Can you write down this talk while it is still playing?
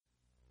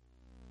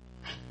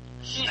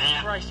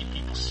Christ, you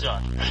people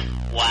suck.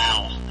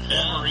 Wow.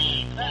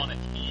 Wolverine on a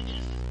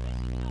tangent.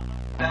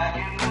 Back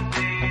in the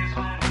days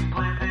when we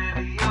played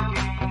video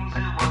games,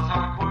 it was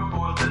hardcore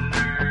for the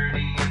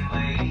nerdy and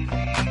lazy.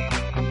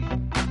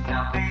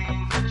 Now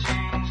things have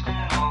changed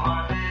and all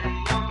our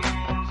video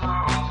games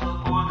are also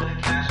for the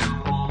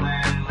casual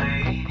and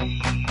lady.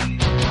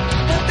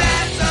 But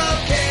that's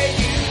okay,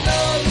 you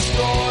know the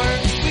score.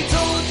 We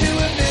told you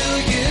a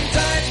million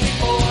times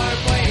before.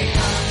 Playing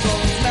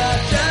consoles, not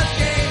just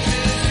games,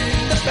 is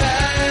in the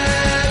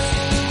past.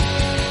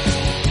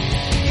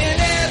 And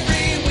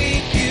every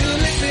week you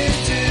listen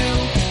to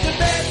the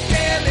best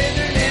damn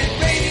internet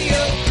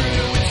radio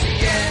crew. It's the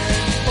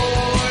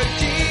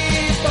N4G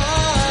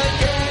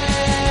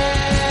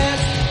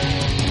podcast.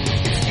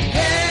 It's the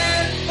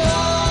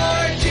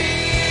N4G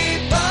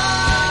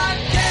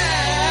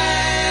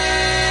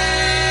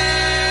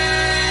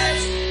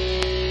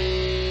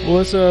podcast.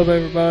 What's up,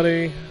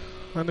 everybody?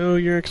 I know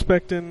you're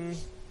expecting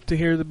to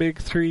hear the big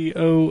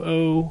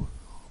 3-0-0,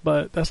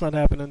 but that's not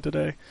happening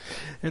today.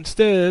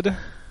 Instead,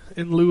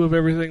 in lieu of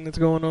everything that's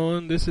going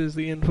on, this is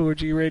the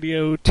N4G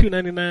Radio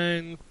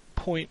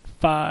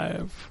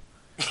 299.5.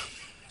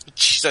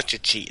 Such a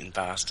cheating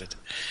bastard.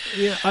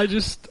 Yeah,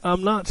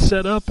 I'm not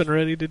set up and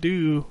ready to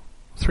do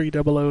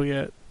 3-0-0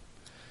 yet.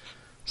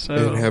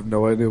 So I have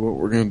no idea what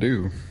we're going to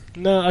do.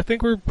 no, I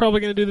think we're probably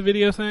going to do the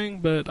video thing,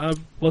 but I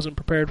wasn't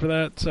prepared for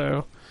that,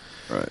 so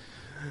Right.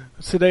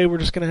 today we're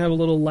just going to have a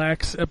little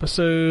lax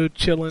episode,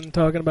 chilling,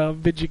 talking about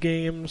video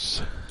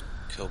games.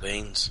 Cool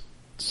beans.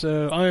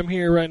 So I am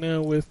here right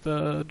now with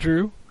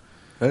Drew,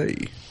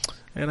 Hey.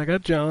 and I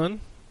got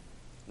John,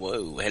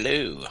 Whoa,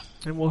 hello.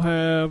 and we'll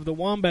have the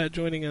Wombat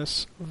joining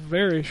us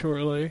very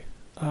shortly,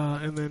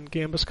 and then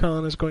Gambus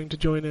Khan is going to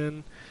join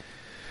in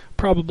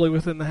probably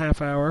within the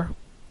half hour,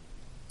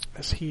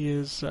 as he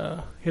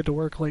had to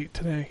work late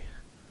today.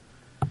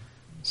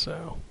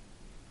 So,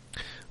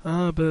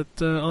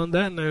 but on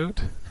that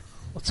note,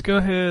 let's go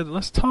ahead.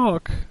 Let's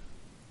talk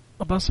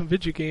about some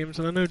video games.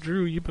 And I know,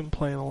 Drew, you've been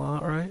playing a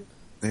lot, right?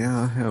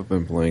 Yeah, I have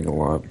been playing a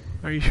lot.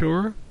 Are you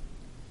sure?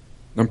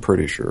 I'm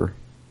pretty sure.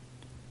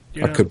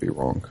 You're I not- could be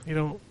wrong. You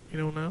don't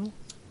know?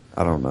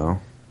 I don't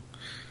know.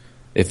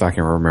 If I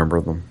can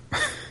remember them.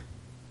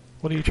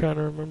 What are you trying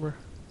to remember?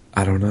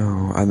 I don't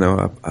know. I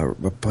know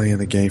I'm playing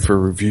a game for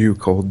review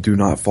called Do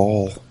Not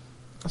Fall.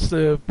 That's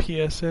the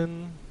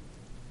PSN.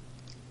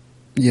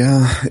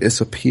 Yeah, it's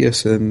a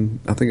PSN.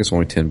 I think it's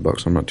only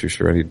 $10. I'm not too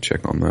sure. I need to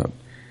check on that.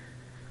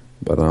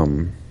 But,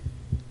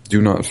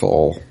 Do Not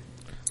Fall.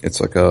 It's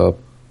like a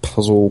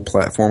puzzle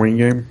platforming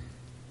game.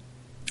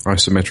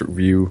 Isometric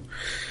view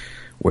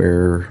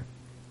where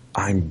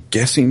I'm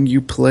guessing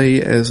you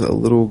play as a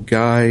little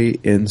guy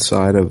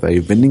inside of a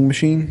vending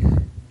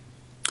machine.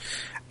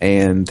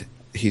 And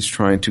he's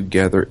trying to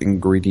gather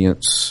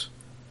ingredients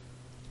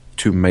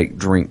to make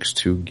drinks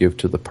to give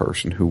to the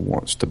person who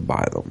wants to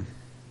buy them.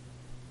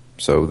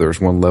 So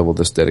there's one level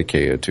that's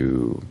dedicated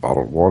to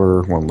bottled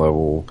water, one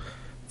level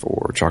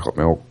for chocolate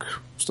milk,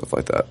 stuff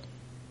like that.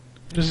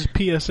 This is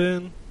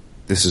PSN.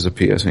 This is a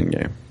PSN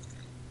game.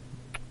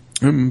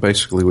 And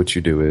basically what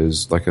you do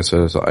is, like I said,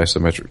 it's an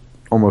isometric,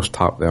 almost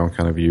top-down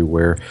kind of view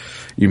where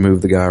you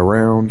move the guy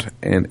around,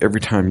 and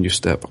every time you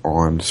step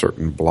on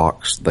certain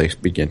blocks, they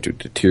begin to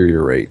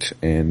deteriorate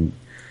and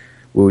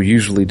will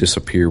usually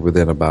disappear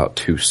within about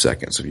 2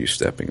 seconds of you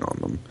stepping on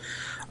them.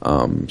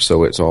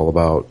 So it's all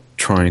about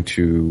trying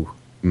to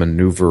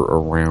maneuver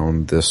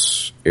around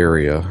this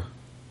area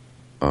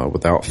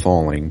without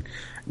falling,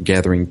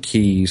 gathering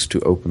keys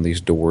to open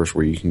these doors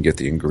where you can get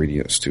the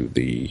ingredients to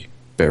the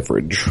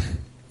beverage.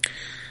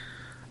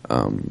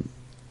 I'm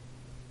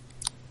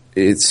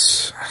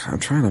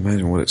trying to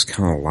imagine what it's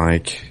kind of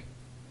like.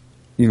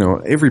 You know,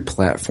 every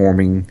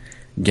platforming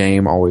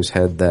game always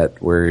had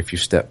that where if you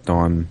stepped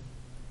on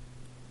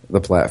the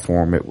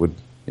platform, it would,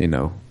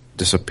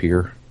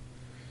 disappear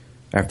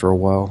after a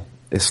while.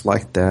 It's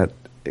like that,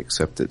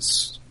 except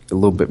it's a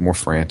little bit more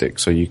frantic,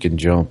 so you can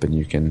jump and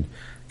you can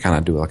kind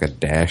of do like a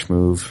dash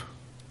move.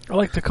 I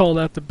like to call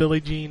that the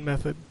Billie Jean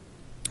method.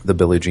 The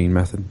Billie Jean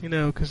method. You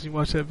know, because you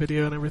watch that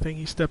video and everything,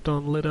 he stepped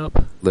on lit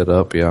up. Lit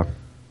up, yeah.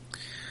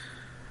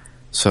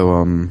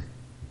 So,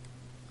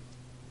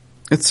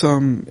 it's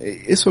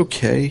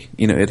okay.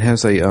 It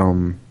has a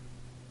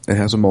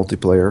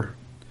multiplayer.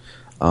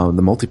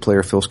 The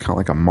multiplayer feels kind of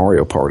like a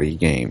Mario Party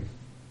game.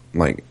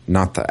 Like,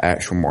 not the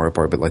actual Mario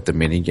Party, but like the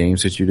mini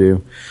games that you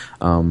do.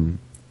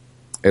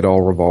 It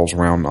all revolves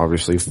around,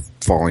 obviously,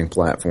 falling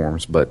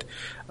platforms, but,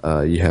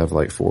 you have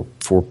like four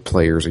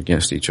players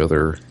against each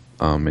other.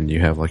 And you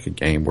have like a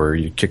game where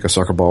you kick a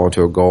soccer ball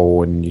into a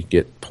goal and you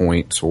get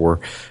points, or,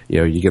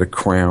 you get a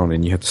crown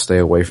and you have to stay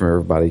away from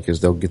everybody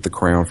because they'll get the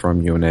crown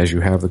from you. And as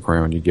you have the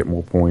crown, you get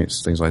more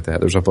points, things like that.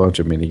 There's a bunch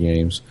of mini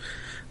games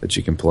that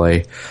you can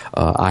play.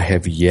 I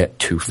have yet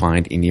to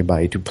find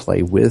anybody to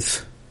play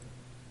with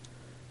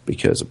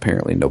because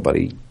apparently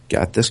nobody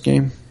got this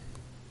game,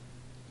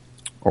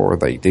 or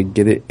they did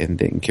get it and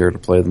didn't care to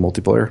play the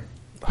multiplayer.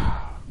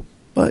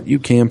 But you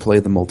can play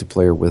the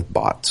multiplayer with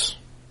bots.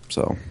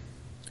 So,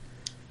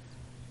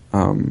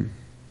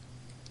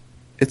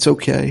 it's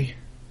okay.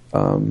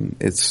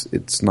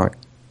 It's not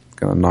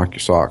gonna knock your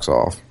socks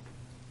off.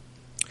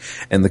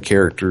 And the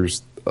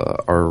characters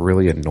are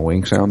really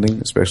annoying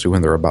sounding, especially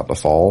when they're about to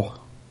fall.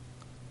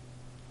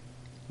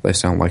 They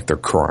sound like they're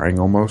crying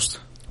almost.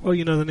 Well,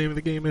 you know the name of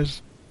the game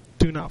is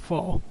Do Not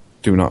Fall.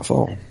 Do not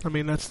fall. I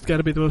mean, that's got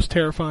to be the most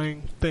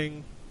terrifying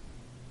thing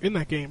in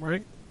that game,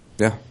 right?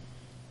 Yeah.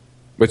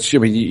 But I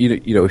mean,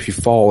 you know, if you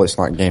fall, it's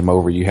not game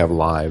over. You have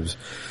lives,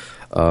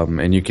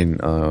 and you can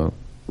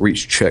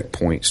reach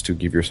checkpoints to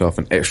give yourself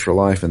an extra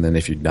life. And then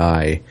if you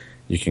die,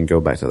 you can go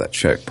back to that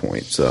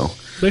checkpoint. So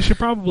They should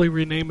probably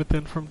rename it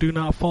then from Do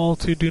Not Fall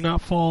to Do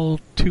Not Fall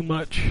Too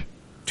Much.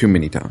 too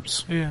many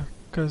times. Yeah,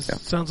 because Yeah.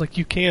 it sounds like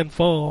you can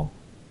fall.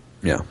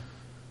 Yeah.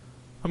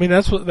 I mean,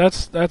 that's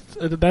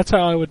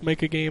how I would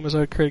make a game. As I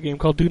would create a game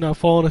called Do Not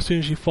Fall, and as soon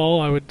as you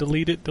fall, I would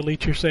delete it,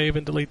 delete your save,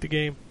 and delete the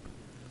game.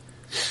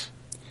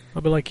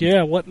 I'd be like,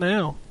 yeah, what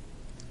now?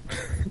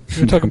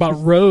 You're talking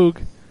about Rogue.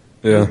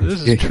 Yeah.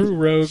 This is true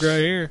Rogue right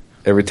here.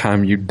 Every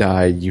time you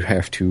die, you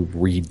have to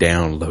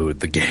re-download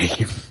the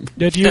game.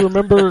 Yeah, do you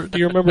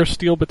remember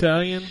Steel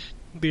Battalion?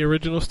 The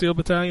original Steel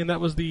Battalion? That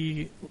was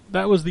the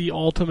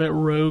ultimate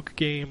Rogue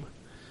game.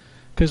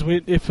 Because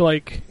if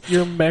like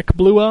your mech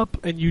blew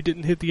up and you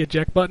didn't hit the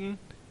eject button,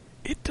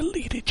 it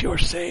deleted your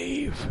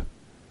save.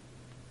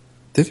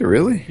 Did it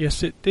really?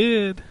 Yes, it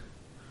did.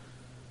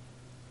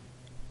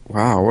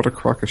 Wow, what a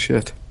crock of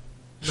shit.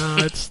 No,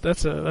 that's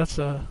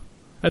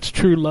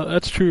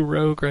true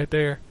Rogue right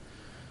there.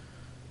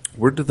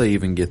 Where do they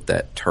even get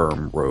that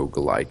term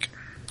roguelike?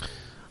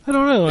 I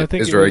don't know. I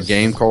think Is it there was- a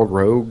game called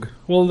Rogue?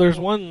 Well, there's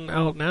one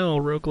out now,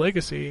 Rogue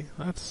Legacy.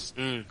 That's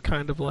Mm.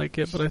 kind of like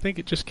it, but I think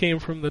it just came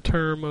from the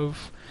term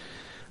of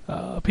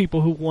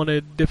people who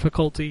wanted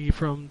difficulty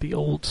from the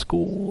old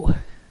school.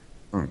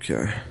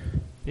 Okay.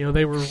 You know,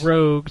 they were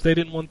rogues. They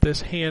didn't want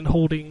this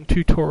hand-holding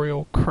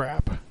tutorial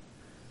crap.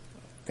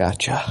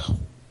 Gotcha.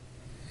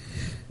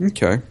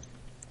 Okay.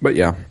 But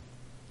yeah.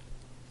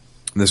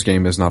 This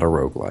game is not a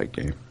roguelike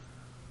game.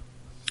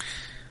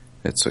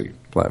 It's a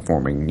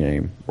platforming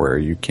game where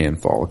you can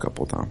fall a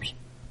couple times.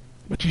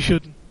 But you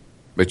shouldn't.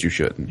 But you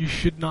shouldn't. You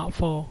should not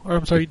fall. Or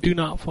I'm sorry, do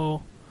not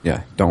fall.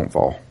 Yeah, don't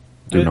fall.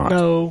 Do not.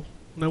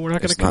 No, we're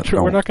not going It's not to.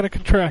 We're don't. not going to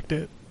contract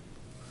it.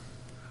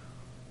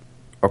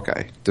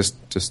 Okay.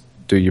 Just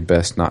do your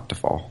best not to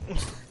fall.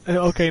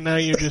 Okay, now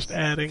you're just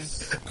adding.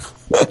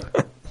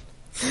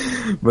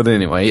 But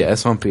anyway, yeah,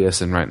 it's on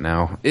PSN right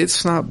now.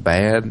 It's not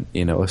bad.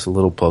 You know, it's a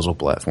little puzzle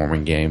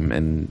platforming game,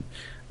 and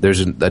there's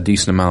a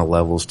decent amount of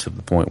levels to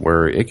the point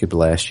where it could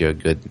last you a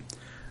good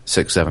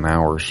 6-7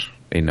 hours.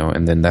 You know,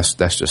 and then that's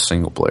just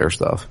single player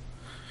stuff,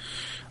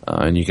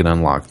 and you can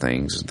unlock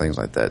things and things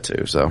like that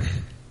too. So,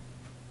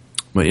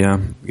 but yeah,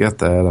 got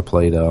that. I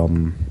played.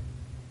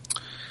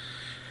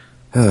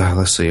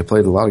 Let's see. I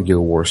played a lot of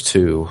Guild Wars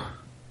 2.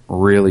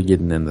 Really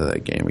getting into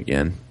that game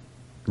again.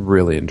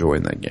 Really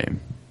enjoying that game.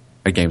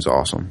 That game's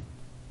awesome.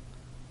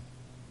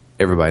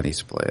 Everybody needs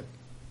to play it.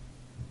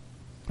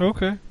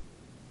 Okay.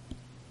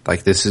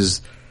 Like this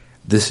is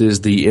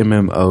the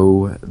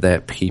MMO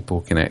that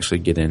people can actually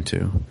get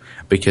into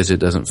because it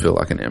doesn't feel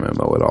like an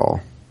MMO at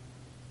all.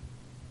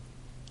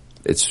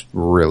 It's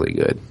really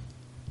good.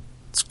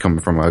 It's coming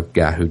from a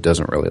guy who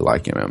doesn't really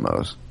like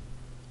MMOs.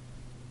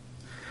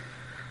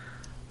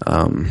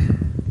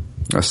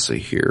 Let's see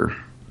here.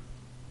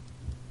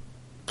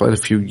 Played a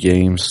few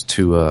games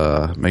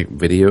to make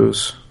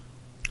videos.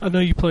 I know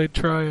you played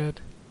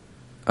Triad.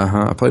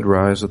 I played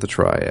Rise of the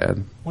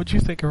Triad. What'd you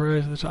think of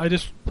Rise of the Triad? I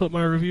just put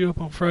my review up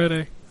on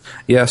Friday.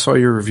 Yeah, I saw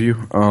your review.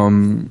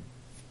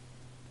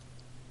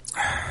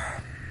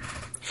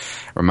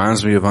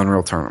 Reminds me of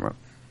Unreal Tournament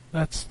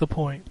That's the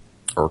point.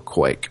 or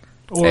Quake.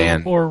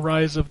 Or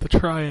Rise of the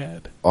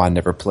Triad. Oh, I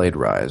never played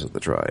Rise of the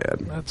Triad.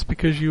 That's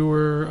because you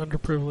were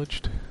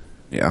underprivileged.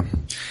 Yeah,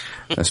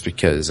 that's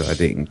because I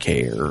didn't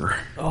care.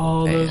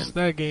 Oh, Man.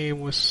 that game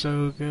was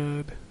so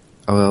good.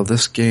 Well,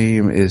 this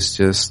game is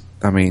just,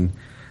 I mean,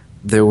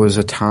 there was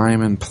a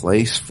time and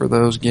place for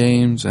those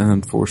games, and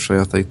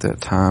unfortunately I think that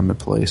time and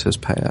place has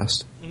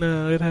passed.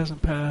 No, it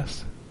hasn't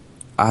passed.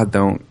 I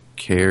don't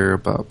care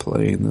about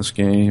playing this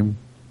game.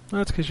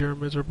 That's because you're a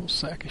miserable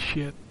sack of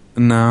shit.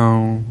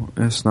 No,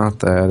 it's not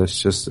that.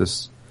 It's just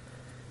this.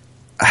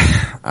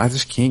 I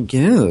just can't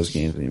get into those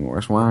games anymore.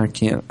 That's why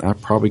I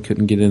probably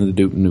couldn't get into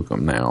Duke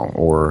Nukem now.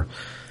 Or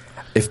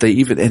if they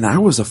even, and I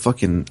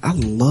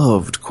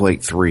loved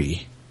Quake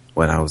 3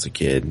 when I was a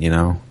kid, you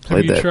know?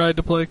 Have you tried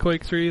to play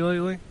Quake 3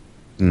 lately?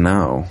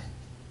 No.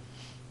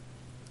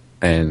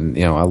 And,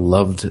 you know, I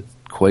loved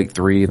Quake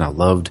 3 and I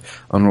loved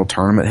Unreal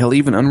Tournament. Hell,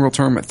 even Unreal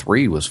Tournament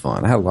 3 was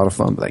fun. I had a lot of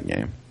fun with that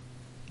game.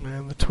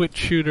 Man, the Twitch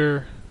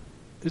shooter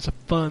is a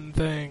fun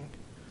thing.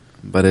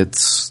 But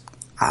it's,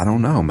 I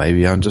don't know,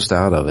 maybe I'm just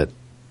out of it.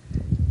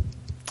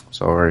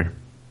 Sorry.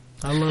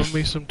 I love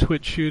me some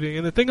Twitch shooting.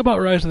 And the thing about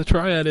Rise of the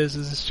Triad is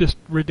it's just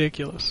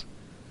ridiculous.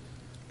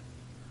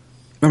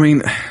 I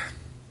mean,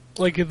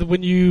 Like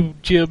when you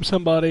jib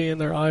somebody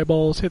and their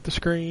eyeballs hit the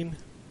screen.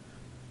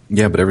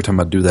 yeah, but every time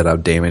I do that, I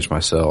damage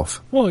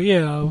myself. Well,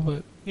 yeah,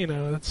 but, you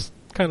know, that's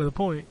kind of the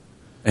point.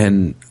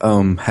 And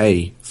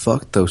hey,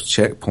 fuck those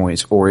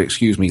checkpoints, or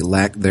excuse me,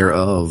 lack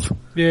thereof.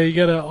 Yeah, you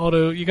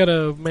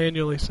gotta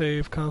manually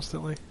save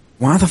constantly.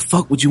 Why the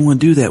fuck would you want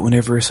to do that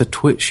whenever it's a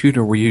Twitch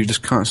shooter where you're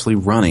just constantly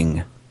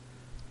running?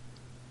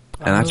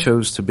 And I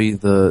chose to be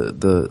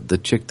the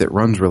chick that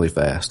runs really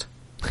fast.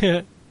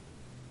 Did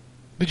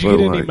you Well,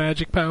 get any like-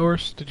 magic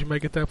powers? Did you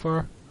make it that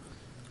far?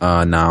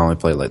 No, I only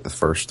played like the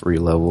first 3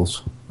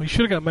 levels. Well, you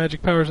should have got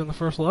magic powers in the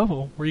first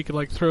level, where you could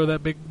like throw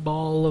that big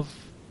ball of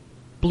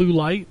blue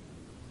light.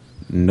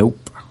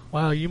 Nope.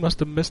 Wow, you must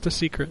have missed a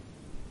secret.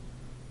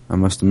 I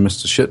must have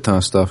missed a shit ton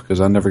of stuff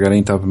because I never got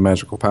any type of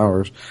magical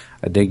powers.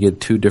 I did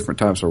get 2 different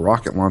types of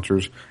rocket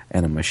launchers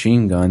and a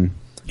machine gun.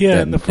 Yeah,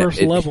 that- in the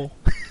first it- level.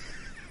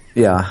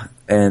 Yeah,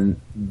 and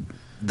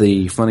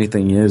the funny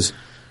thing is,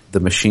 the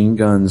machine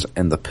guns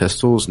and the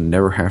pistols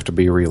never have to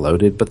be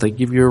reloaded, but they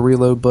give you a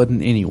reload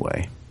button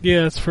anyway.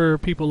 Yeah, it's for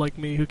people like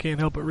me who can't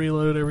help but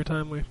reload every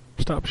time we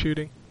stop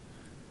shooting.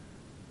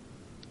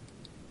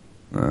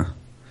 But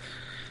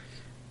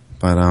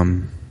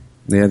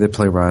yeah, they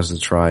play Rise of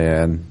the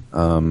Triad.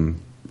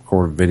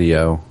 Record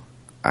video.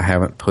 I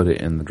haven't put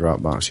it in the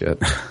Dropbox yet.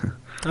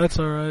 That's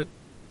alright.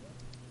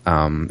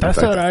 In That's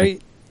fact, I alright.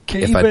 think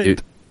Keep if I it. do,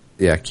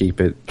 yeah, keep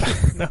it.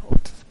 No,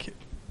 just kidding.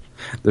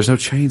 There's no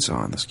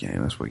chainsaw in this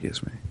game. That's what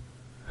gets me.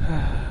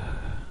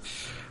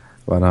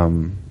 But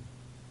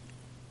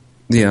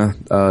yeah,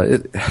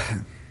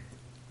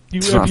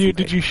 It's not for me.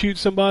 Did you shoot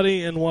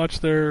somebody and watch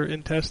their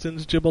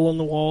intestines gibble on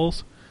the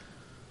walls?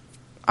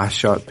 I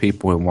shot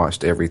people and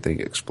watched everything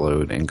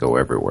explode and go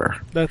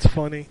everywhere. That's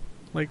funny.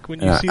 Like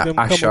when you And see them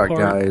I come shot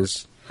apart.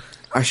 guys.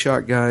 I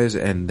shot guys,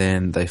 and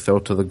then they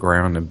fell to the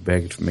ground and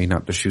begged me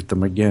not to shoot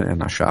them again,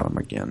 and I shot them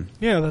again,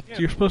 Yeah,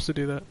 you're supposed to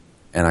do that.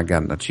 and I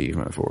got an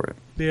achievement for it.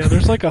 Yeah,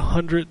 there's like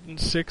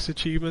 106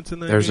 achievements in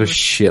there. There's a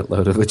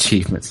shitload of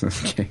achievements in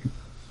this game.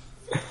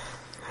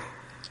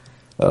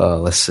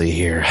 Let's see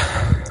here.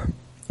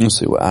 Let's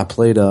see what I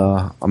played.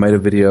 I made a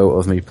video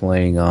of me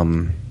playing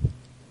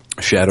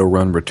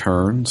Shadowrun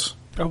Returns.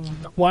 Oh,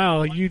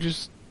 wow, you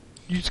just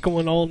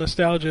going all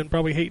nostalgia and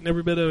probably hating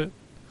every bit of it.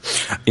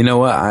 You know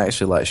what? I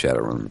actually like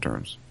Shadowrun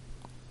Returns.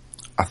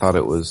 I thought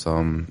it was,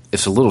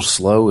 it's a little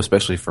slow,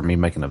 especially for me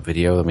making a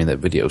video. I mean, that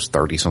video is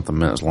 30 something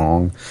minutes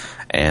long,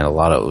 and a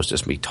lot of it was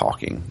just me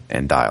talking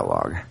and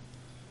dialogue.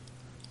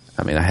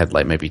 I mean, I had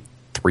like maybe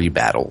 3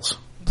 battles.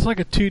 It's like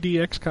a 2D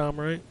XCOM,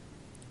 right?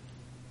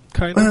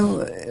 Kind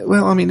of.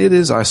 Well, I mean, it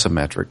is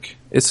isometric.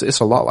 It's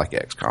a lot like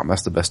XCOM.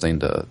 That's the best thing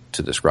to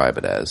describe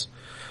it as.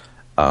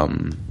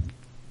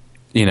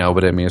 You know,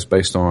 but I mean, it's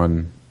based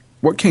on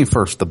what came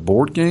first, the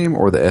board game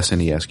or the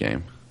SNES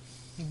game?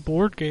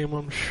 Board game,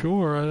 I'm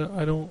sure.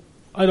 I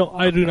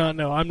do not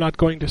know. I'm not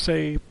going to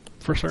say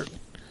for certain.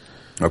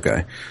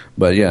 Okay,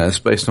 but yeah, it's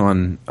based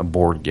on a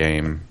board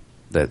game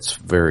that's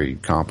very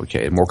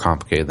complicated, more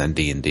complicated than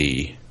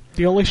D&D.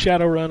 The only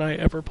Shadowrun I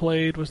ever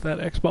played was that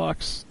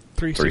Xbox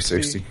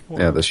 360. 360.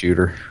 one. Yeah, the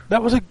shooter.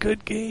 That was a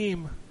good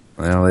game.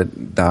 Well,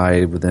 it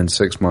died within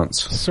 6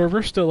 months.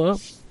 Server's still up.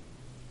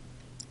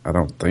 I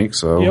don't think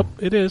so. Yep,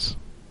 it is.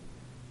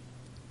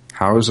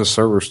 How is the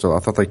server still? I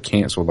thought they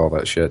canceled all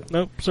that shit.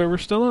 Nope,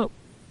 server's still up.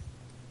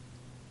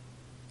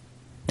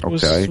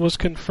 Okay. Was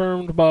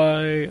confirmed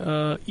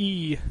by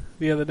E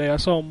the other day. I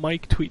saw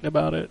Mike tweeting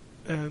about it,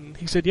 and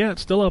he said, "Yeah,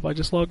 it's still up. I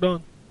just logged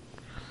on.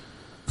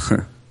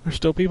 There's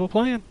still people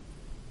playing.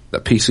 The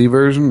PC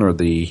version or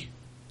the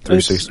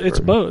 360 It's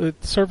version? both.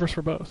 It's servers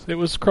for both. It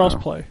was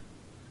crossplay.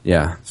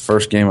 Yeah,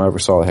 first game I ever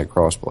saw that had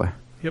crossplay.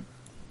 Yep.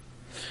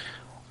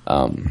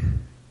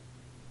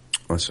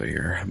 Let's see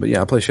here. But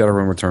yeah, I play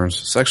Shadowrun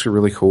Returns. It's actually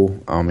really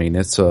cool. I mean,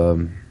 it's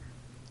I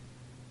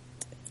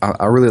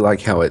really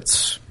like how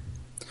it's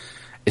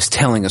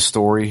telling a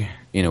story.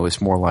 You know,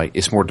 it's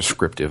more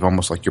descriptive,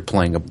 almost like you're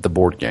playing the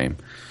board game,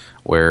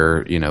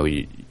 where you know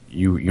you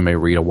may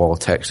read a wall of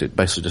text. It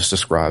basically just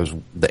describes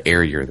the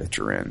area that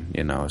you're in.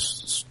 You know, it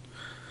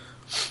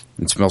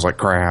smells like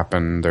crap,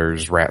 and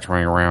there's rats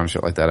running around,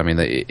 shit like that. I mean,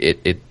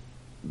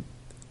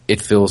 it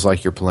feels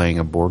like you're playing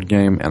a board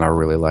game, and I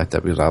really like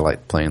that because I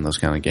like playing those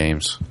kind of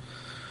games.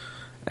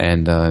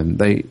 And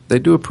they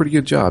do a pretty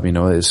good job. You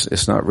know,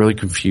 it's not really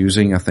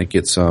confusing. I think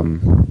it's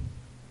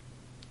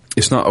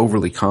not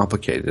overly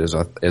complicated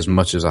as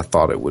much as I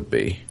thought it would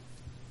be.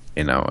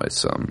 You know,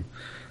 it's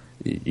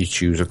you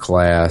choose a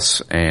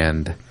class,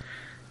 and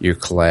your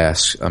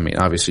class, I mean,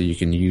 obviously you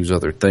can use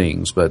other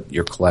things, but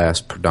your class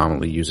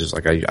predominantly uses,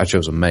 like I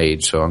chose a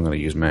mage, so I'm going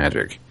to use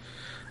magic.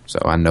 So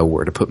I know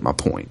where to put my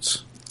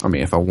points. I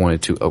mean, if I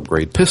wanted to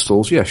upgrade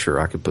pistols, yeah, sure,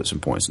 I could put some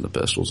points in the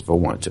pistols if I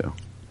wanted to.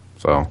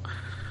 So,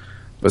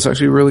 but it's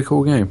actually a really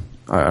cool game.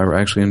 I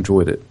actually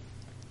enjoyed it.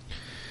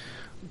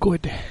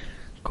 Good.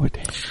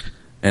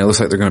 And it looks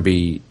like they're going to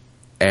be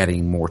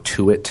adding more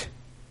to it.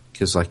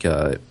 Because, like,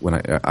 when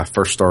I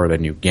first started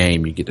a new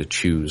game, you get to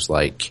choose,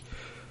 like,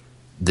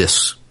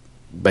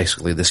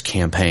 basically this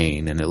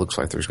campaign, and it looks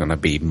like there's going to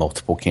be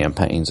multiple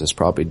campaigns. It's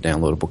probably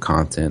downloadable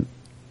content.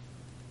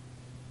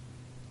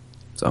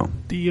 So,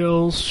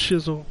 DL's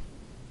shizzle.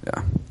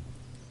 yeah.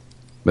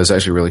 But it's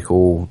actually really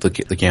cool. The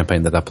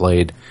campaign that I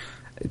played,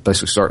 It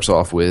basically starts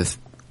off with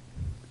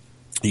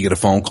you get a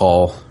phone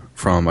call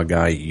from a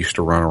guy you used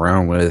to run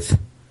around with,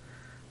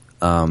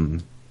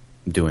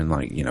 doing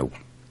like, you know,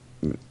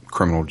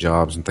 criminal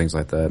jobs and things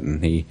like that,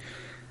 and he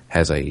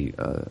has a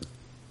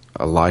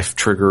life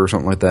trigger or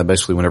something like that.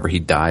 Basically, whenever he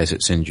dies,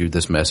 it sends you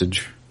this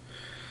message,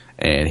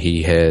 and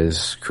he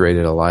has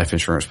created a life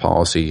insurance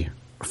policy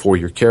for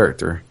your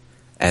character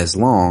as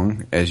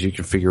long as you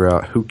can figure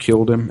out who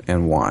killed him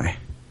and why.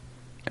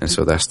 And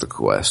so that's the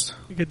quest.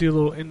 You could do a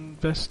little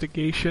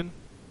investigation.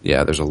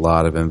 Yeah, there's a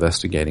lot of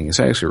investigating. It's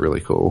actually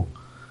really cool.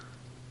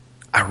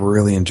 I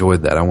really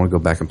enjoyed that. I want to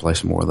go back and play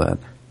some more of that.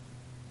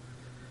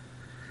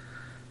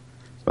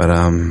 But,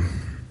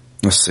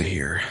 let's see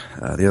here.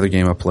 The other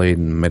game I played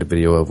and made a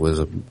video of was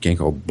a game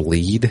called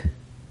Bleed.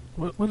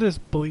 What is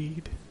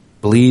Bleed?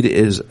 Bleed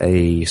is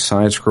a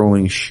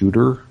side-scrolling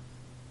shooter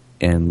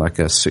in like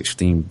a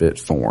 16-bit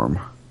form.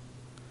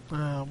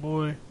 Oh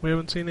boy, we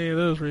haven't seen any of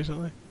those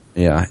recently.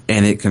 Yeah,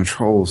 and it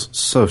controls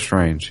so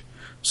strange.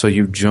 So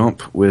you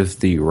jump with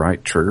the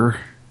right trigger,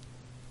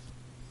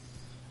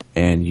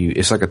 and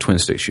it's like a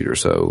twin-stick shooter,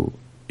 so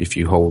if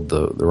you hold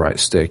the right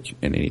stick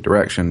in any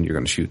direction, you're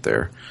going to shoot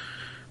there.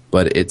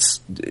 But it's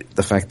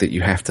the fact that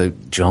you have to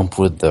jump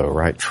with the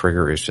right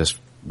trigger is just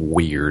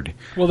weird.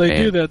 Well, they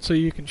do that so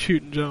you can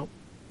shoot and jump.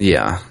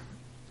 Yeah,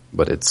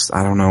 but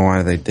I don't know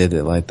why they did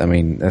it like, I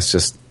mean, that's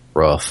just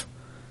rough.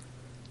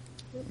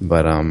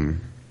 But,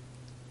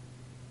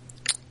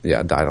 yeah,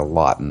 I died a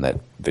lot in that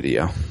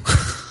video.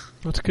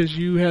 That's because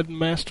you hadn't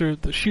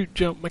mastered the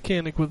shoot-jump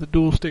mechanic with a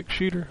dual-stick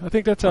shooter. I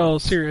think that's how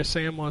Serious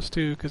Sam was,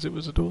 too, because it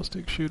was a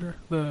dual-stick shooter.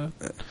 The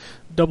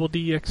Double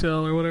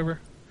DXL or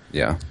whatever.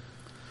 Yeah.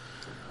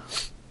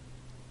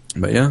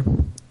 But yeah,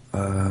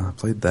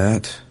 played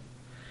that.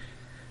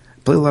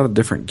 Played a lot of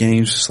different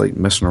games, just like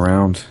messing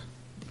around.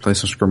 Played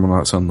some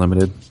Scribblenauts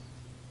Unlimited.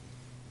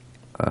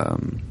 I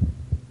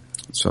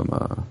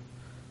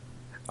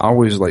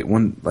always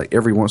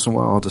every once in a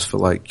while I'll just feel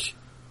like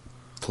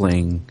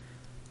playing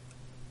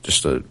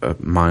just a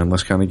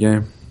mindless kind of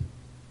game.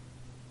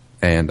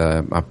 And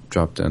I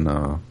dropped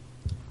in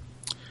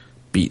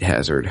Beat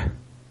Hazard.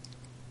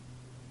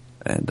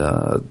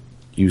 And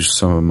used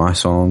some of my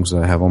songs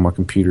that I have on my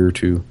computer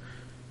to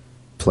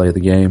play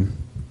the game.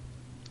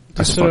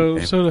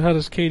 So how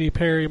does Katy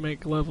Perry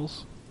make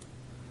levels?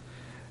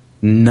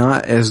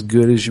 Not as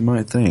good as you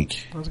might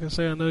think. I was going to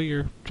say, I know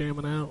you're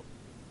jamming out.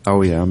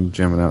 Oh yeah, I'm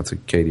jamming out to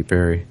Katy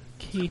Perry.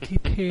 Katy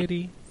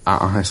Perry. I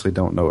honestly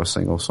don't know a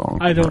single song.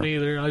 I don't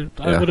either.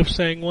 I would have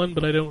sang one,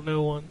 but I don't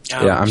know one.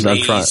 Oh, yeah,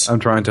 I'm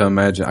trying to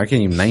imagine. I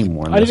can't even name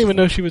one. I didn't even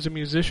know she was a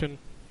musician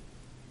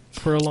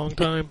for a long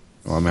time.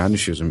 Well, I mean, I knew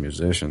she was a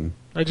musician.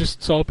 I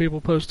just saw people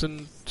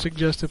posting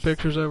suggestive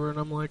pictures of her, and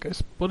I'm like,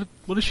 what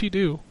does she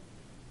do?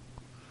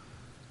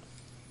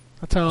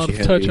 That's how out of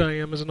touch I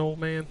am as an old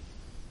man.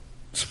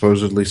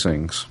 Supposedly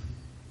sings.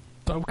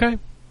 Okay.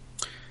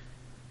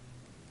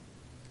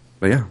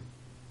 But yeah,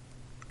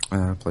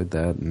 I played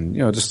that, and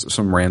you know, just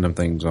some random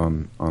things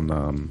on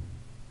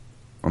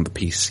the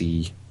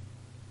PC.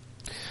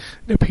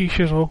 The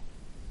PC.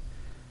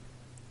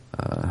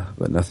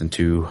 But nothing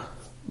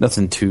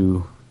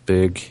too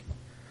big.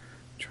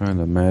 Trying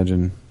to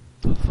imagine.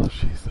 That's what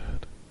she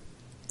said.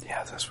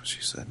 Yeah, that's what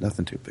she said.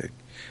 Nothing too big.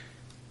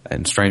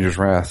 And Stranger's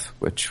Wrath,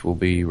 which we'll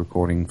be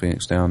recording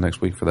Phoenix Down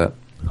next week for that.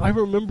 I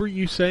remember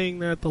you saying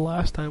that the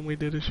last time we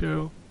did a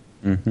show,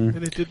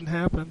 and it didn't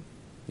happen.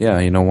 Yeah,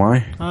 you know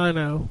why? I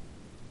know.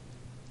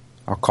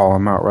 I'll call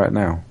him out right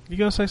now. You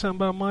gonna say something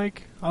about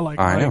Mike? I like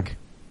I Mike. am.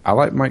 I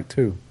like Mike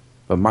too.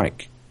 But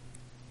Mike,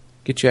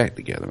 get your act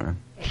together, man.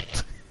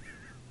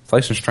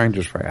 Play some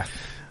Stranger's Wrath.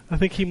 I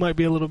think he might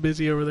be a little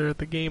busy over there at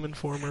the Game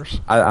Informers.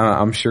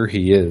 I'm sure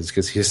he is,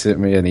 because he sent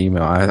me an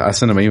email. I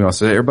sent him an email. I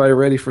said, everybody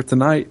ready for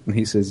tonight? And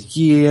he says,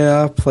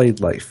 yeah, I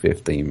played like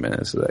 15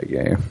 minutes of that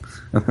game.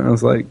 And I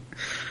was like,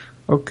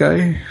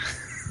 okay.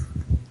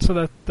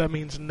 So that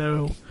means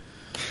no.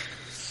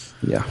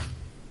 Yeah.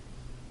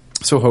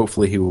 So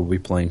hopefully he will be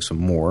playing some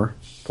more.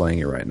 Playing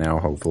it right now,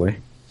 hopefully.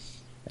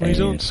 Well,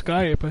 he's on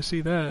Skype, I see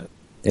that.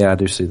 Yeah, I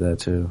do see that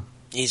too.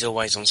 He's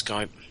always on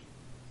Skype.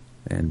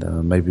 And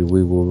maybe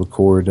we will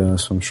record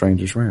some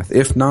Stranger's Wrath.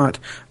 If not,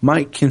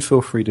 Mike can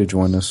feel free to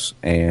join us,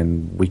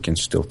 and we can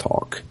still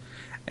talk.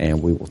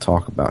 And we will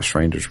talk about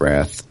Stranger's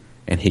Wrath,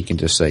 and he can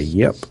just say,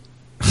 yep.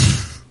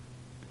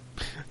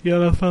 Yeah,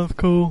 that sounds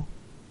cool.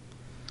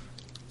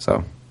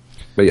 So,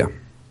 but yeah.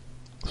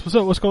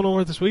 So what's going on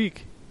with this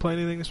week? Play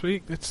anything this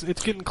week? It's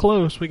getting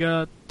close. We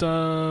got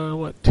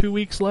 2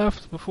 weeks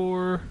left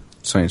before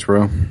Saints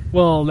Row.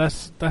 Well,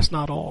 that's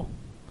not all.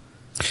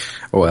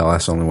 Well,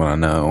 that's the only one I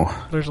know.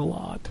 There's a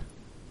lot.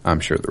 I'm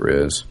sure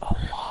there is. A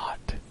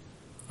lot.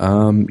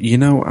 You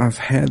know, I've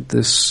had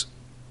this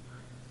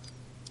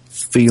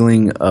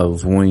feeling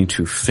of wanting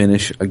to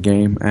finish a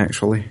game,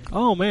 actually.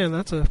 Oh man,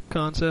 that's a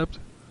concept.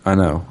 I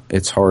know.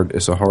 It's hard.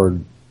 It's a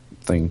hard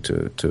thing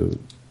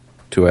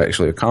to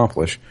actually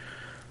accomplish.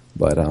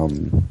 But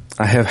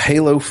I have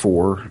Halo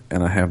 4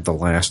 and I have The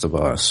Last of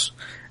Us,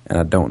 and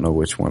I don't know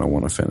which one I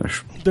want to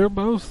finish. They're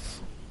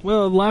both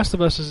Well, Last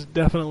of Us is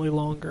definitely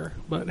longer,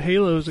 but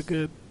Halo's a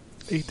good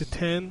 8 to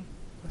 10,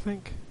 I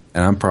think.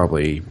 And I'm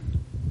probably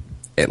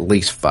at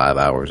least 5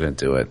 hours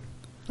into it.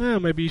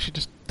 Maybe you should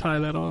just tie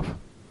that off.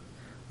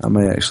 I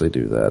may actually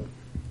do that.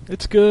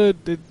 It's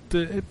good.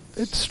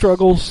 It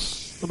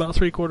struggles about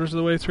 3/4 of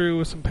the way through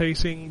with some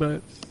pacing,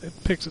 but it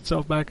picks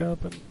itself back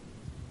up, and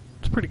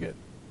it's pretty good.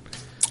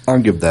 I'll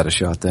give that a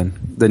shot then.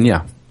 Then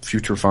yeah,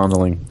 future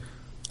fondling.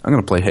 I'm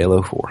going to play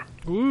Halo 4.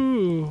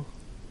 Ooh.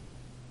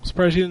 I'm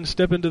surprised you didn't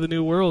step into the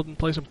new world and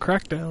play some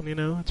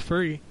Crackdown, it's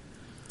free.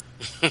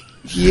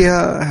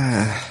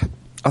 Yeah,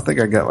 I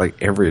think I got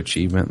like every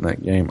achievement in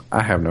that game.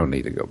 I have no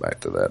need to go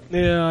back to that.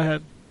 Yeah, I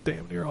had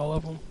damn near all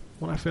of them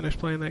when I finished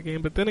playing that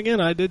game. But then again,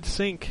 I did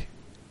sink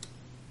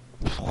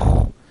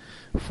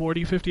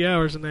 40, 50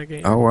 hours in that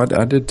game. Oh,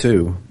 I did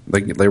too.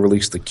 They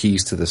released the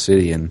keys to the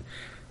city, and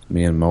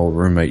me and my old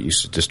roommate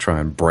used to just try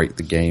and break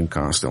the game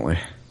constantly.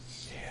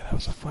 Yeah, that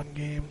was a fun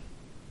game.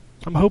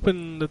 I'm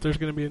hoping that there's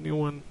going to be a new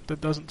one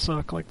that doesn't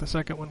suck like the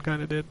second one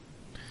kind of did.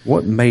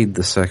 What made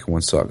the second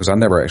one suck? Because I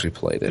never actually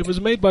played it. It was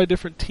made by a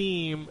different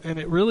team, and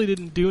it really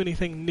didn't do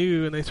anything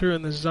new, and they threw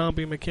in this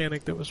zombie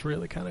mechanic that was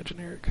really kind of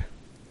generic.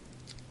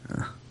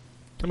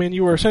 I mean,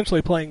 you were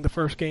essentially playing the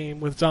first game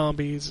with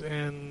zombies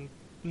and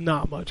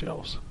not much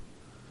else.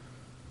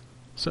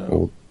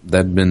 So,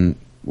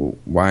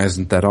 why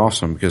isn't that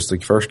awesome? Because the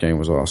first game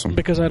was awesome.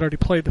 Because I'd already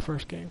played the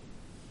first game.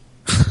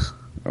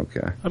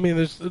 Okay. I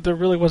mean, there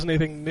really wasn't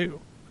anything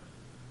new.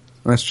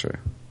 That's true.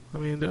 I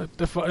mean,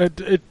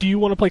 do you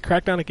want to play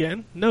Crackdown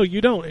again? No, you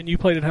don't. And you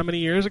played it how many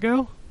years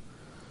ago?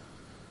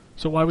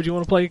 So why would you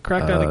want to play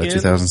Crackdown again?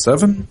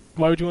 2007?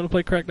 Why would you want to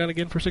play Crackdown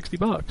again for $60?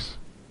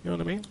 You know what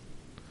I mean?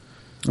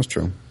 That's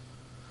true.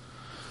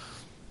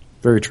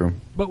 Very true.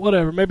 But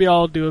whatever. Maybe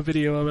I'll do a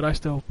video of it. I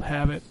still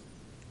have it.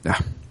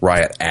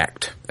 Riot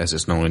Act, as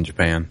it's known in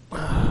Japan.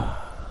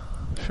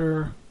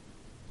 Sure.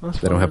 That's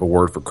They don't have a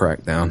word for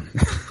Crackdown.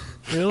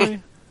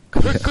 Really?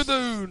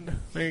 Crackdown!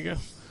 There you go.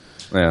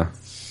 Yeah.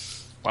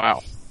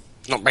 Wow.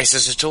 Not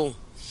racist at all.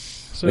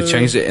 So, They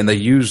changed it, and they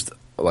used,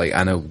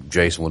 I know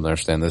Jason wouldn't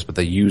understand this, but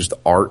they used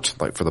art,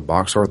 for the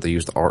box art, they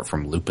used art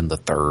from Lupin the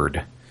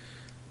Third.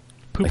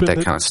 Pooping that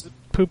the, kind of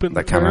pooping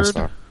that the kind of turd?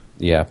 stuff.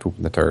 Yeah,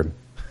 Pooping the Turd.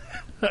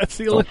 That's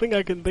the only thing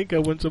I can think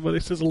of when somebody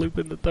says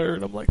Lupin the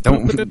Third. I'm like,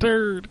 Don't- Pooping the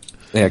turd.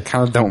 Yeah,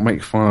 kind of don't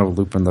make fun of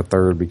Lupin the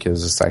Third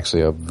because it's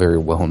actually a very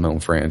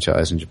well-known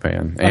franchise in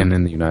Japan and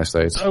in the United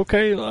States.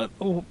 Okay,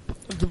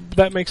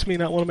 that makes me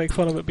not want to make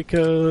fun of it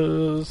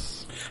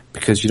because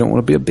Because you don't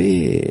want to be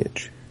a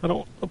bitch. I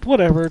don't.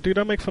 Whatever, dude.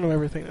 I make fun of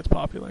everything that's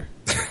popular.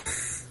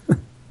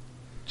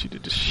 You to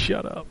just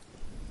shut up.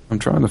 I'm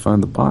trying to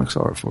find the box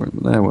art for it,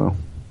 but well.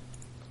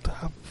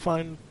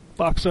 Find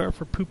box art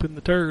for Pooping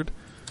the Turd.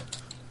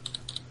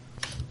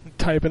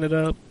 Typing it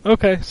up.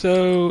 Okay,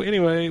 so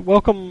anyway,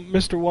 welcome,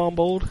 Mr.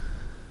 Wombold.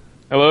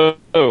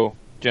 Hello,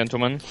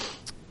 gentlemen.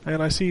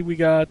 And I see we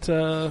got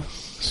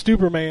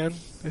Stuberman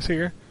is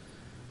here.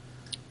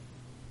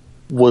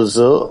 What's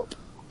up?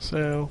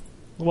 So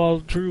while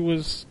Drew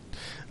was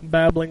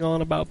babbling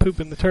on about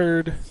pooping the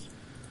turd,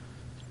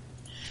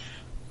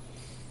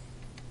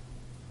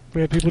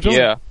 we had people join.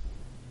 Yeah.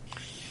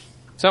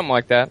 Something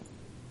like that.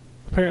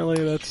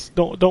 Apparently, that's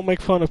don't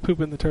make fun of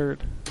pooping the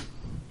turd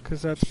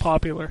because that's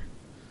popular.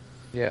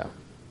 Yeah.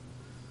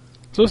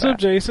 So what's up,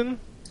 Jason?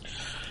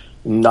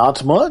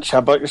 Not much. How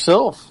about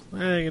yourself?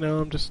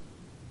 I'm just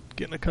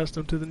getting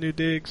accustomed to the new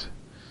digs.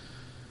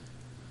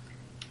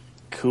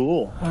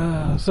 Cool.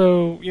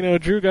 So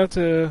Drew got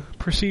to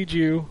precede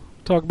you,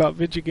 talk about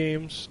video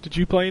games. Did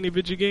you play any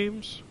video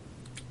games?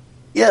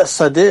 Yes,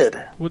 I did.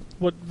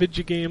 What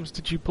video games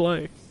did you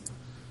play?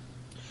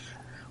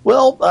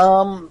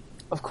 Well,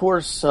 of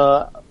course,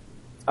 I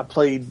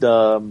played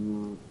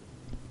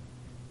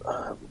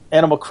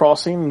Animal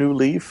Crossing New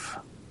Leaf,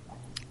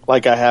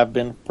 like I have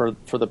been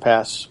for the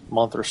past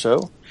month or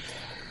so.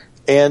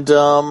 And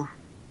I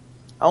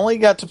only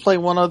got to play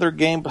one other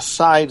game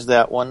besides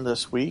that one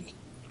this week,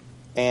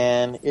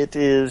 and it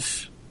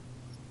is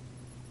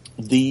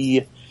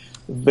the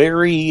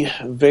very,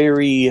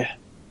 very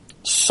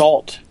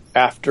sought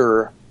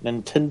after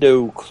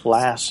Nintendo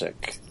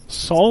Classic.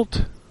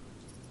 Salt?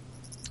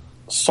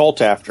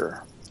 Sought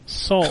after.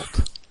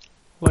 Salt.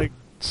 Like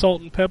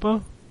salt and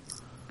pepper?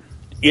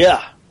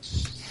 Yeah.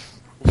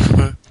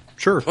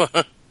 Sure.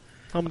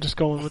 I'm just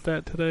going with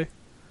that today.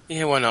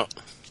 Yeah, why not?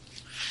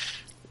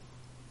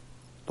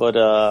 But,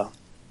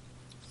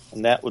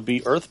 and that would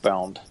be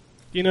Earthbound.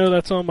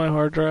 That's on my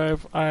hard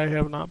drive. I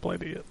have not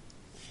played it yet.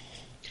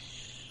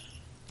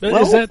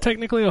 Well, is that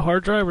technically a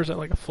hard drive or is that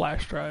like a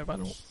flash drive? I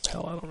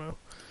don't know.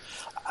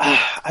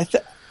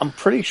 I'm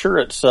pretty sure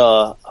it's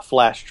a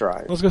flash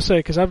drive. I was gonna say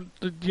because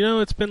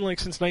it's been like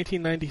since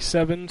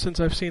 1997 since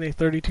I've seen a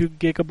 32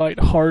 gigabyte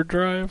hard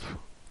drive.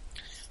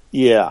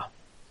 Yeah.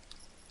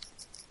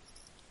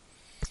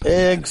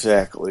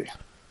 Exactly.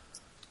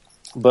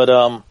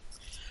 But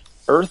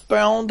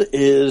Earthbound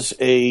is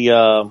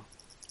a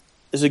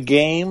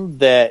game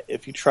that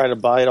if you try to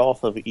buy it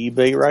off of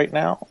eBay right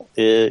now,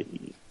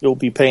 you'll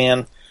be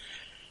paying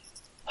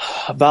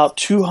about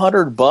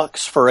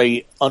 $200 for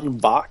a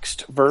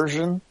unboxed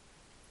version.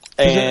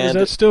 Is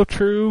that still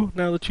true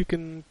now that you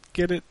can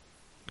get it?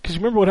 Because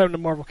you remember what happened to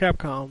Marvel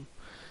Capcom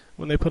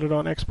when they put it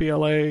on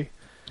XBLA?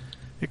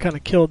 It kind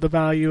of killed the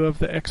value of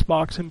the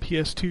Xbox and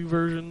PS2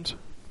 versions.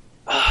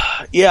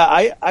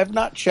 Yeah, I've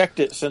not checked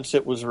it since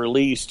it was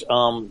released.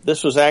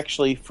 This was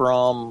actually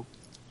from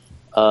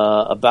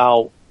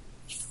about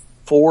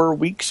 4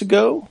 weeks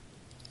ago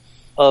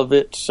of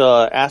its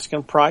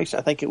asking price.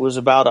 I think it was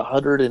about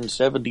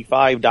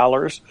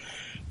 $175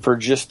 for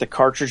just the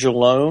cartridge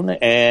alone,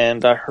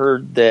 and I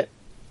heard that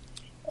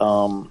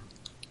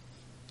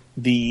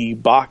the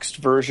boxed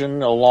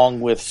version along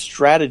with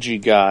strategy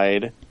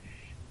guide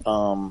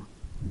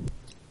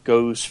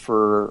goes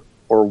for,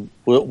 or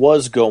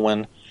was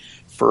going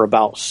for,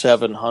 about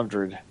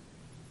 $700.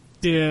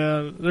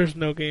 Yeah, there's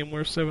no game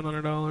worth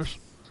 $700.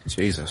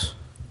 Jesus.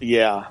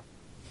 Yeah.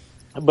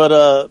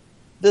 But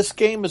this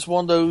game is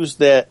one of those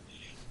that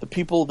the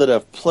people that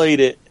have played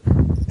it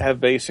have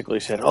basically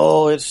said,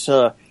 oh,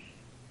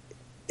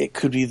 it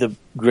could be the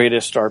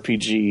greatest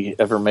RPG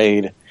ever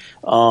made.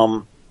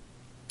 I'm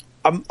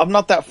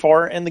not that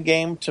far in the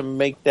game to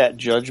make that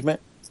judgment.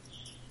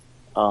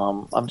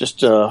 I'm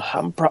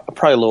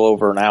probably a little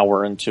over an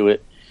hour into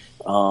it.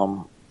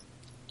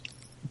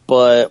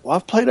 But what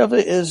I've played of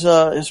it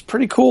is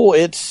pretty cool.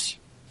 It's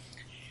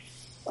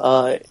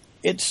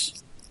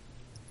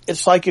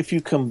like if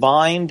you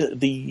combined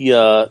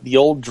the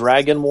old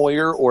Dragon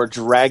Warrior or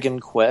Dragon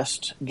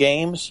Quest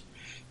games,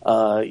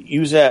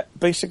 use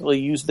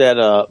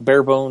that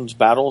bare bones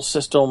battle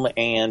system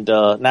and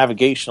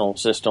navigational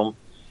system,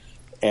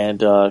 and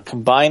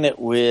combine it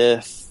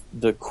with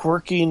the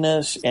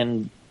quirkiness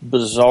and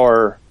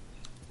bizarre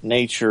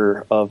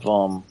nature of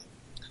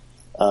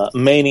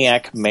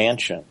Maniac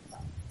Mansion.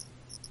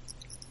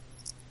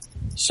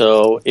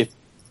 So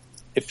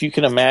if you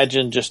can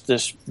imagine just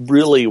this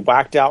really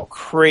whacked out,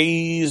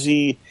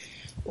 crazy,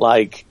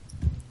 like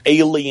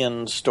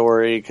alien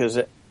story, because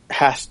it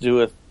has to do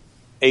with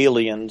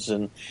aliens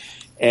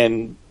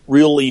and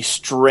really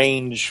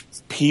strange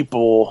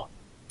people.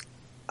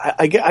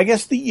 I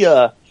guess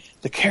the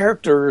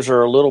characters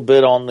are a little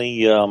bit on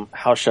the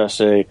how should I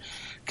say,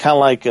 kind of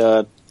like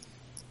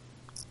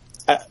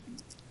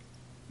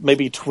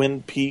maybe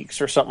Twin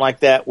Peaks or something like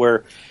that,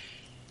 where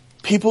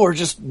people are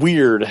just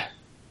weird.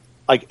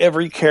 Like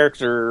every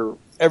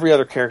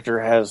other character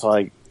has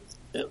like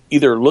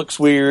either looks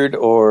weird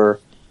or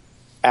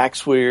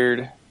acts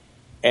weird,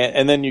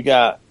 and then you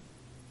got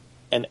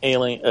an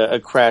alien, a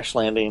crash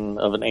landing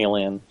of an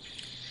alien.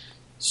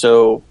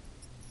 So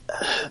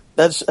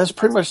that's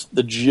pretty much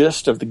the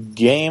gist of the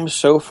game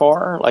so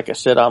far. Like I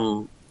said,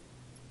 I'm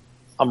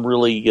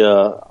really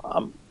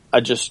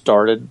I just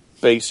started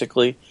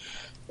basically,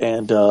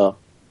 and I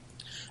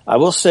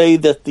will say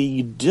that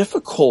the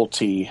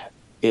difficulty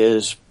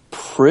is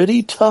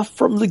pretty tough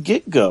from the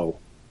get-go.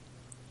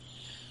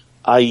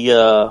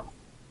 I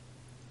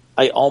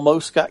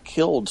almost got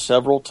killed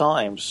several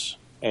times,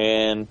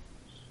 and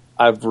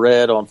I've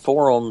read on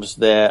forums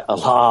that a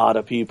lot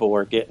of people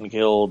are getting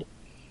killed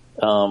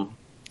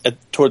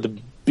toward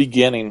the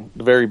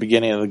very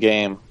beginning of the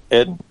game.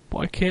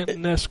 Why can't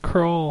Ness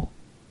crawl?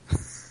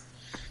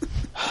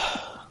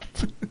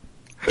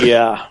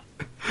 Yeah.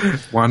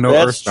 Why no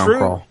That's Earthbound true.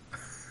 crawl?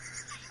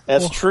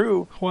 That's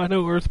true. Why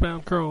no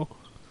Earthbound crawl?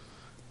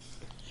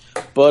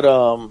 But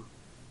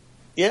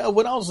yeah,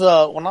 when I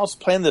was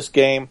playing this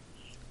game,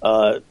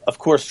 of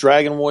course,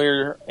 Dragon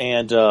Warrior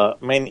and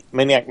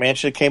Maniac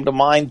Mansion came to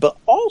mind, but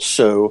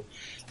also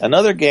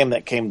another game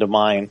that came to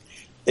mind.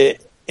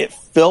 It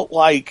felt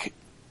like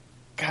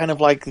kind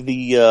of like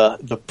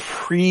the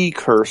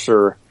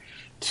precursor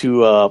to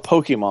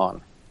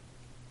Pokemon.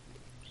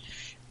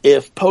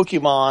 If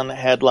Pokemon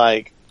had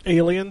like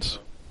Aliens?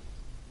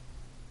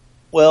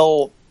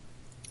 Well,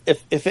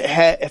 if it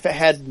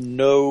had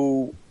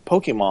no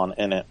Pokemon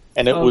in it,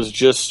 and it was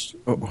just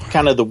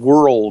kind of the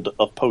world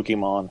of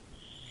Pokemon,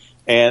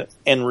 and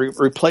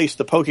replace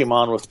the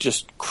Pokemon with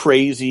just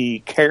crazy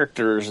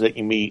characters that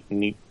you meet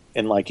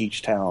in like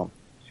each town,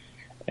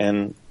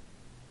 and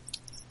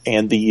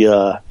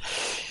the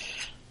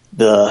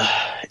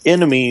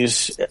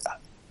enemies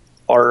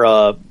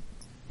are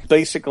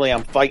basically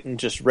I'm fighting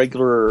just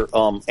regular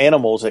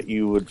animals that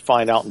you would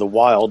find out in the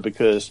wild,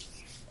 because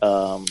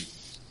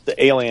the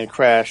alien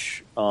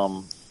crash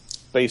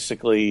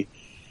basically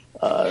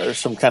there's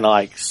some kind of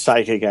like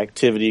psychic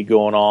activity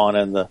going on,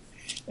 and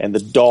the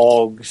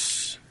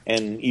dogs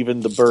and even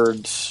the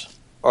birds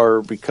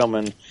are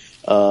becoming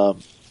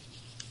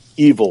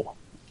evil,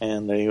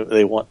 and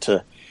they want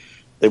to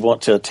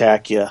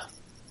attack you.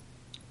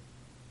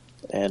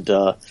 And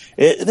the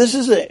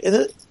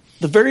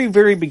very,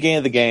 very beginning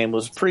of the game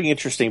was pretty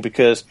interesting,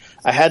 because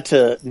I had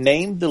to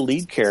name the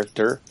lead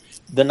character,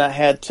 then I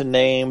had to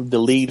name the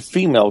lead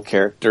female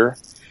character,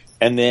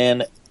 and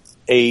then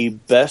a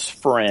best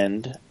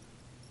friend,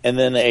 and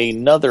then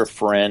another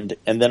friend,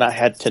 and then I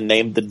had to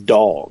name the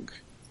dog.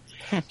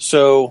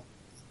 So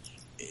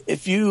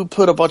if you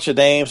put a bunch of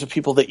names of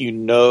people that you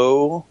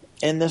know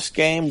in this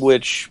game,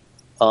 which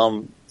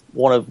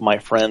one of my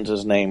friends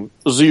is named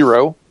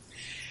Zero.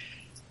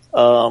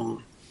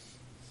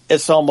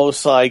 It's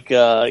almost like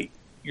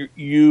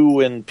you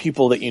and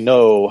people that you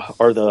know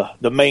are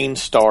the main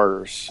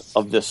stars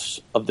of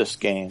this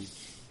game.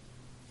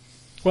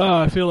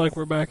 Wow, I feel like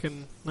we're back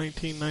in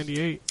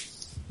 1998.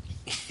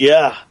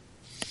 Yeah.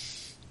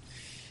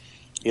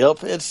 Yep,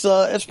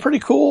 it's pretty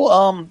cool.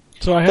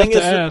 So I have Thing to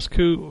is- ask,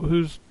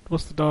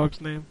 what's the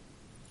dog's name?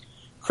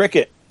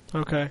 Cricket.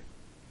 Okay.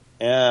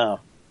 Yeah.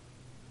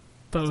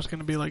 Thought it was going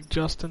to be like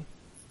Justin.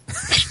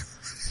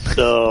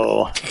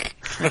 So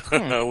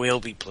We'll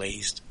be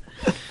pleased.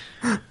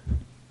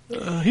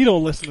 He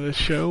don't listen to this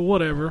show,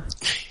 whatever.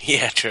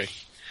 Yeah, true.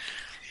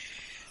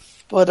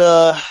 but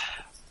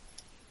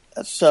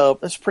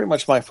that's pretty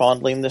much my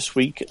fondling this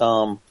week.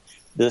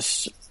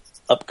 This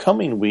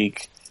upcoming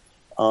week,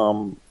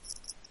 I'll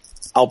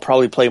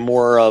probably play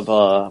more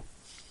of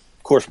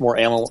course, more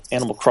Animal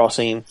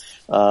Crossing,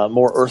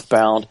 more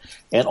Earthbound,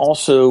 and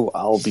also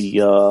I'll be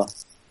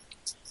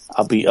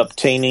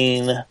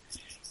obtaining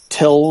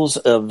Tales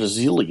of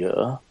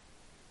Xillia,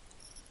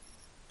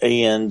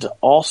 and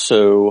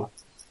also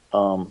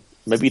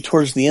maybe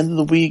towards the end of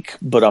the week,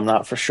 but I'm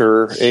not for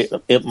sure.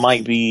 It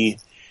might be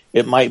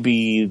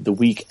the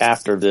week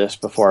after this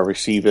before I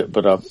receive it,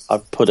 but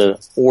I've put an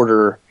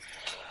order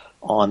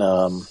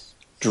on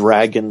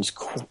Dragon's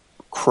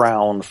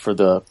Crown for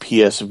the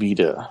PS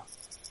Vita.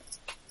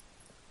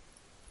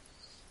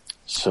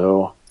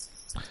 So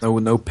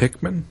No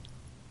Pikmin?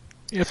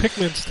 Yeah,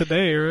 Pikmin's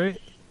today, right?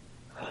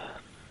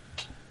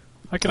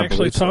 I can I actually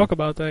believe so. talk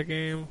about that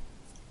game.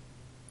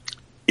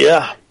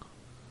 yeah,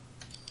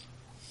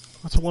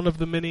 It's one of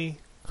the many.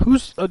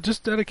 Who's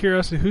just out of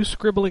curiosity? Who's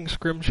scribbling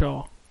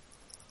Scrimshaw?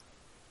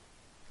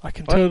 I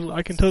can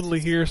totally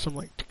hear some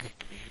like.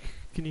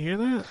 Can you hear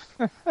that?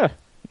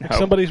 Like No.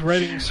 somebody's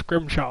writing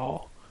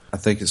Scrimshaw. I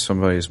think it's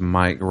somebody's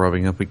mic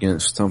rubbing up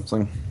against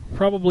something.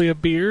 Probably a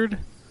beard.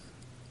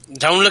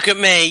 Don't look at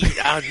me.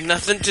 I have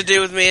nothing to do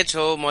with me at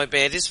all. My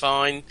beard is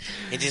fine.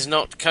 It is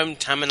not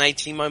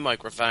contaminating my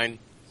microphone.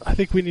 I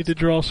think we need to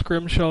draw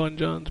Scrimshaw in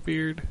John's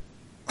beard.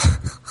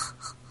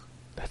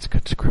 That's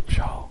good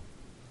Scrimshaw.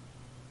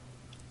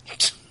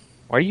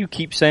 Why do you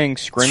keep saying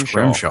Scrimshaw?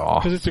 Scrimshaw.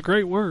 Because it's a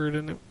great word,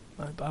 and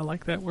I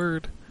like that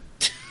word.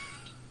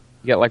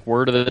 You got like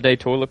word of the day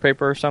toilet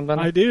paper or something?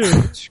 I do.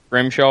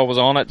 Scrimshaw was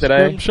on it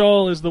today?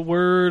 Scrimshaw is the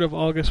word of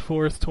August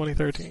 4th,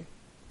 2013.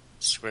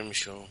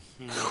 Scrimshaw.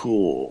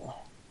 cool.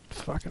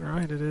 Fucking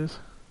right it is.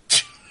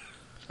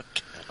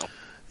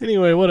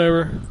 Anyway,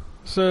 whatever.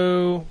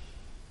 So,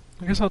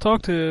 I guess I'll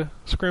talk to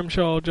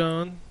Scrimshaw,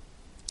 John.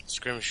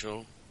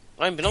 Scrimshaw.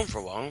 I haven't been on for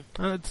a while.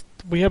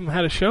 We haven't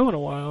had a show in a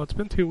while. It's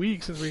been 2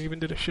 weeks since we even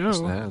did a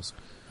show. Yes.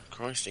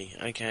 Christy.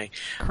 Okay.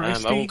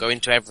 Christy? I won't go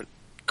into every...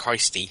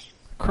 Christy.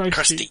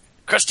 Christy.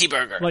 Krusty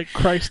Burger. Like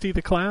Christy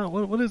the Clown?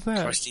 What is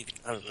that? Christy...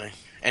 I don't know.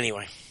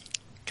 Anyway.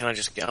 Can I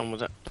just get on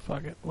with it?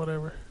 Fuck it,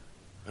 whatever.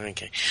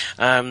 Okay.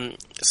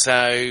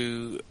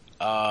 So,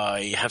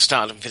 I have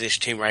started and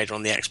finished Tomb Raider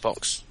on the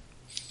Xbox.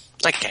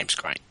 That game's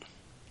great.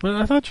 But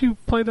I thought you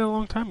played that a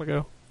long time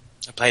ago.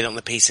 I played it on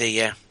the PC,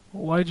 yeah.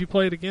 Why did you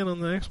play it again on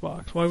the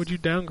Xbox? Why would you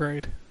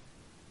downgrade?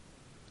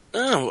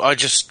 Oh, I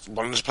just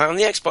wanted to play it on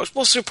the Xbox.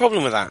 What's the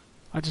problem with that?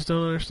 I just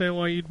don't understand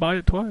why you'd buy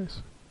it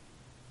twice.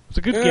 It's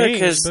a good Yeah, game,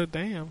 'cause- but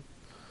damn.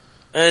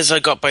 As I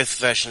got both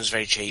versions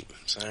very cheap,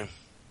 so...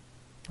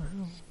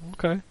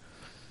 Okay.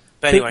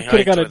 But anyway, Could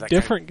have got I a enjoyed that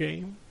different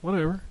game.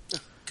 Whatever.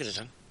 Could have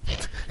done.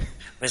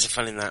 There's a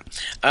fun in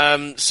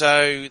that.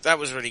 So that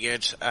was really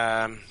good.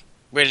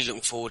 Really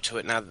looking forward to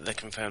it now that they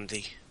confirmed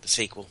the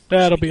sequel.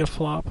 That'll be a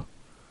flop.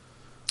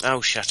 Oh,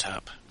 shut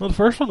up. Well, the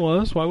first one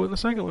was. Why wouldn't the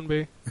second one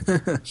be?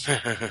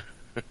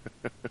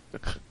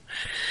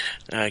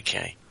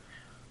 Okay.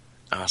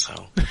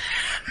 Arsehole.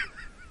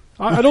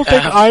 I don't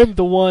think I'm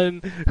the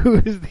one who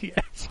is the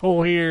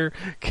asshole here,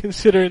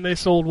 considering they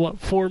sold,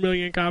 4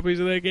 million copies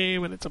of that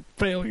game, and it's a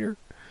failure.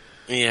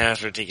 Yeah,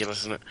 it's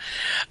ridiculous, isn't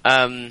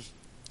it?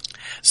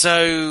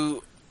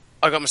 So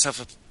I got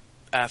myself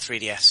a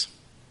 3DS.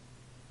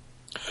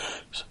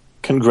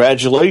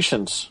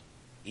 Congratulations.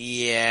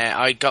 Yeah,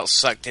 I got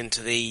sucked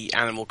into the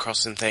Animal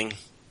Crossing thing.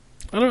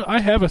 I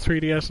have a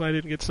 3DS, and I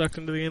didn't get sucked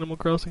into the Animal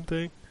Crossing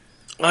thing.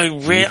 I You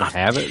really... even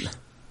have it?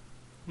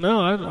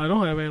 No, I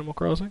don't have Animal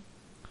Crossing.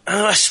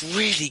 Oh, that's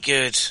really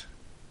good.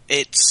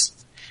 It's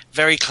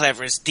very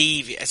clever. It's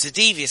devious. It's a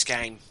devious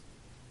game.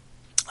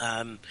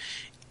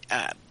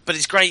 But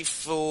it's great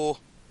for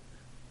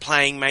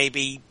playing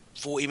maybe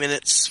 40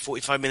 minutes,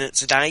 45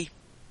 minutes a day.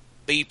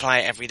 But you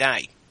play it every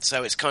day.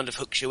 So it's kind of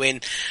hooks you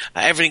in.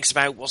 Everything's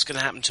about what's going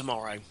to happen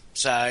tomorrow.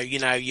 So, you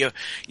know, you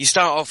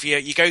start off,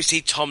 you go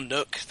see Tom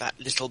Nook, that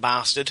little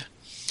bastard.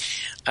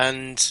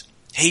 And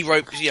he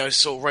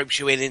sort of ropes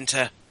you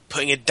into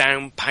putting a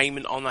down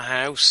payment on the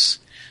house.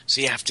 So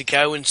you have to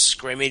go and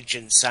scrimmage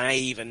and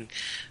save and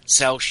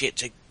sell shit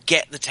to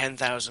get the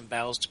 10,000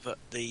 bells to put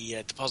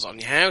the deposit on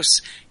your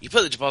house. You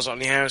put the deposit on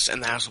your house,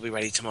 and the house will be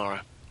ready tomorrow.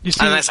 You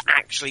see, And that's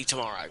actually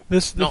tomorrow.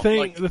 the not thing.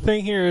 like- The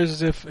thing here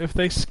is, if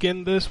they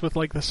skinned this with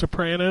like The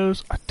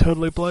Sopranos, I'd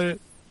totally play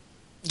it.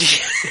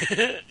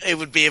 It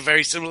would be a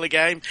very similar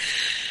game,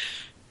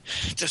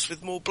 just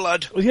with more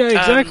blood. Well, yeah,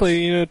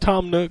 exactly.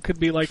 Tom Nook could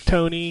be like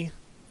Tony.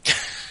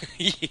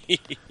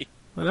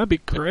 Well, that'd be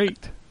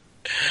great.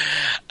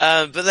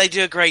 But they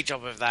do a great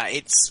job of that.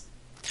 It's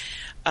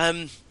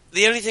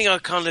the only thing I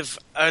kind of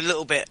a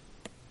little bit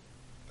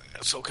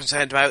sort of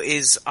concerned about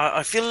is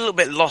I feel a little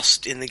bit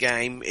lost in the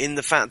game, in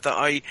the fact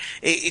that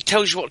it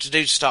tells you what to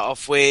do to start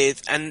off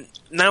with, and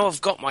now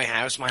I've got my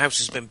house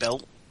has been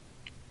built.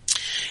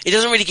 It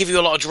doesn't really give you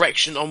a lot of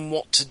direction on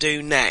what to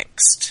do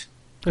next.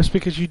 That's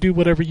because you do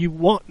whatever you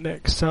want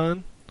next,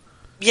 son.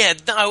 Yeah,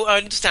 no, I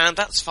understand,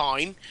 that's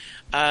fine.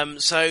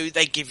 So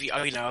they give you,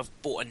 I've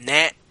bought a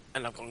net,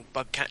 and I've gone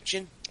bug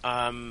catching.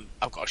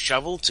 I've got a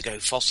shovel to go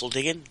fossil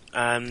digging.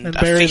 And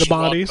bury the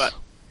bodies.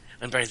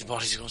 And bury the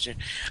bodies, of course, yeah.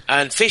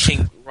 And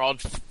fishing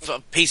rod,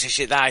 piece of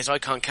shit that is, I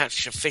can't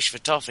catch a fish for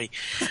toffee.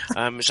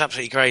 It's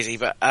absolutely crazy,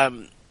 but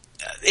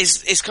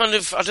it's kind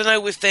of, I don't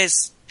know if there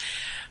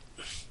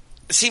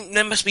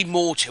must be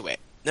more to it.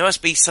 There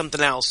must be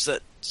something else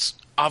that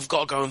I've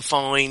got to go and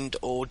find,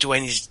 or do I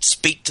need to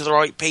speak to the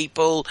right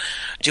people?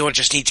 Do I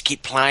just need to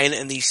keep playing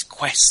and these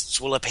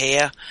quests will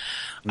appear?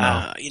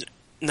 No.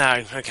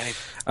 No, okay.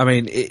 I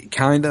mean, it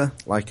kinda,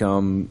 like,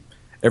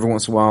 every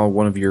once in a while,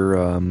 one of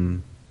your,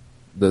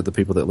 the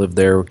people that live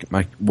there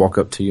might walk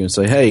up to you and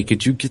say, "Hey,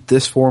 could you get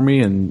this for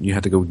me?" And you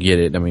have to go get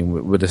it. I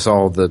mean, but it's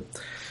all the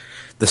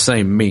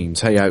same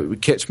means. Hey,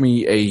 catch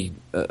me a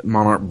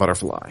monarch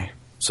butterfly.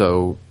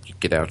 So you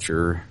get out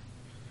your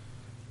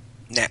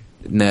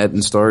net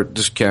and start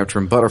just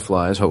capturing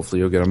butterflies. Hopefully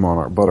you'll get a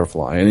monarch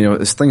butterfly.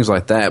 And it's things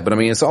like that. But I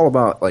mean, it's all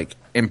about like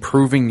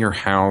improving your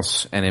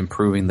house and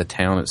improving the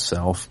town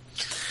itself.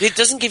 It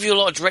doesn't give you a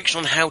lot of direction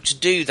on how to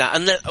do that.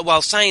 And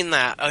while saying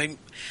that,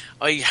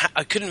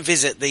 I couldn't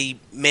visit the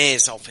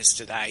mayor's office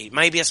today.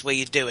 Maybe that's where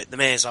you do it. The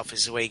mayor's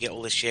office is where you get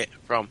all this shit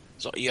from.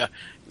 So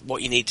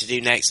what you need to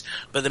do next.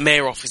 But the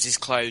mayor office is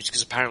closed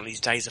because apparently these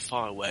days are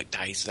firework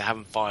days. So they're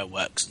having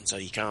fireworks, and so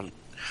you can't.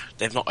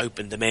 They've not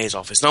opened the mayor's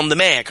office. And I'm the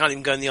mayor. I can't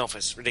even go in the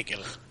office.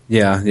 Ridiculous.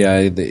 Yeah.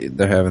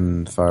 They're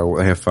having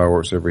fireworks. They have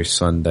fireworks every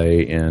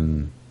Sunday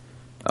in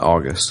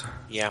August.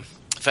 Yeah,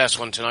 first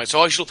one tonight.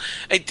 So I shall.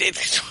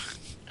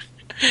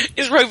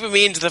 It's roping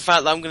me into the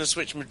fact that I'm going to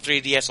switch my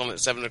 3DS on at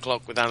 7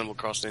 o'clock with Animal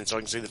Crossing so I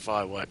can see the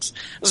fireworks.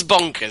 It's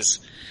bonkers.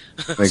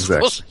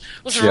 Exactly.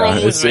 What's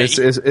wrong with me?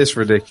 It's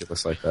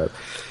ridiculous like that.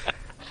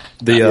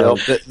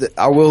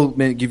 I will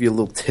give you a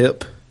little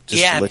tip.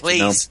 Just to let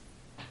please.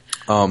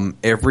 You know.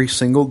 Every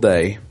single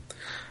day,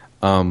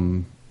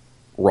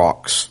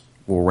 rocks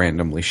will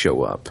randomly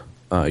show up.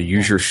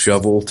 Use your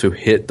shovel to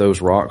hit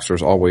those rocks.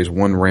 There's always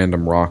one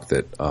random rock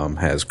that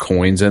has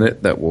coins in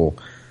it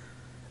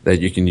that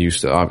you can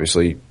use to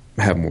obviously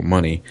have more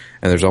money.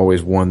 And there's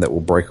always one that will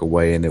break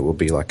away, and it will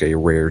be like a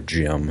rare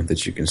gem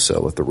that you can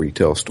sell at the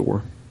retail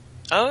store.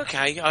 Oh,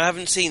 okay. I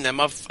haven't seen them.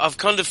 I've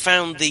kind of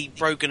found the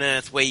Broken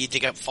Earth where you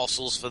dig up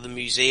fossils for the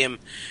museum.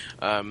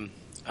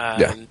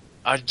 Yeah.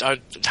 I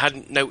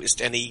hadn't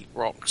noticed any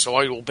rock, so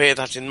I will bear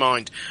that in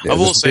mind. Yeah, I've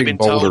also big been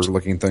told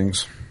boulder-looking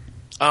things.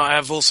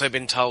 I've also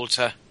been told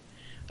to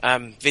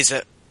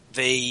visit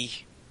the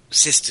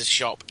sister's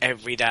shop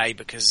every day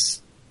because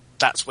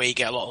that's where you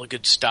get a lot of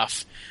good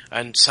stuff,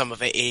 and some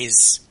of it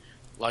is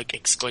like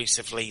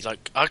exclusively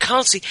like I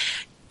can't see.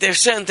 There are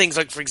certain things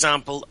like, for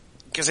example,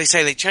 because they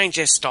say they change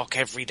their stock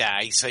every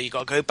day, so you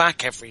got to go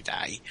back every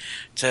day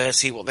to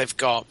see what they've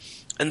got.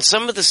 And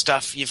some of the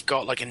stuff you've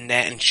got, like a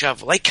net and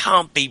shovel, they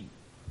can't be.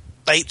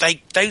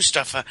 Those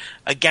stuff are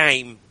a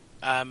game.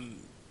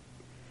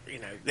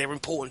 They're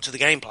important to the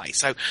gameplay,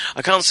 so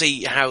I can't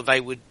see how they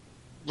would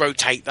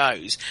rotate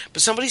those.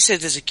 But somebody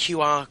said there's a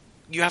QR.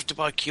 You have to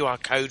buy a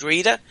QR code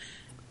reader,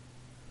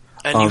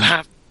 and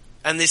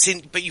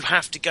but you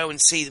have to go and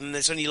see them.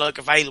 It's only like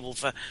available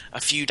for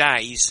a few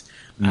days.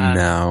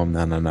 No.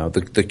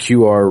 The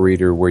QR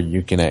reader where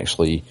you can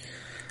actually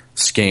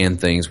scan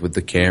things with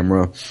the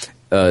camera.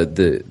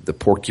 The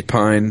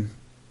Porcupine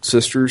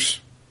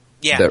Sisters.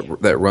 Yeah.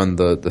 That run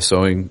the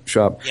sewing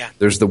shop. Yeah.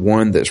 There's the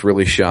one that's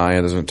really shy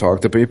and doesn't talk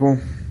to people.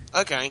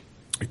 Okay.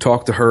 You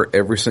talk to her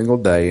every single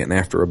day, and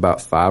after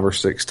about 5 or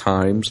 6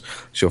 times,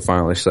 she'll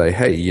finally say,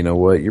 "Hey, you know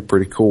what? You're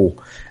pretty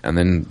cool." And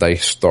then they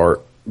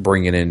start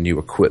bringing in new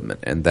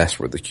equipment, and that's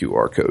where the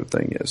QR code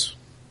thing is.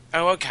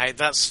 Oh, okay.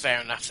 That's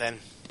fair enough then.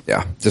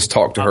 Yeah, just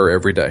talk to her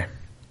every day.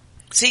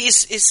 See,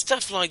 it's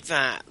stuff like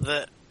that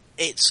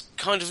it's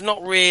kind of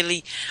not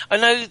really.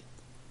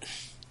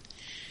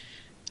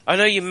 I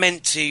know you're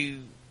meant to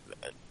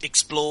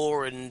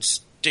explore and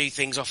do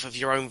things off of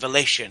your own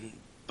volition,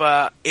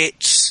 but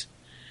it's.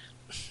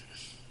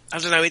 I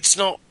don't know. It's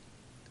not.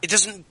 It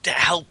doesn't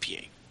help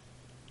you.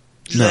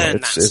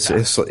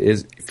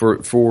 It's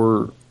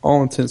for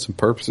all intents and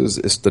purposes,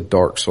 it's the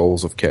Dark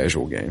Souls of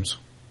casual games.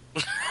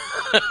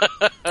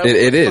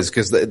 it is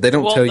because they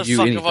don't tell you anything.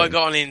 What the fuck have I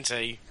gotten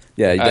into?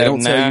 Yeah, they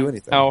don't tell you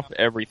anything. Now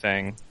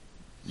everything.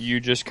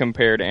 You just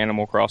compared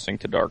Animal Crossing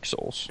to Dark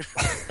Souls.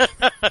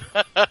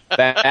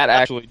 That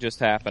actually just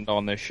happened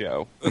on this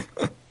show.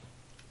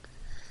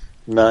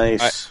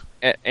 Nice.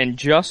 and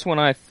just when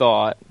I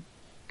thought,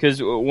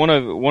 because one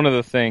of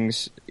the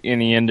things in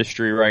the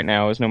industry right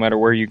now is no matter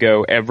where you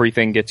go,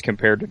 everything gets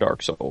compared to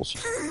Dark Souls,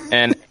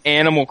 and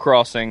Animal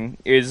Crossing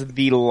is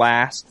the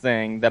last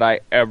thing that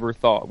I ever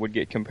thought would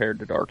get compared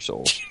to Dark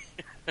Souls.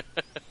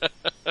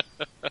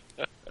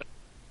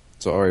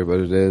 Sorry, but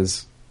it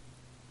is.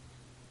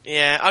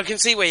 Yeah, I can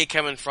see where you're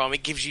coming from.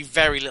 It gives you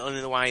very little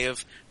in the way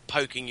of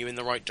poking you in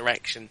the right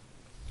direction.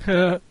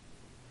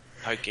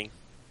 Poking.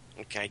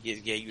 Okay,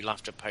 yeah, you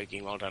laughed at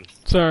poking. Well done.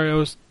 Sorry, I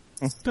was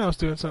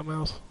doing something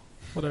else.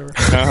 Whatever.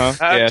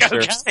 Yeah,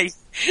 sure. Okay.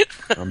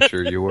 I'm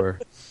sure you were.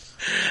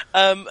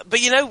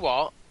 But you know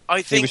what? I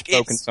He think was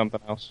poking it's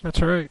something else.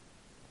 That's right.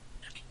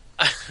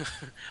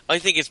 I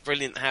think it's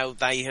brilliant how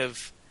they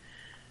have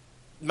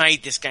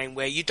made this game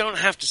where you don't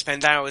have to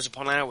spend hours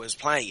upon hours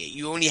playing it.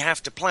 You only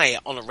have to play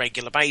it on a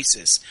regular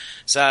basis.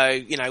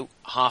 So,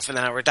 half an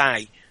hour a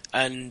day.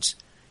 And,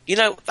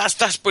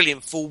 that's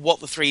brilliant for what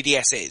the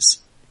 3DS is.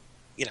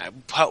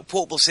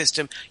 Portable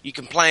system, you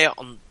can play it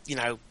on,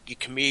 your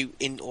commute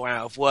in or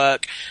out of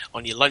work,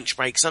 on your lunch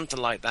break, something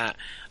like that.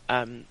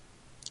 And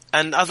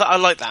I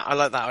like that. I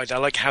like that idea. I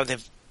like how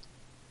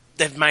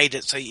they've made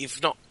it so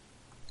you've not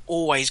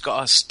always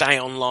got to stay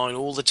online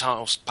all the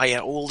time, play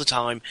it all the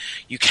time.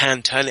 You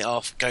can turn it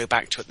off, go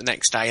back to it the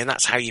next day, and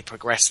that's how you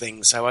progress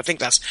things. So I think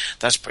that's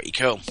pretty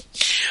cool.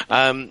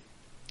 One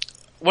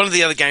of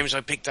the other games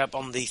I picked up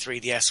on the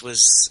 3DS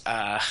was,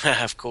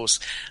 of course,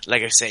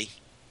 Lego Sea.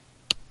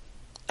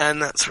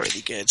 And that's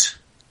really good.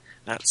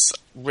 That's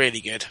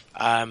really good.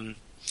 Having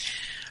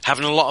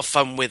a lot of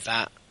fun with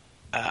that.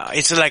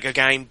 It's a Lego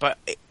game, but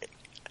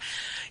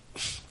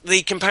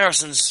the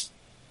comparisons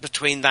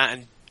between that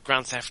and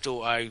Grand Theft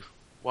Auto,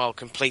 while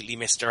completely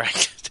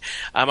misdirected,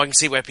 I can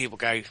see where people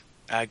get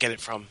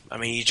it from. I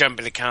mean, you jump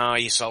in a car,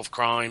 you solve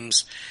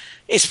crimes.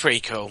 It's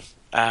pretty cool.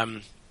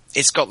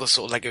 It's got the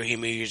sort of Lego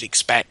humor you'd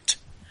expect.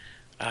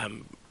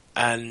 And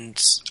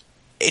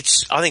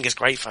I think it's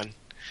great fun.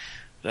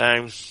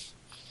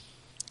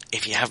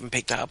 If you haven't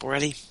picked that up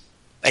already,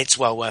 it's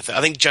well worth it.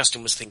 I think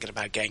Justin was thinking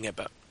about getting it,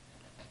 but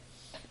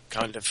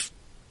kind of.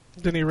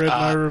 Then he read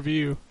my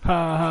review.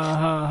 Ha ha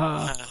ha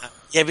ha.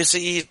 Yeah, but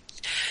see,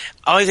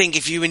 I think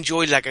if you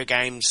enjoy Lego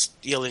games,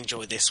 you'll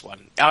enjoy this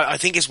one. I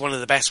think it's one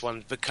of the best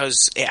ones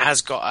because it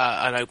has got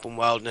an open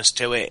worldness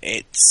to it.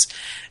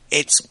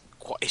 It's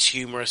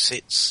humorous.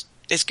 It's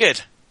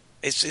good.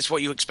 It's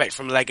what you expect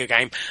from a Lego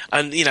game.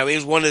 And it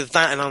was one of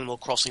that and Animal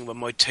Crossing were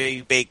my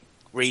two big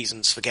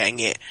reasons for getting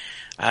it.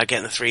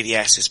 Getting the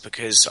 3DS is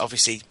because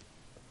obviously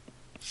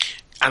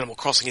Animal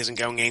Crossing isn't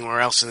going anywhere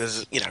else, and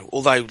there's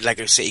although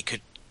Lego City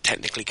could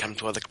technically come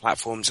to other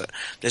platforms,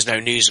 there's no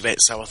news of it.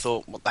 So I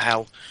thought, what the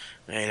hell,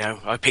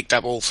 I picked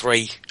up all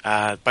three,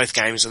 both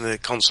games on the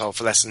console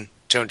for less than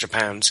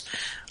 £200.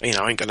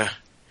 I ain't gonna,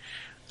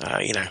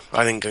 I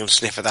think I'm gonna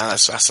sniff at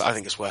that. I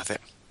think it's worth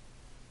it.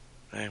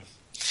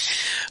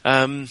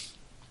 What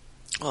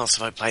else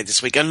have I played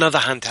this week? Another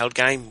handheld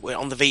game. We're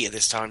on the Vita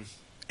this time.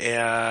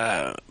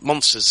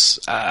 Monsters,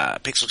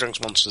 Pixel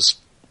Junks Monsters,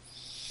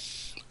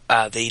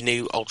 the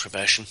new Ultra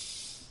version.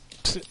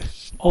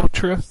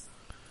 Ultra?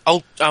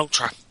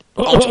 Ultra.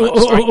 Ultimate,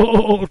 sorry.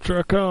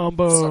 Ultra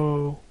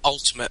combo.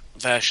 Ultimate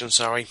version,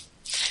 sorry.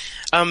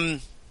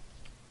 There's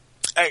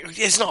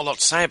not a lot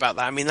to say about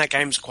that. I mean, that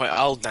game's quite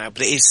old now,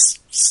 but it is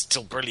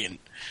still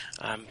brilliant.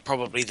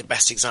 Probably the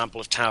best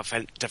example of tower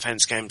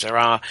defense games there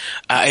are.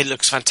 It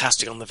looks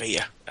fantastic on the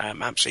Vita.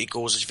 Absolutely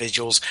gorgeous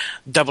visuals.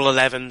 Double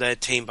 11, the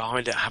team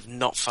behind it, have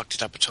not fucked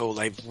it up at all.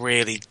 They've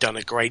really done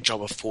a great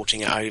job of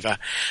porting it over.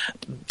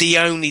 The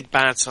only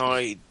bad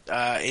side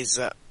is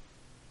that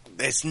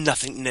there's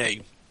nothing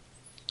new.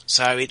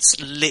 So it's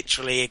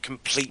literally a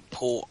complete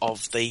port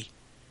of the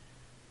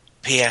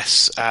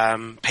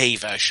PSP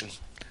version.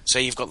 So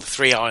you've got the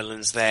 3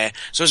 islands there.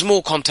 So there's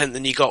more content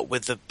than you got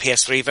with the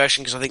PS3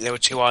 version, because I think there were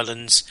 2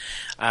 islands.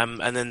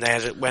 And then they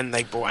had, when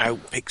they brought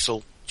out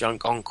Pixel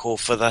Junk Encore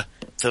for the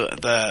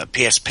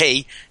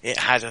PSP, it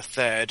had a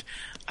third.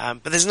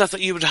 But there's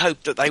nothing, you would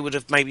hope that they would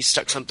have maybe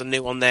stuck something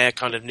new on there,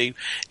 kind of new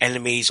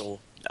enemies or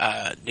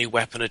new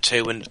weapon or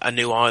two and a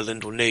new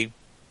island or new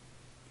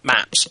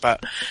maps,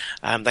 but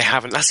they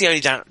haven't. That's the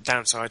only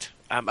downside.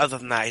 Other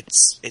than that,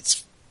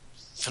 it's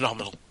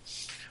phenomenal.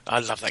 I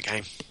love that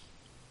game.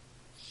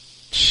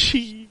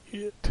 Shit.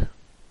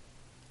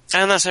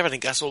 And that's everything.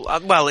 That's all.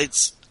 Well,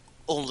 it's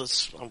all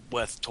that's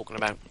worth talking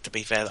about, to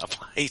be fair, that I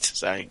played.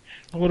 So,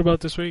 What about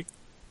this week?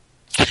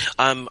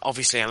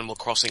 Obviously Animal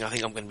Crossing. I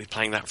think I'm going to be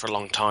playing that for a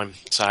long time.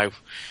 So,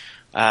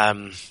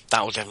 that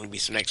will definitely be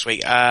some next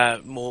week.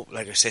 More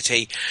Lego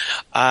City.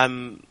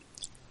 Me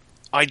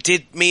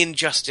and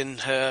Justin,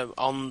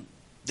 on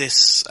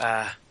this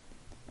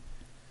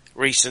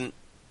recent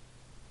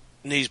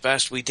news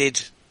burst, we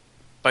did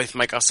both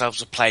make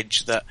ourselves a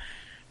pledge that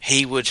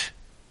he would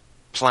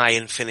play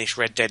and finish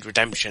Red Dead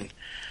Redemption,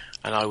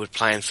 and I would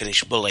play and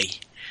finish Bully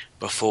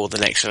before the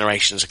next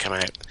generations have come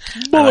out.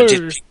 Bully! I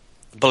did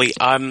Bully.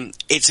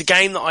 It's a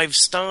game that I've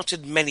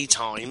started many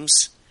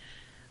times,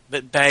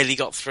 but barely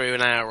got through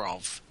an hour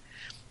of.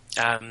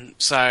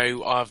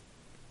 So I've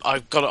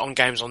I've got it on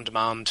Games on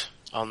Demand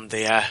on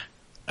the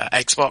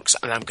Xbox,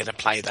 and I'm going to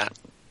play that.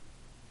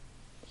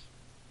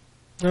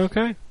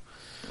 Okay.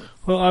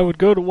 Well, I would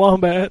go to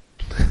Wombat.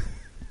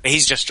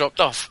 He's just dropped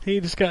off. He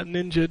just got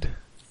ninjaed.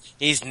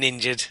 He's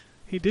ninjaed.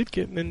 He did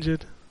get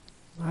ninjaed.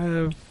 I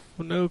have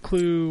no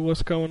clue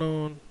what's going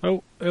on.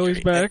 Oh,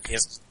 he's back.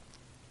 Yes.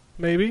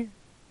 Maybe.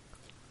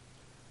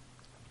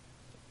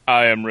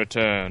 I am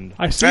returned.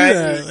 I see Hey.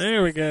 that.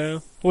 There we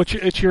go.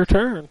 It's your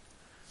turn.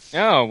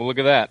 Oh, well, look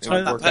at that. It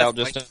I- worked out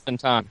just in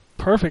time.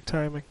 Perfect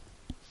timing.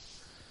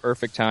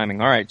 Perfect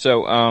timing. All right,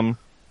 so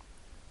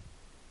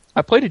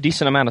I played a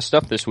decent amount of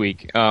stuff this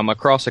week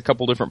across a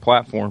couple different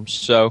platforms.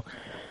 So,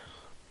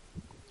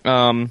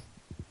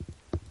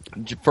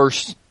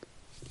 first,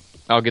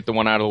 I'll get the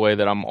one out of the way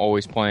that I'm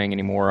always playing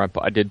anymore.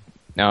 I did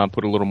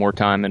put a little more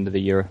time into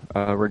the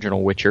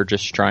original Witcher,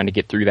 just trying to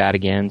get through that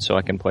again so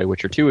I can play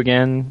Witcher 2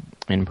 again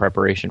in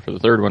preparation for the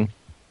third one.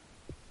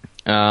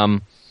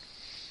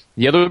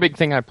 The other big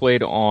thing I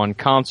played on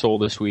console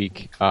this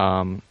week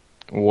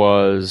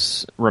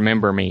was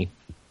Remember Me.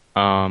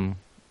 I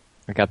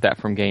got that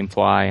from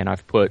GameFly, and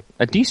I've put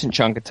a decent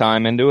chunk of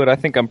time into it. I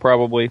think I'm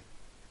probably,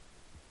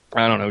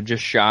 I don't know,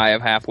 just shy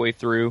of halfway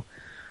through.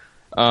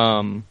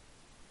 And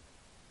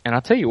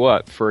I'll tell you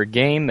what, for a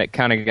game that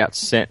kind of got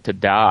sent to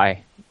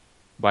die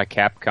by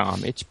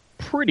Capcom, it's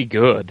pretty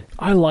good.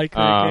 I like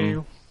that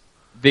game.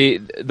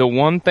 The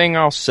one thing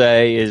I'll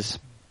say is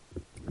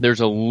there's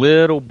a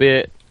little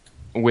bit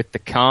with the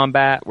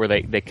combat where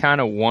they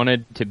kind of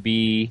wanted to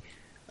be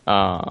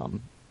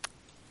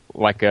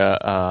like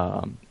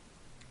a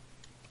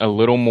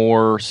little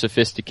more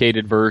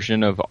sophisticated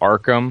version of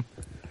Arkham,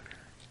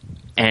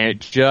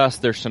 and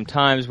there's some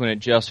times when it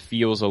just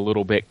feels a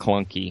little bit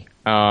clunky,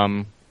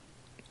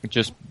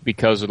 just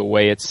because of the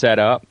way it's set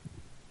up.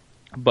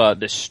 But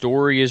the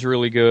story is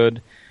really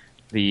good.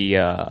 The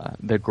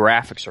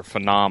graphics are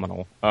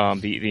phenomenal.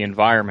 The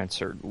environments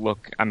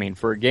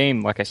for a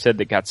game, like I said,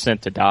 that got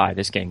sent to die,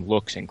 this game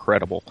looks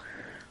incredible.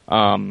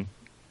 Like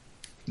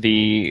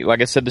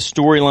I said, the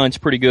storyline's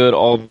pretty good,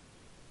 although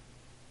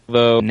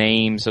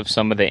names of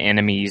some of the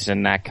enemies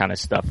and that kind of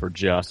stuff are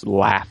just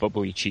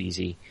laughably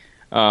cheesy.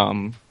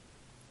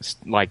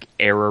 Like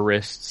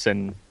errorists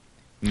and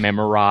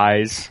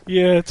memorize.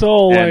 Yeah, it's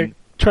all like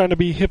trying to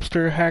be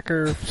hipster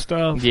hacker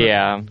stuff.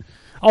 Yeah.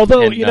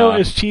 Although, And,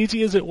 as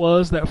cheesy as it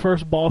was, that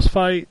first boss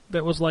fight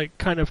that was like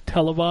kind of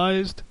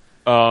televised.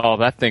 Oh,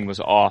 that thing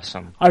was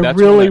awesome. I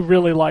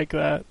really like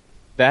that.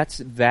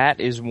 That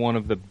is one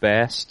of the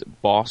best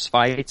boss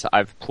fights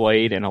I've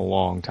played in a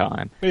long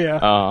time.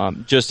 Yeah.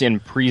 Just in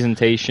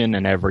presentation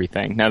and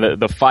everything. Now,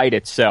 the fight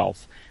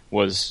itself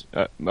was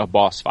a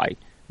boss fight,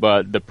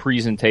 but the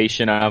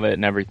presentation of it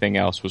and everything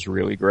else was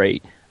really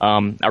great.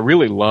 I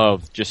really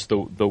love just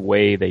the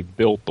way they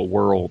built the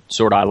world.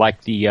 I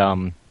like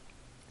the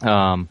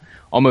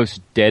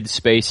almost Dead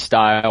Space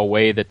style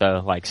way that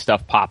the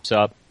stuff pops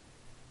up,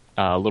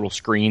 little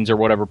screens or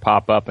whatever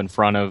pop up in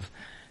front of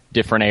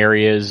different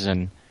areas,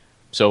 and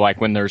so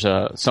when there's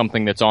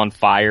something that's on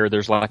fire,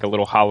 there's a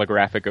little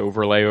holographic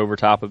overlay over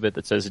top of it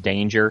that says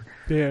danger.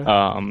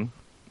 Yeah.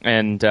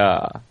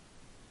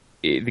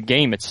 The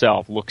game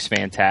itself looks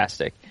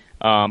fantastic.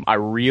 I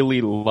really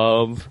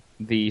love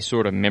the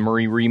sort of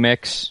memory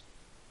remix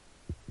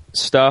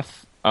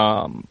stuff.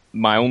 I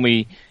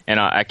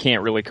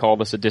can't really call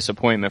this a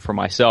disappointment for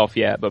myself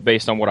yet, but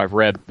based on what I've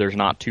read, there's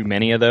not too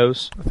many of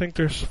those. I think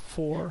there's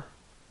 4.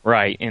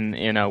 Right, in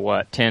a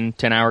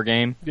 10-hour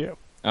game? Yeah.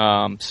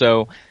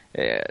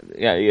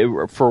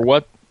 For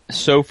what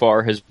so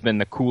far has been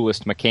the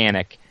coolest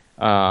mechanic,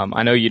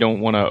 I know you don't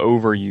want to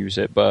overuse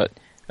it, but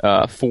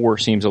 4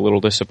 seems a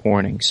little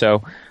disappointing.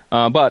 So,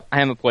 but I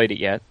haven't played it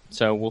yet,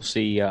 so we'll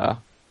see.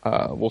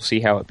 We'll see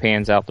how it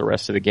pans out the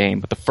rest of the game.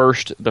 But the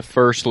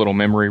first little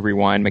memory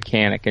rewind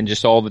mechanic and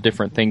just all the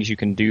different things you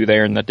can do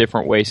there and the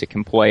different ways it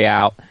can play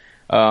out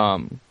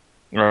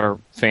are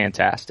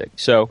fantastic.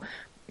 So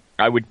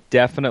I would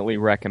definitely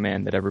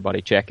recommend that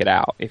everybody check it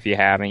out if you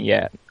haven't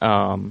yet.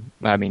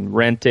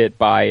 Rent it,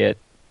 buy it,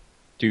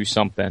 do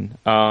something.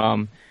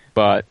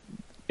 But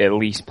at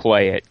least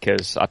play it,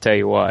 because I'll tell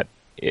you what,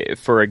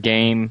 for a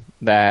game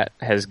that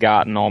has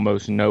gotten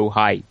almost no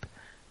hype,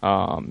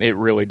 it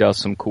really does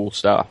some cool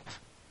stuff.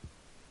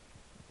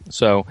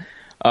 So,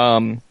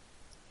 the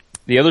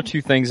other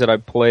 2 things that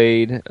I've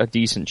played a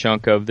decent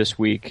chunk of this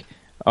week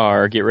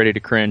are Get Ready to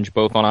Cringe,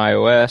 both on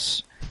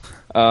iOS.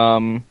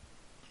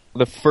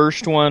 The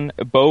first one,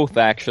 both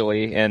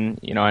actually, and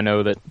I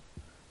know that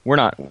we're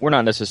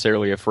not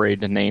necessarily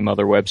afraid to name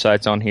other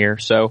websites on here.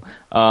 So,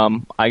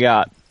 I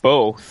got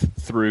both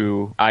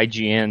through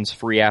IGN's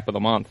free app of the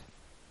month.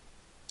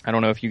 I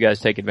don't know if you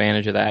guys take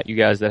advantage of that, you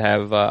guys that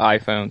have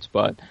iPhones,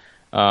 but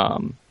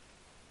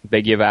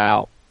they give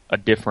out a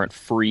different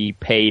free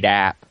paid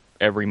app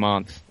every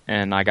month,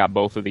 and I got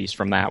both of these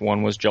from that.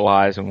 One was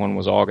July's and one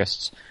was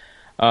August's.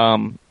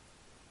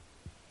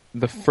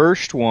 The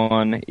first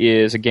one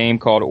is a game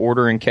called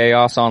Order and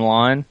Chaos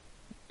Online.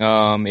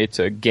 It's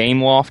a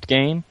Gameloft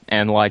game,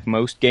 and like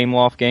most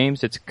Gameloft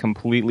games, it's a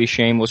completely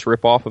shameless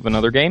ripoff of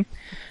another game,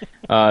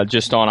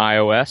 just on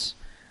iOS.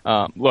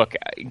 Look,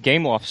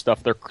 Gameloft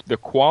stuff, the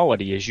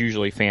quality is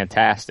usually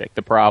fantastic.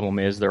 The problem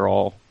is they're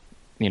all,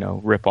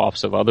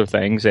 ripoffs of other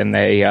things, and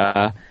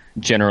they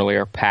generally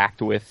are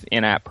packed with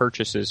in-app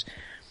purchases.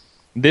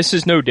 This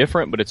is no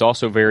different, but it's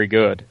also very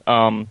good.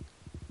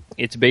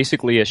 It's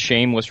basically a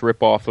shameless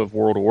ripoff of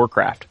World of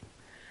Warcraft.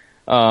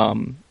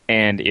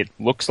 And it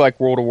looks like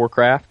World of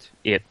Warcraft.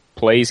 It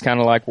plays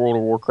kind of like World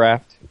of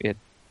Warcraft. It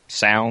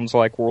sounds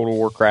like World of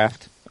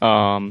Warcraft.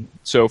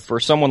 So for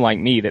someone like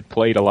me that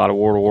played a lot of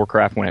World of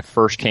Warcraft when it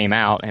first came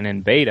out and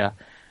in beta,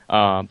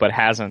 but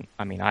I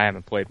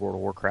haven't played World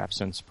of Warcraft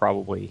since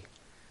probably,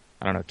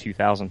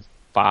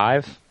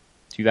 2005,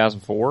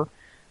 2004.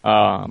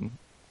 I'm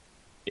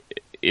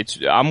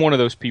one of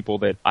those people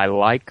that I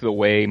like the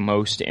way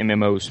most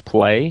MMOs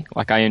play.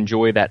 Like, I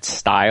enjoy that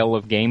style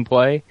of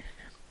gameplay,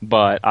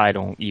 but I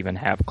don't even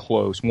have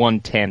close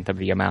 1/10 of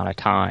the amount of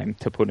time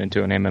to put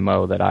into an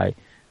MMO that I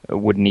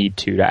would need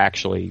to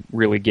actually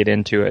really get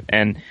into it.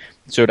 And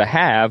so to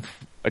have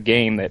a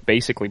game that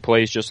basically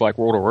plays just like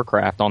World of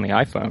Warcraft on the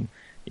iPhone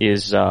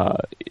is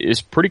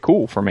pretty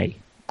cool for me.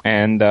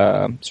 And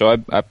so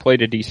I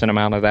played a decent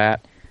amount of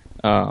that.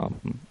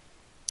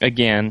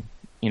 Again,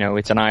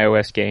 it's an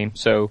iOS game,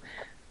 so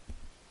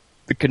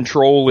the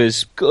control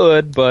is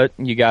good, but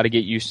you got to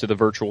get used to the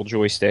virtual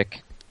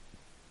joystick.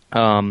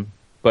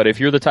 But if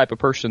you're the type of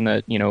person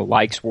that,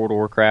 likes World of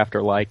Warcraft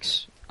or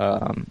likes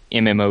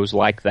MMOs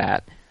like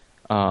that,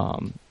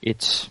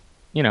 it's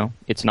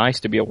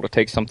nice to be able to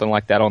take something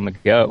like that on the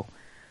go.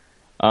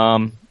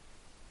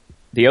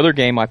 The other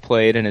game I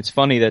played, and it's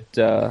funny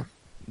that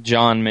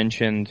John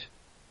mentioned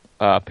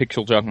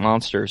Pixel Junk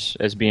Monsters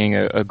as being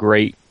a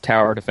great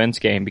tower defense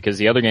game, because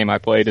the other game I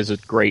played is a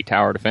great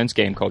tower defense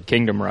game called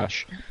Kingdom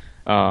Rush.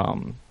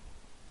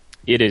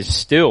 It is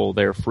still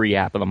their free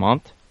app of the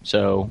month,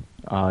 so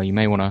you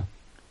may want to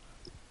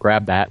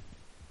grab that.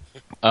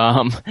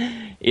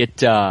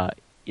 It's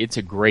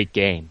a great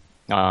game.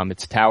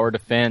 It's tower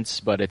defense,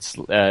 but it's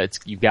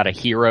you've got a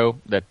hero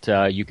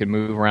that you can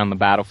move around the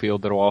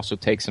battlefield that will also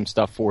take some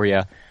stuff for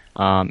you.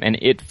 And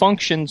it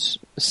functions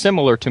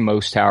similar to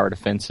most tower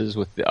defenses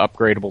with the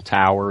upgradable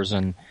towers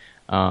and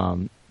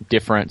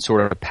different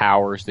sort of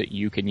powers that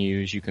you can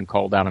use. You can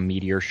call down a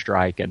meteor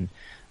strike, and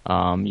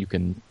you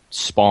can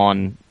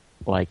spawn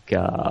like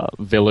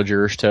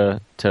villagers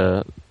to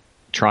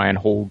try and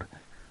hold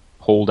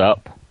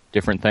up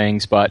different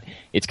things. But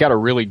it's got a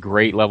really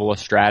great level of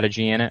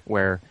strategy in it,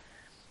 where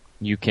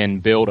you can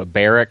build a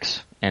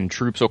barracks and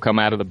troops will come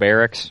out of the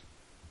barracks.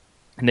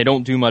 And they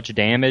don't do much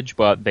damage,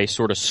 but they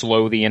sort of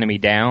slow the enemy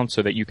down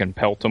so that you can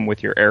pelt them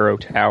with your arrow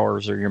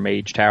towers or your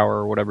mage tower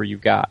or whatever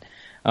you've got.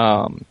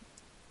 And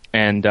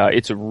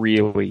it's a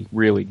really,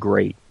 really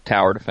great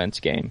tower defense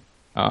game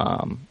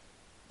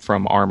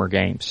from Armor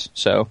Games.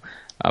 So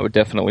I would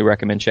definitely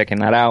recommend checking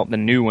that out. The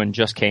new one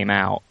just came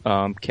out,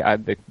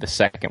 the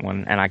second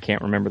one, and I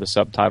can't remember the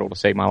subtitle to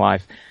save my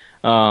life.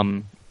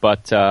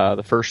 But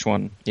the first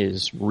one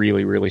is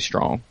really, really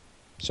strong.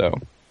 So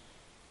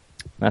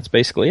that's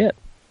basically it.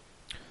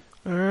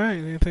 All right.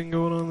 Anything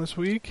going on this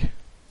week?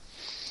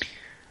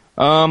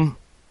 More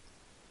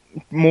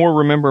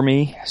Remember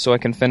Me, so I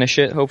can finish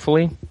it,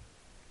 hopefully.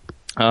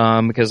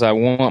 Because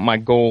my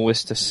goal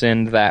is to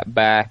send that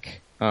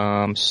back,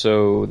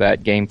 so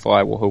that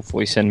GameFly will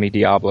hopefully send me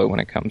Diablo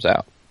when it comes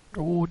out.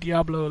 Oh,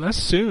 Diablo, that's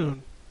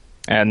soon.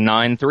 And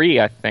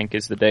 9/3, I think,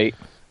 is the date.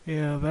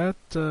 Yeah, that,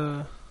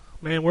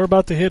 man, we're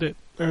about to hit it.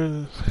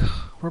 We're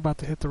about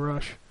to hit the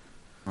rush.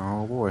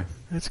 Oh boy.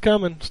 It's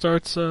coming.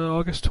 Starts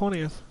August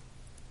 20th.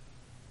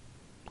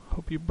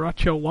 Hope you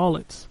brought your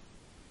wallets.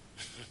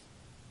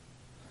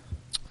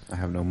 I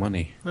have no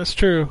money. That's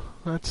true.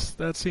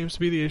 That seems to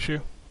be the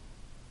issue.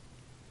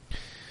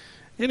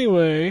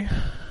 Anyway,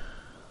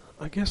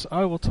 I guess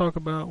I will talk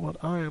about what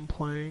I am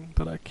playing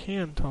that I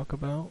can talk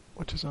about,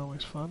 which is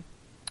always fun.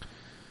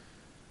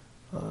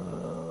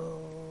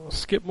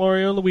 Skip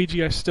Mario and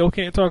Luigi. I still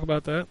can't talk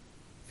about that.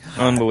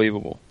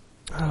 Unbelievable.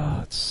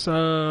 It's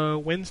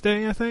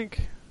Wednesday, I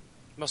think.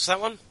 What's that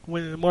one?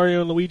 When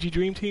Mario and Luigi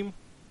Dream Team.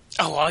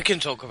 Oh, I can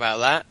talk about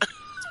that.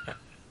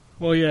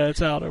 Well, yeah,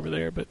 it's out over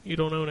there, but you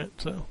don't own it,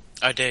 so.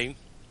 I do.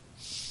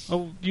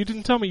 Oh, you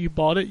didn't tell me you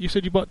bought it. You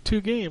said you bought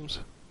 2 games.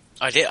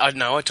 I did. I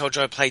told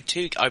you I played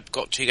 2. I've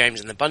got 2 games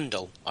in the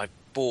bundle. I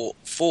bought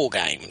 4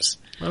 games.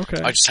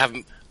 Okay. I just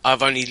haven't.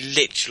 I've only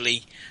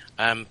literally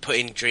put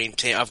in Dream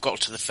Team. I've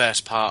got to the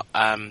first part,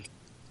 and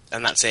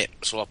that's it.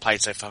 That's all I've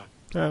played so far.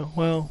 Oh,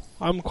 well,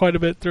 I'm quite a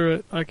bit through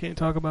it. I can't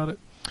talk about it.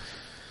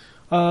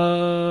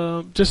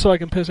 Just so I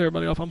can piss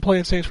everybody off, I'm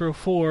playing Saints Row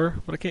 4,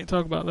 but I can't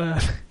talk about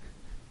that.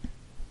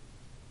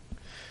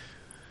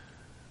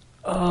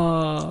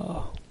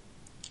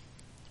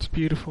 It's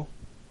beautiful.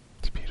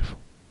 It's beautiful.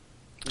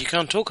 You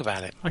can't talk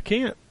about it. I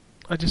can't.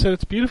 I just said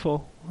it's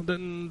beautiful. It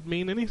didn't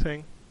mean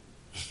anything.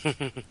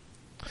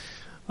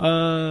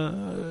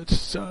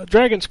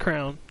 Dragon's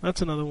Crown.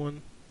 That's another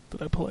one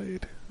that I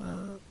played.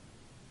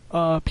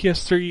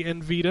 PS3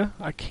 and Vita.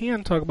 I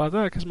can talk about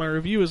that because my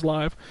review is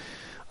live.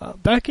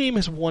 That game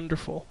is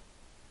wonderful.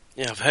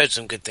 Yeah, I've heard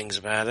some good things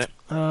about it.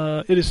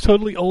 It is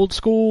totally old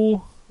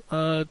school,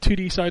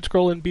 2D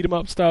side-scrolling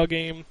beat-em-up style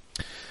game,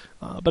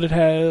 but it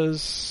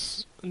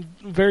has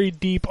very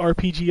deep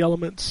RPG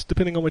elements.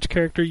 Depending on which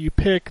character you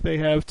pick, they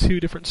have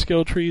 2 different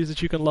skill trees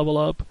that you can level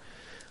up.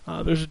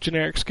 There's a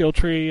generic skill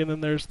tree, and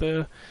then there's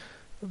the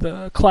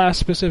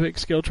class-specific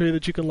skill tree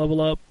that you can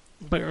level up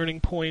by earning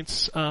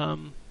points.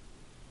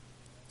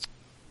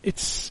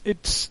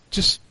 It's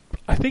just,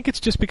 I think it's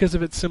just because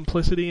of its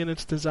simplicity and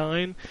its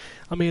design.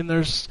 I mean,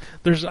 there's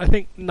I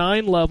think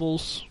 9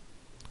 levels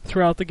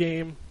throughout the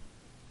game.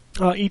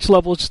 Each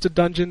level is just a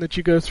dungeon that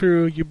you go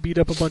through. You beat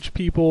up a bunch of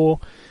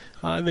people,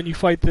 and then you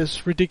fight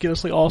this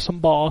ridiculously awesome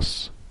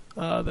boss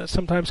that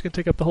sometimes can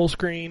take up the whole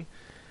screen.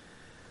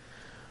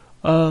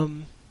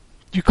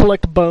 You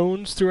collect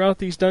bones throughout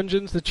these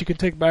dungeons that you can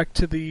take back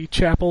to the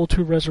chapel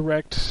to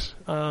resurrect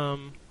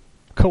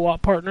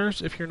co-op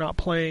partners if you're not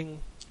playing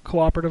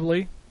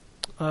cooperatively.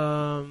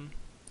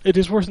 It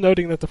is worth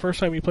noting that the first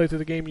time you play through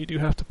the game, you do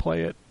have to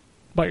play it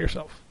by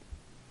yourself.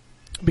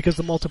 Because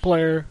the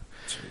multiplayer...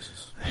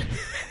 Jesus.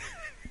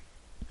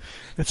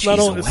 It's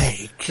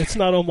She's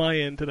not on my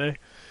end today.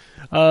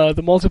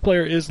 The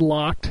multiplayer is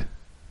locked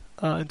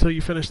until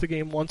you finish the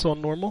game once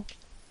on normal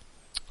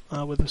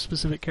with a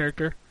specific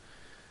character.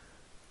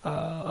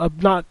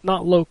 Not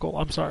local,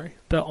 I'm sorry.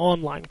 The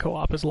online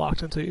co-op is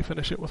locked until you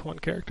finish it with one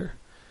character.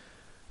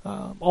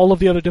 All of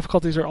the other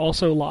difficulties are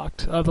also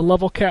locked. The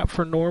level cap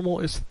for normal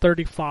is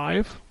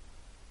 35.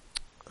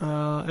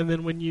 And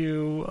then when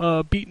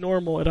you beat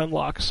normal, it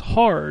unlocks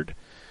hard,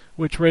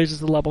 which raises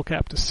the level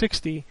cap to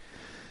 60,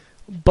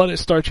 but it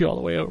starts you all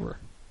the way over.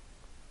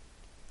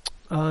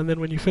 And then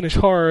when you finish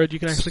hard, you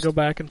can actually go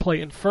back and play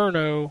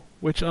Inferno,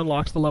 which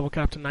unlocks the level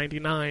cap to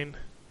 99,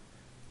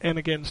 and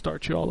again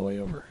starts you all the way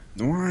over.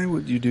 Why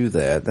would you do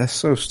that? That's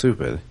so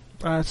stupid.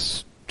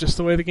 That's just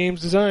the way the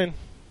game's designed.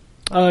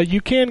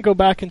 You can go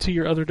back into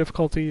your other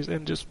difficulties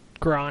and just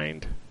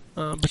grind,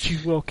 but you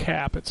will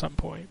cap at some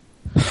point.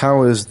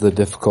 How is the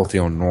difficulty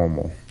on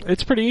normal?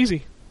 It's pretty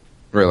easy.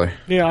 Really?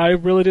 Yeah, I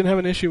really didn't have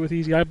an issue with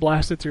easy. I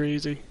blasted through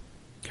easy.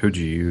 Who'd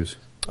you use?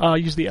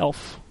 Use the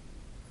elf.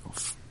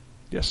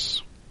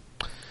 Yes.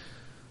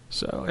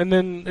 So, and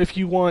then if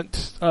you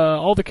want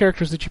all the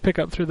characters that you pick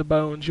up through the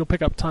bones, you'll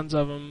pick up tons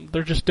of them.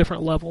 They're just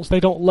different levels. They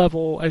don't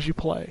level as you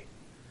play.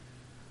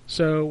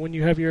 So when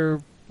you have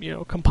your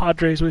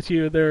compadres with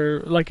you, they're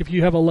like if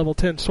you have a level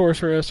 10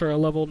 sorceress or a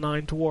level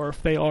 9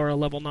 dwarf, they are a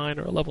level 9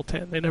 or a level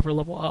 10. They never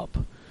level up.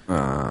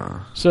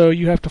 So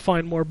you have to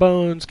find more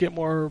bones, get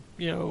more,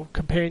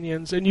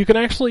 companions, and you can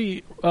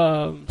actually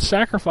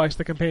sacrifice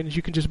the companions.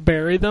 You can just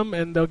bury them,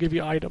 and they'll give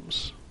you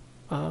items.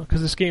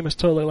 Because this game is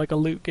totally like a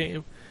loot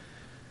game.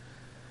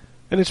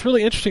 And it's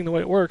really interesting the way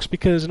it works,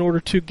 because in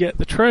order to get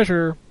the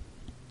treasure,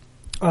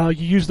 you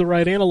use the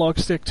right analog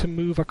stick to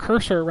move a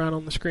cursor around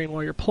on the screen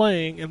while you're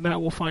playing, and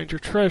that will find your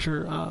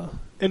treasure.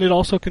 And it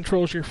also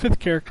controls your 5th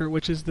character,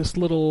 which is this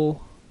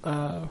little,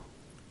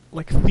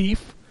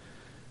 thief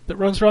that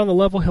runs around the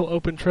level. He'll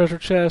open treasure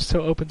chests,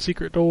 he'll open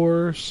secret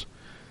doors,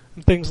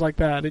 and things like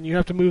that. And you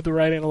have to move the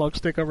right analog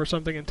stick over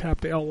something and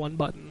tap the L1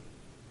 button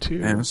to...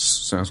 Man, this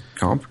sounds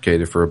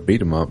complicated for a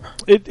beat-em-up.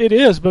 It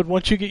is, but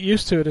once you get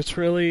used to it, it's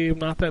really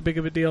not that big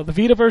of a deal. The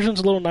Vita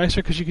version's a little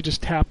nicer because you can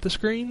just tap the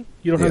screen.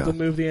 You don't have to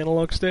move the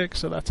analog stick,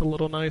 so that's a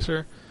little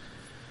nicer.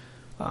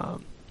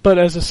 But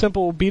as a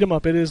simple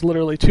beat-em-up, it is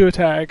literally 2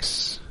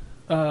 attacks.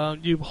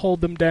 You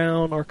hold them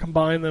down or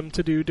combine them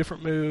to do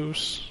different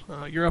moves.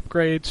 Your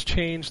upgrades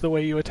change the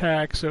way you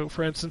attack. So,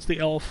 for instance, the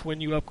elf, when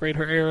you upgrade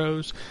her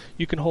arrows,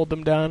 you can hold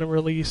them down and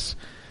release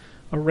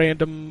a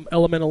random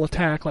elemental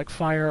attack like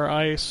fire or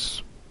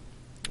ice,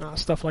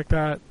 stuff like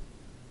that.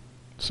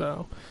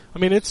 So, I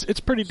mean, it's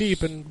pretty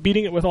deep, and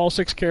beating it with all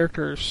 6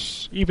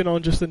 characters, even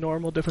on just the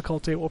normal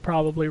difficulty, will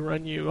probably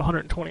run you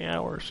 120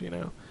 hours,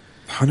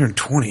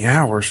 120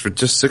 hours for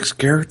just 6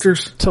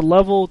 characters?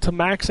 To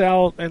max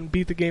out and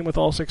beat the game with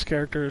all 6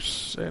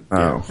 characters,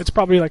 it's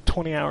probably like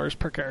 20 hours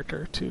per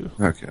character to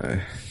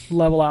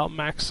level out,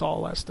 max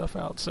all that stuff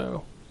out.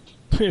 So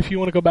if you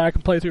want to go back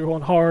and play through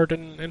on hard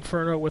and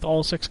Inferno with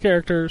all 6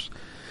 characters,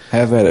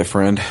 have at it,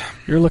 friend.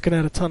 You're looking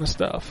at a ton of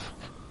stuff.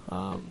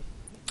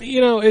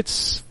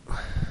 It's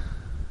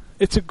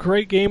a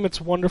great game.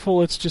 It's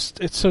wonderful. It's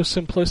so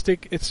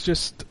simplistic. It's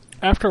just,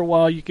 after a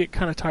while, you get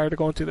kind of tired of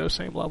going through those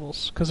same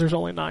levels because there's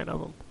only 9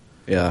 of them.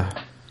 Yeah,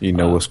 you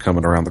know what's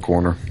coming around the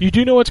corner. You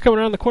do know what's coming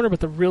around the corner,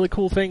 but the really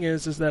cool thing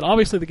is that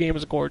obviously the game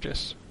is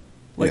gorgeous.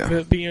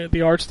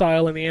 The art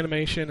style and the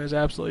animation is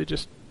absolutely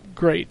just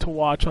great to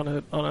watch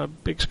on a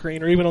big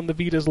screen or even on the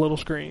Vita's little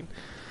screen.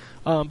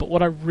 But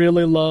what I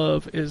really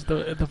love is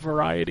the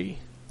variety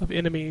of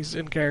enemies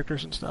and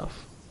characters and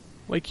stuff.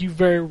 Like, you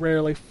very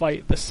rarely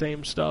fight the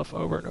same stuff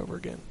over and over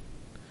again.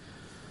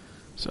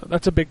 So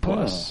that's a big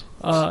plus.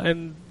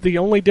 And the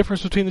only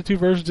difference between the 2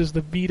 versions is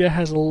the Vita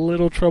has a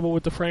little trouble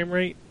with the frame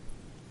rate.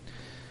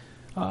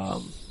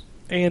 And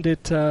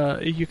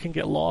you can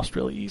get lost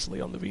really easily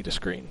on the Vita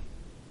screen.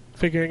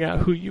 figuring out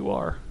who you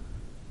are.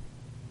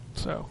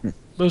 So,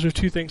 those are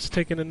two things to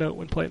take into note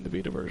when playing the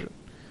Vita version.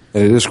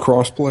 And it is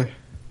crossplay?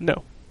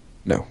 No.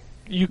 No.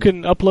 You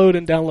can upload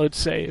and download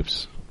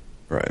saves,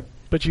 Right.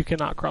 but you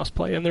cannot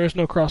crossplay, and there is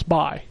no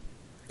cross-buy.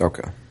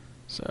 Okay.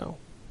 So,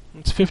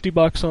 it's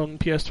 $50 on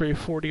PS3,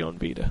 $40 on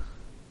Vita.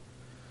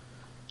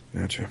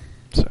 Gotcha.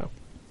 So,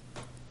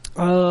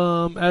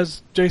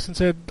 as Jason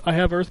said, I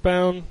have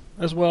Earthbound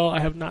as well. I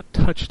have not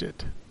touched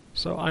it,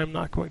 so I am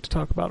not going to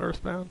talk about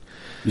Earthbound.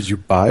 Did you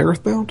buy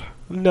Earthbound?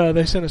 No,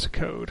 they sent us a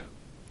code.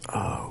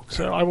 Oh.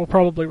 So I will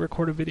probably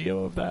record a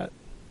video of that.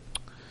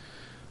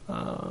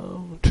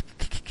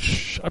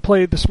 I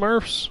played the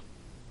Smurfs.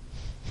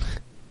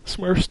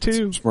 Smurfs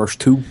 2 Smurfs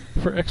 2?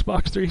 for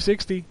Xbox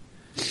 360.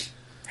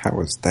 How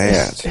is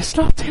that? It's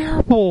not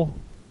terrible.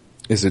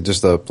 Is it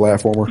just a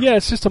platformer? Yeah,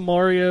 it's just a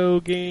Mario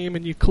game,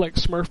 and you collect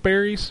Smurf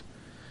berries.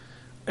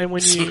 And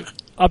when you...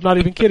 I'm not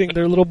even kidding.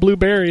 They're little blue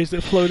berries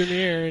that float in the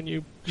air, and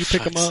you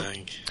pick them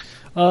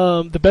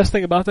up. The best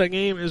thing about that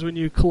game is when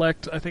you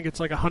collect, I think it's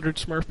like 100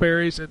 Smurf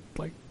berries, it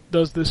like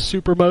does this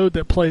super mode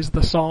that plays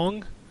the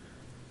song.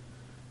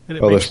 And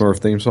it The Smurf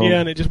theme song?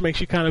 Yeah, and it just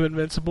makes you kind of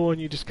invincible, and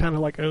you just kind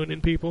of like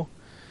owning people.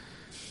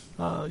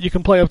 You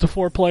can play up to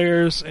 4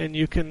 players, and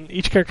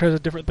each character has a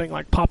different thing.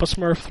 Like Papa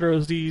Smurf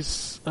throws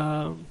these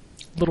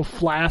little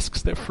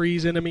flasks that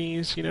freeze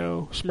enemies. You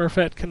know,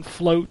 Smurfette can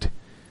float,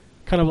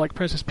 kind of like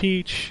Princess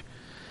Peach.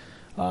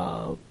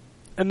 And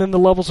then the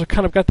levels have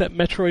kind of got that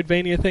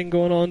Metroidvania thing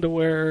going on to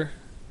where,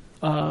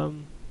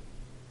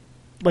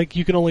 like,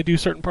 you can only do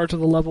certain parts of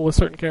the level with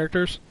certain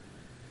characters.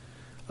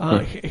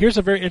 Here's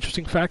a very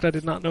interesting fact I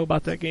did not know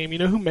about that game. You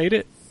know who made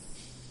it?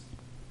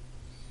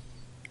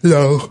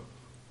 No.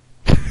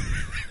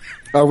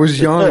 I was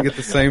yawning at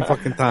the same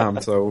fucking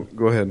time, so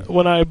go ahead.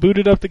 When I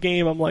booted up the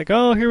game, I'm like,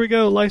 oh, here we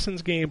go,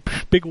 license game.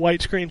 Big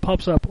white screen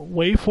pops up,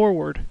 Way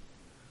Forward.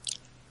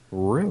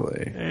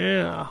 Really?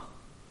 Yeah.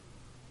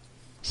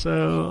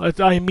 So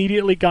I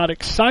immediately got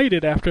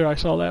excited after I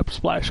saw that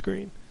splash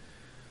screen.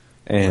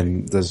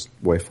 And does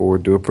Way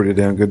Forward do a pretty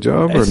damn good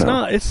job, or It's no?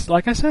 not. It's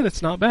like I said,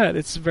 it's not bad.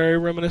 It's very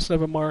reminiscent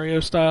of a Mario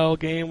style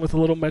game with a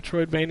little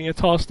Metroidvania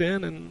tossed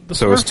in, and the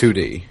So it's Smurfs-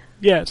 2D.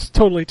 Yeah, it's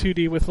totally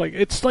 2D with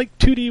it's like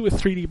 2D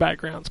with 3D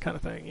backgrounds kind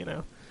of thing, you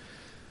know.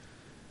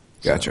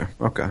 Gotcha.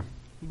 Okay.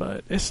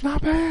 But it's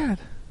not bad.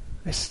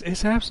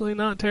 It's absolutely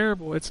not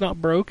terrible. It's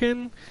not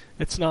broken.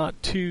 It's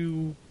not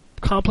too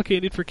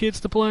complicated for kids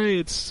to play.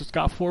 It's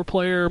got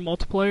 4-player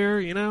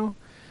multiplayer, you know.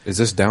 Is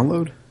this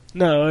download?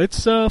 No,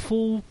 it's a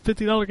full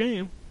 $50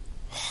 game.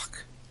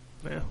 Fuck.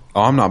 Yeah.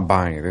 Oh, I'm not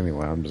buying it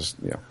anyway. I'm just,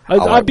 yeah.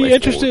 I'd be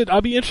interested.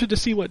 I'd be interested to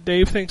see what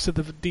Dave thinks of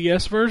the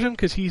DS version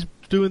because he's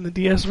doing the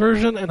DS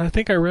version, and I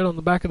think I read on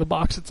the back of the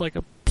box it's like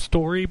a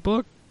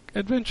storybook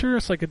adventure.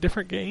 It's like a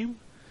different game.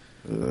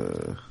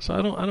 So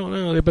I don't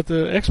know, but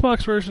the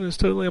Xbox version is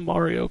totally a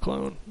Mario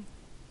clone,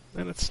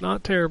 and it's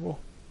not terrible.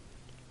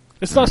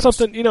 It's not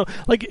something, you know,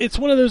 like it's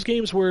one of those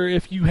games where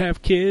if you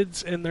have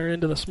kids and they're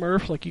into the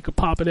Smurfs, like you could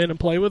pop it in and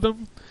play with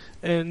them,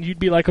 and you'd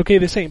be like, okay,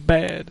 this ain't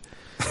bad.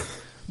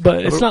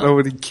 But it's I not. don't know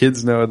any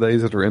kids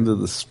nowadays that are into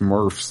the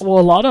Smurfs. Well,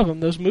 a lot of them.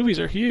 Those movies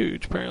are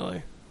huge,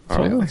 apparently.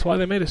 So Really? that's why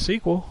they made a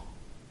sequel.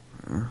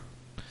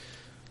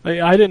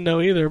 I didn't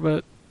know either,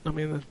 but I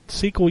mean, the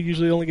sequel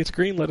usually only gets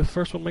greenlit if the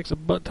first one makes a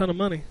butt ton of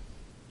money.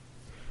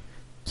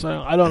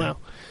 So I don't know,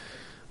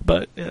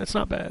 but yeah, it's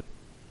not bad.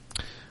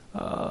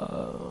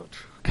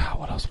 God,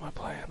 what else am I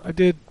playing? I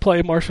did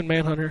play Martian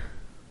Manhunter.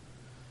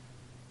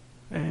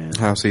 And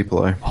How's he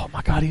play? oh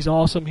my God, he's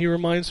awesome. He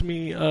reminds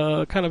me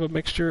kind of a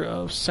mixture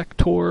of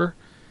Sector,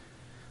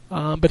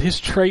 but his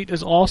trait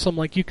is awesome.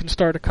 Like you can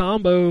start a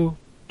combo,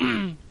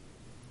 and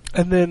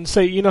then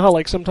say, you know how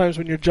like sometimes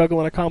when you're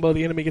juggling a combo,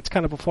 the enemy gets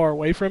kind of far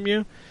away from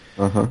you.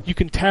 You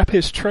can tap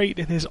his trait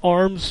and his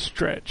arms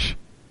stretch,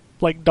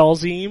 like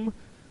Dalzim,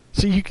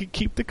 so you can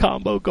keep the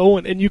combo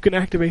going, and you can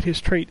activate his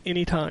trait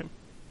anytime.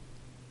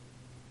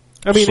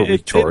 I mean, So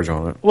recharge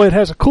on it. Well, it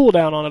has a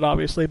cooldown on it,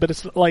 obviously, but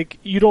it's like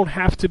you don't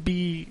have to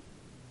be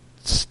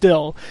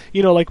still.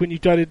 You know, like when you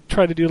try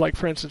to do, like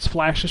for instance,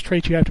 Flash's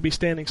trait, you have to be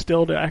standing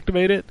still to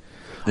activate it.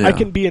 Yeah. I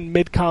can be in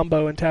mid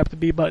combo and tap the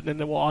B button,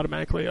 and it will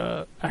automatically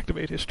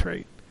activate his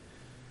trait.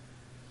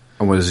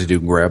 And what does he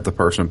do? Grab the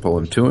person and pull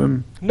him to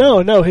him?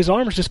 No, his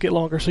arms just get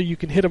longer, so you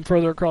can hit him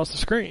further across the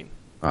screen.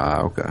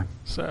 Okay.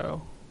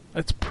 So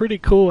it's pretty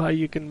cool how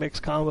you can mix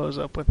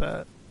combos up with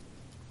that.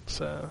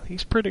 So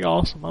he's pretty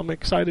awesome. I'm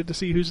excited to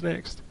see who's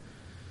next.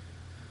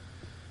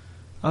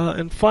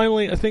 And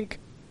finally, I think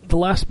the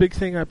last big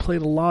thing I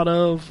played a lot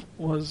of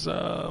was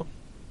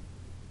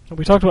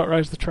we talked about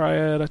Rise of the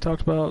Triad.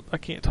 I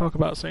can't talk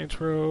about Saints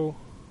Row.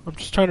 I'm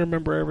just trying to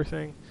remember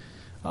everything.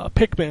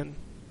 Pikmin.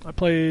 I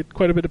played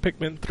quite a bit of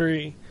Pikmin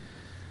 3.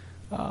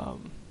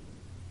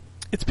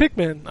 It's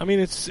Pikmin. I mean,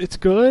 it's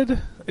good.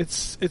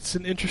 It's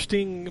an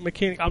interesting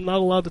mechanic. I'm not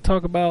allowed to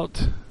talk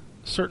about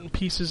certain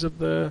pieces of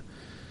the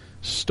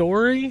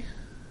story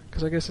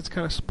because I guess it's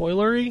kind of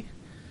spoilery.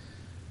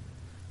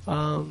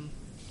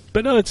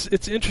 But no,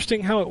 it's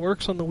interesting how it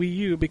works on the Wii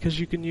U because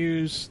you can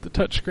use the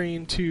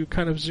touchscreen to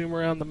kind of zoom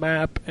around the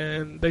map,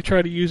 and they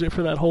try to use it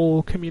for that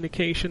whole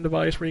communication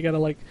device where you got to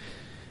like,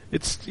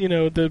 it's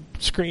the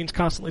screen's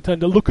constantly telling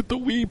you to look at the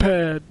Wii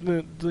pad. And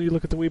then you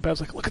look at the Wii pad,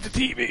 it's like look at the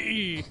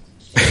TV,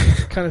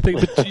 kind of thing.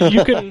 But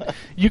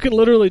you can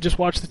literally just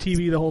watch the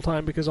TV the whole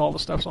time because all the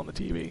stuff's on the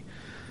TV.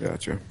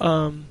 Gotcha.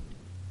 And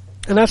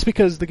that's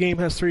because the game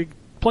has 3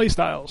 play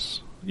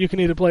styles. You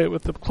can either play it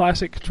with the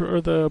classic or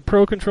the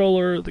Pro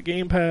controller, the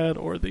gamepad,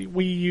 or the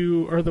Wii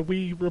U or the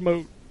Wii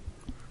remote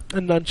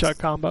and nunchuck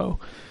combo.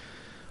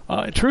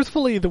 And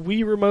truthfully, the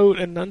Wii remote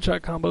and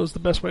nunchuck combo is the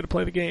best way to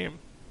play the game.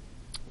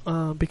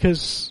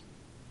 Because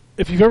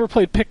if you've ever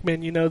played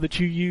Pikmin, you know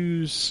that you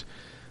use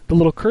the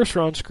little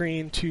cursor on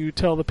screen to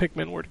tell the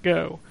Pikmin where to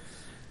go.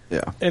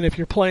 Yeah. And if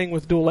you're playing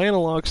with dual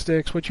analog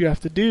sticks, what you have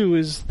to do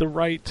is the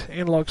right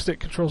analog stick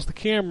controls the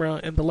camera,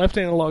 and the left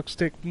analog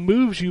stick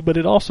moves you, but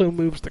it also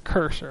moves the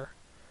cursor.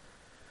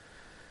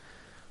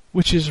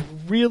 Which is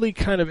really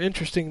kind of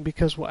interesting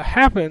because what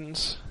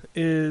happens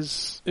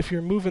is if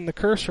you're moving the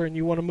cursor and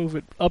you want to move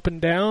it up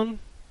and down,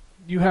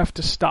 you have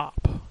to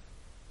stop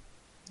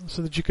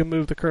so that you can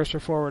move the cursor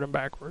forward and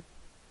backward.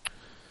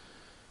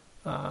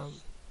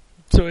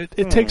 So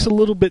it takes a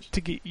little bit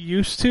to get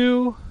used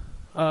to.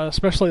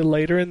 Especially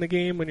later in the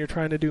game when you're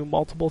trying to do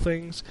multiple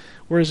things.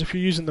 Whereas if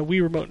you're using the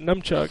Wii Remote and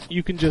Nunchuck,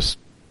 you can just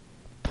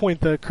point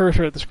the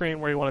cursor at the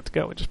screen where you want it to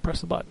go and just press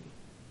the button.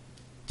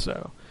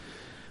 So,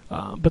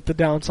 but the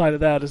downside of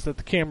that is that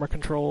the camera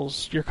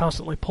controls, you're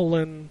constantly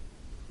pulling,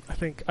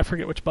 I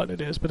forget which button it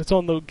is, but it's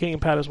on the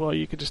gamepad as well.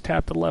 You can just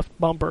tap the left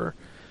bumper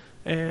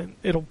and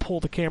it'll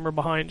pull the camera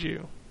behind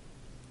you.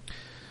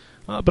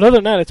 But other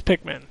than that, it's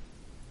Pikmin.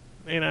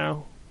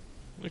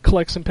 We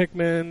collect some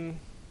Pikmin,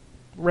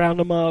 round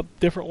them up,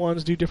 different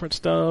ones do different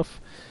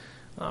stuff.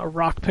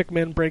 Rock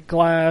Pikmin break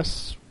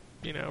glass,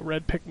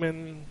 red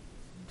Pikmin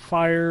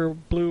fire,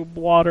 blue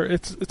water.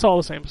 It's all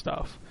the same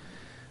stuff.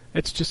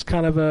 It's just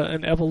kind of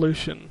an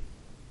evolution.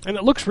 And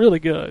it looks really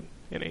good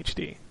in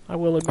HD. I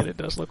will admit it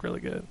does look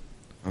really good.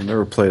 I've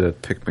never played a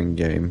Pikmin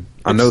game.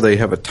 I know they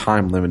have a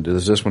time limit.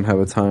 Does this one have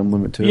a time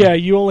limit too? Yeah,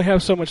 you only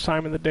have so much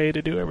time in the day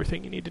to do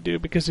everything you need to do,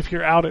 because if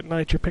you're out at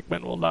night, your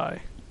Pikmin will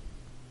die.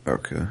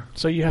 Okay.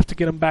 So you have to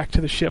get them back to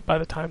the ship by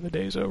the time the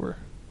day's over.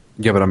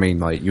 Yeah, but I mean,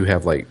 you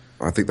have I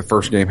think the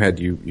first game had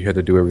you had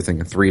to do everything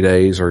in 3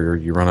 days, or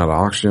you run out of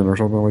oxygen or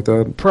something like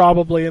that.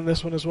 Probably in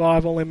this one as well.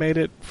 I've only made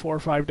it 4 or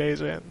 5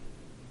 days in,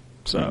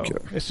 so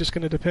Okay. It's just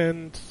going to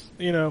depend,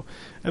 And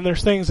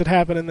there's things that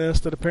happen in this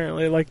that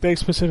apparently, they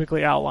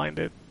specifically outlined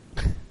it.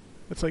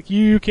 It's like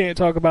you can't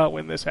talk about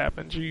when this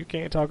happens. You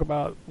can't talk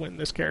about when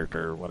this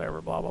character,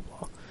 whatever, blah blah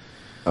blah.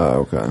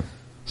 Okay.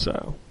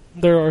 So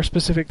there are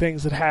specific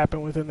things that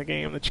happen within the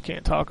game that you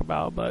can't talk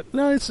about, but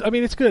no,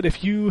 it's good.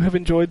 If you have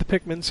enjoyed the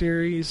Pikmin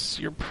series,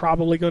 you're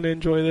probably going to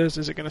enjoy this.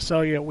 Is it going to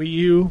sell you a Wii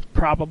U?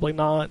 Probably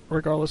not,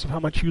 regardless of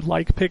how much you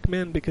like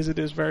Pikmin, because it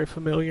is very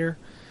familiar.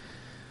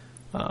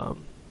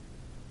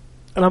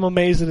 And I'm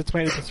amazed that it's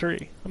made it to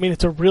 3. I mean,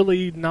 it's a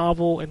really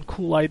novel and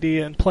cool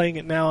idea, and playing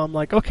it now, I'm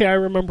like, okay, I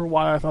remember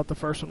why I thought the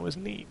first one was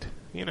neat,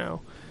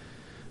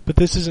 But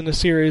this isn't a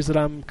series that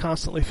I'm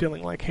constantly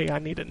feeling like, hey, I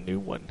need a new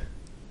one.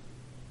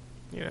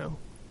 Yeah.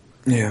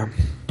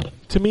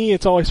 To me,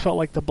 it's always felt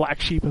like the black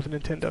sheep of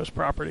Nintendo's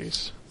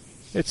properties.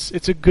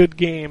 It's a good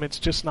game. It's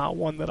just not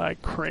one that I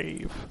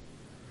crave.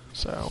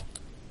 So,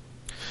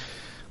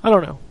 I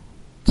don't know.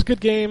 It's a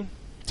good game.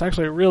 It's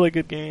actually a really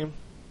good game.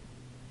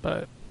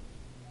 But,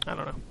 I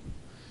don't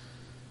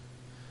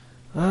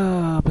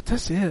know. But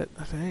that's it,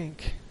 I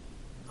think.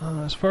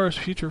 As far as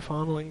future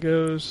fondling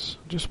goes,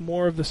 just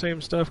more of the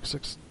same stuff, because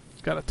it's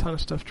got a ton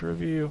of stuff to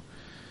review.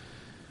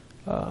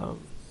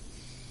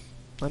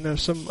 I know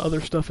some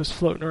other stuff is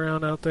floating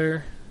around out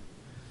there.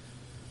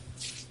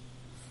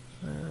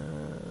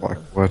 Like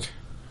what?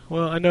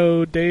 Well, I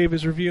know Dave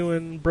is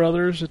reviewing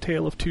Brothers, A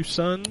Tale of Two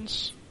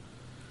Sons.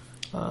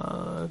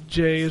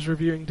 Jay is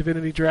reviewing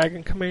Divinity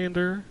Dragon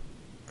Commander.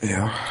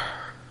 Yeah.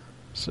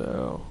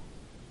 So,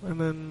 and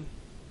then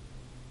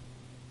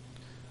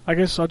I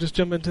guess I'll just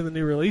jump into the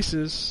new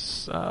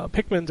releases.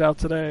 Pikmin's out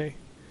today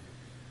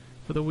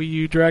for the Wii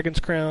U. Dragon's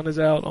Crown is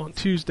out on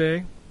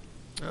Tuesday.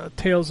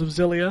 Tales of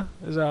Xillia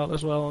is out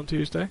as well on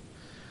Tuesday.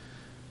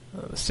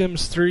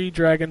 Sims 3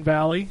 Dragon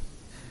Valley.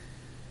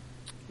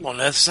 What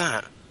on earth's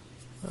that?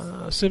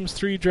 Sims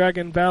 3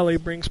 Dragon Valley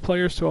brings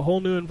players to a whole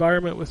new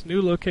environment with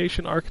new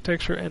location,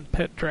 architecture, and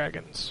pet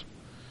dragons.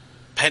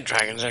 Pet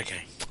dragons,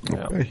 okay.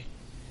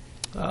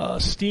 Okay.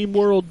 Steam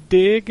World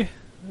Dig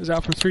is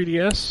out for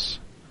 3DS.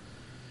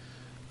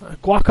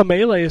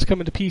 Guacamelee is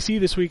coming to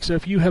PC this week, so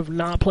if you have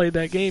not played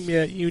that game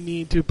yet, you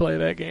need to play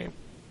that game.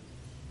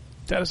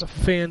 That is a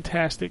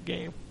fantastic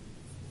game.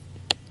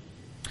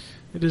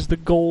 It is the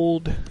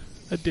gold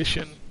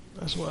edition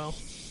as well.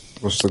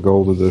 What's the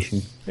gold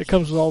edition? It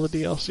comes with all the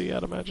DLC,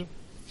 I'd imagine.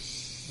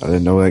 I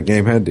didn't know that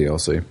game had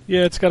DLC.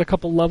 Yeah, it's got a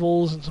couple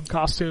levels and some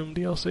costume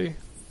DLC.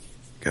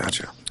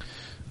 Gotcha.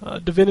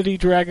 Divinity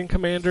Dragon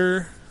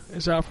Commander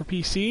is out for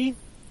PC.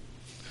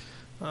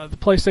 The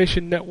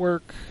PlayStation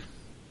Network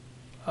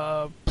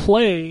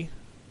play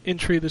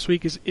entry this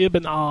week is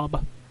Ibn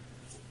Ob.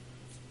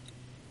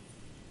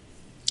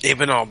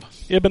 Ibn Ob.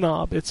 Ibn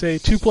Ob. It's a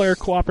 2-player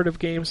cooperative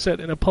game set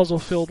in a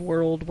puzzle-filled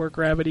world where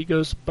gravity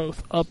goes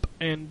both up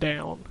and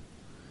down.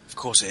 Of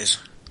course it is.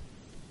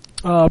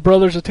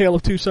 Brothers: A Tale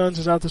of Two Sons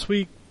is out this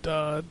week.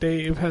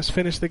 Dave has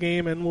finished the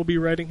game and will be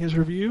writing his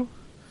review.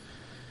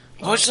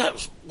 Why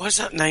does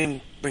that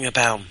name ring a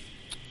bell?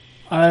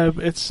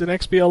 It's an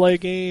XBLA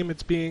game.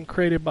 It's being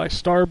created by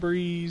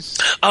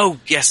Starbreeze. Oh,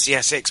 yes,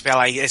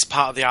 XBLA. It's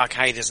part of the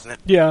arcade, isn't it?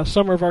 Yeah,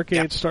 Summer of Arcade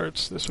Yeah.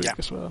 starts this week Yeah.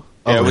 as well.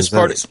 Yeah, it Oh, was is that-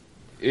 part.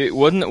 It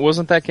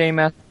wasn't that game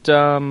at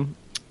Microsoft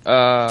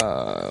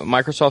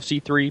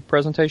C3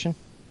 presentation?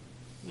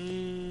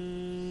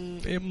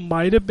 It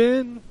might have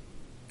been.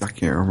 I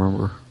can't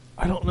remember.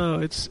 I don't know.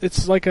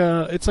 It's like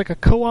a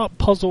co-op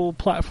puzzle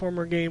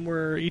platformer game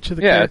where each of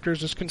the Yeah.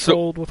 characters is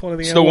controlled with one of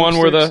the. It's the one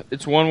analog where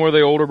sticks. one where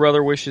the older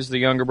brother wishes the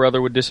younger brother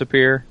would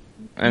disappear,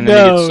 and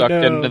then he gets sucked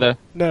into the.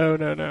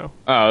 No.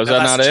 Oh, is that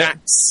that's not it?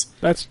 Jack's.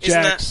 That's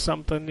Isn't Jack's that-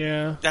 something.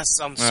 Yeah. That's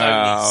on Sony's.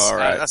 all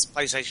right. That's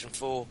PlayStation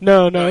 4.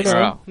 No.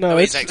 it's- No.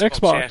 it's It's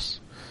Xbox, Xbox.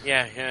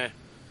 Yeah.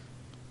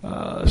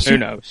 Who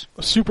knows?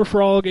 Super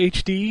Frog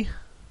HD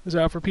is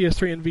out for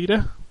PS3 and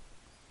Vita.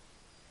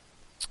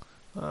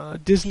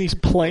 Disney's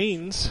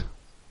Planes,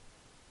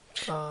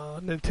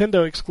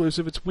 Nintendo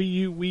exclusive. It's Wii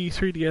U, Wii,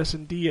 3DS,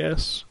 and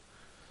DS.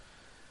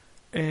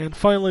 And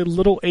finally,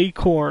 Little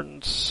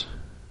Acorns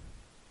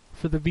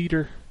for the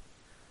Vita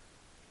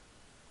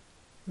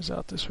is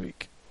out this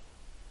week.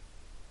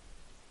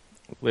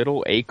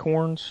 Little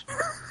Acorns?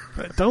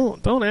 But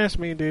don't ask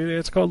me, dude.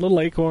 It's called Little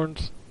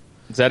Acorns.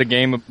 Is that a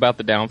game about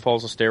the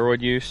downfalls of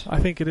steroid use? I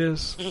think it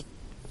is.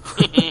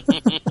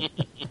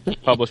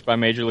 Published by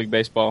Major League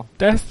Baseball.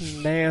 That's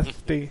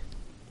nasty.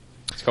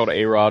 It's called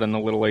A-Rod and the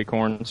Little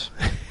Acorns.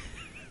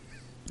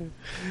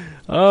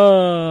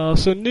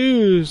 So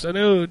news. I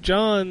know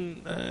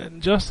John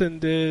and Justin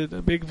did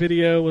a big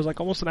video. It was like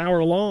almost an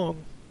hour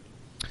long.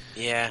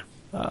 Yeah.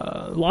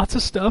 Lots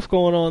of stuff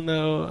going on,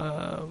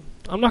 though.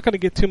 I'm not going to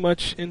get too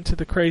much into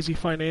the crazy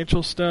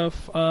financial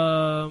stuff.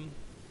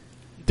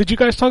 Did you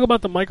guys talk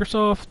about the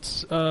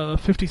Microsoft's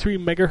 53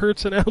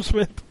 megahertz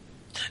announcement?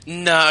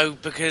 No,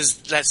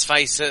 because let's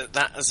face it,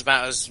 that is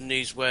about as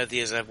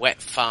newsworthy as a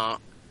wet fart.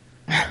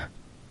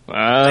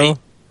 Well,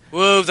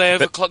 Whoa, they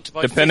overclocked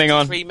by depending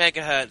on- 53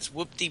 megahertz.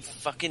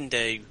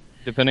 Whoop-de-fucking-do.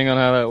 depending on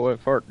how that wet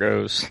fart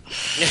goes.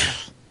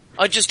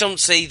 I just don't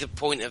see the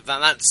point of that.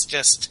 That's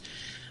just,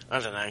 I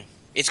don't know.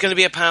 It's going to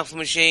be a powerful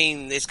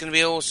machine. It's going to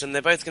be awesome.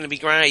 They're both going to be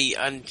great,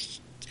 and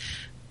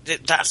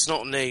that's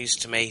not news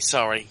to me.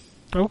 Sorry.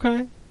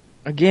 Okay.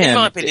 Again, In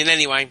my opinion,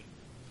 anyway.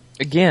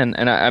 Again,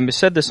 and I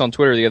said this on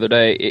Twitter the other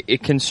day,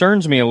 it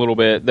concerns me a little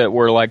bit that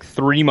we're like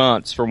 3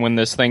 months from when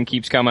this thing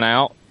keeps coming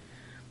out,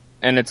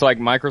 and it's like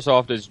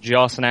Microsoft is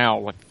just now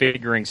like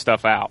figuring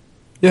stuff out.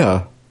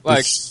 Yeah.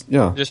 Like,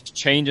 yeah. just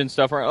changing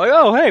stuff around. Like,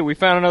 oh, hey, we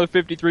found another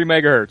 53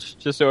 megahertz,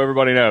 just so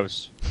everybody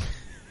knows.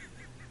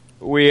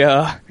 We've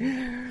got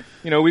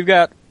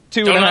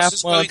 2.5 Don't ask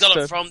us where we months got to...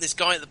 it from. This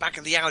guy at the back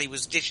of the alley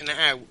was dishing it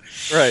out.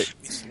 Right.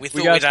 We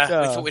got,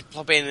 thought we'd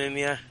plop in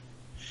and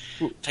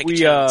take a we,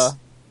 chance.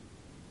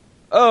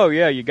 oh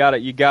yeah, you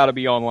gotta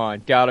be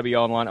online. Gotta be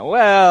online.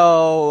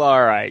 Well,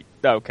 alright.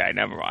 Okay,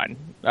 never mind.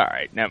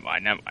 Alright, never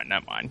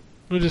mind.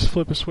 We'll just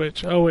flip a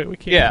switch. Oh, wait, we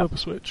can't Yeah. flip a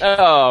switch.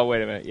 Oh,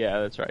 wait a minute. Yeah,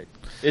 that's right.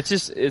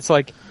 It's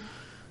like,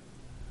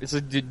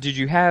 did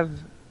you have,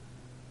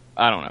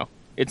 I don't know.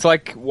 It's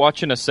like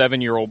watching a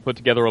 7-year-old put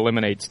together a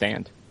lemonade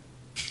stand.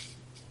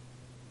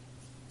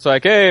 It's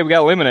like, hey, we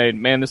got lemonade.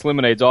 Man, this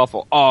lemonade's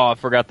awful. Oh, I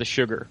forgot the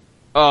sugar.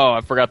 Oh,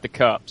 I forgot the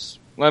cups.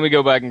 Let me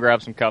go back and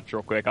grab some cups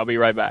real quick. I'll be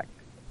right back.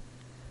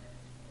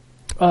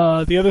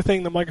 The other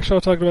thing that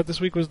Microsoft talked about this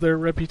week was their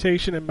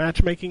reputation and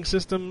matchmaking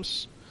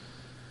systems,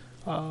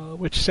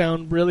 which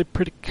sound really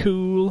pretty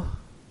cool.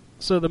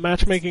 So the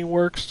matchmaking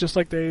works just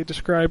like they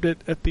described it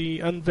at the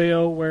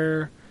unveil,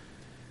 where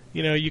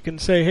you can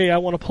say, hey, I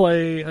want to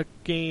play a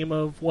game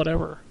of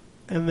whatever,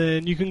 and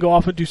then you can go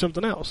off and do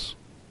something else.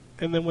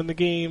 And then when the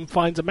game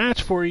finds a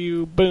match for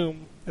you,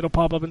 boom, it'll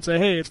pop up and say,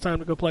 hey, it's time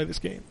to go play this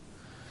game.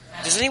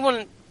 Does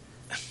anyone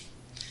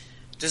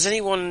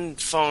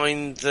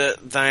find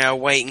that they are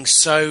waiting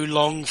so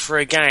long for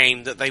a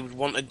game that they would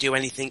want to do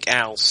anything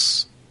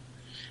else?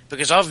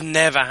 Because I've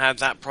never had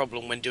that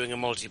problem when doing a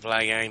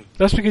multiplayer game.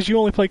 That's because you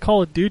only play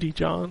Call of Duty,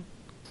 John.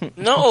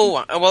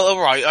 No, well,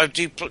 alright, I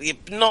do play,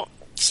 it's not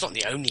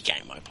the only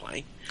game I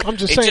play. I'm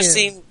just It saying. just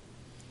seems,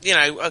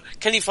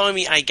 can you find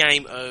me a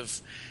game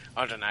of,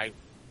 I don't know,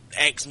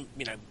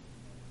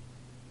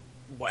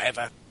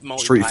 whatever, multiplayer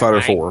Street Fighter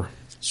game. 4.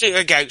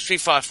 Street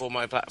Fighter 4,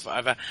 multiplayer,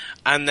 whatever,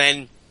 and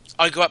then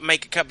I go up and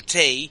make a cup of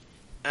tea,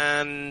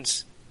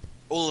 and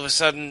all of a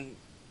sudden,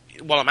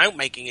 while I'm out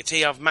making a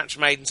tea, I've match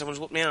made and someone's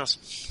whooped my ass.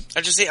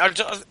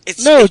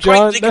 It's No, it's great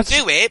John, they can that's-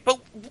 do it, but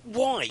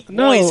why?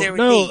 Why is there a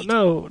need?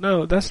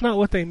 No, that's not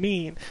what they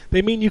mean.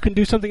 They mean you can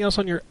do something else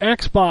on your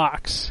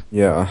Xbox.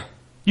 Yeah.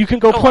 You can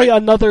go play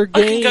another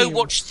I game. can go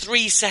watch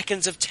 3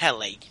 seconds of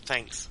telly,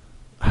 thanks.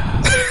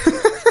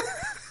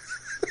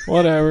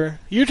 Whatever.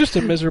 You're just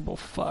a miserable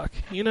fuck.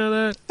 You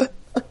know that?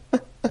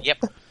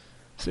 Yep.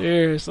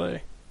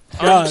 Seriously.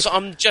 God.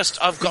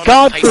 I've got. God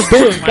enough patience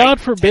forbid, to wait God 10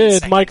 forbid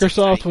seconds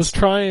Microsoft of was space.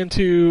 trying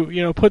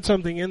to, put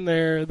something in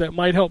there that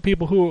might help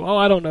people who,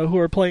 I don't know, who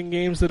are playing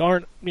games that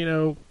aren't,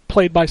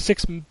 played by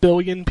 6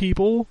 billion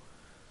people.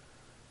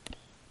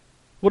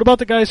 What about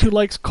the guys who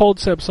likes Cold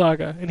Step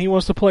Saga and he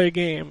wants to play a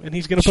game and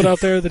he's going to put out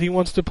there that he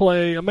wants to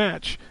play a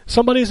match?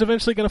 Somebody's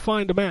eventually going to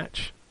find a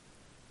match.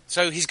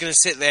 So he's going to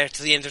sit there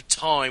to the end of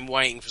time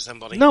waiting for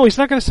somebody. No, he's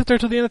not going to sit there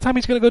till the end of time.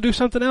 He's going to go do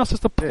something else.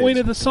 That's the point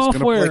of the He's gonna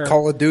software. play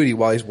Call of Duty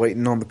while he's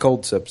waiting on the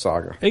Cold Step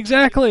Saga.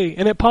 Exactly.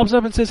 And it pops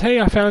up and says, hey,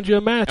 I found you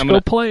a match. I'm Go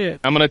gonna- play it.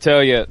 I'm going to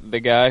tell you, the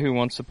guy who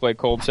wants to play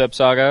Cold Step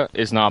Saga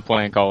is not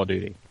playing Call of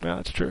Duty. No,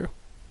 that's true.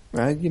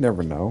 You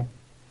never know.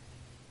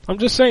 I'm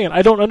just saying,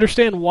 I don't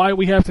understand why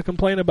we have to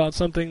complain about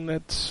something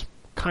that's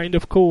kind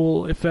of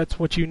cool if that's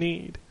what you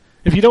need.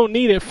 If you don't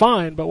need it,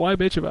 fine, but why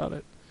bitch about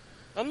it?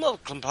 I'm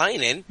not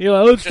complaining. You're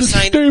like, oh, it's Just just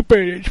saying-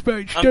 stupid, it's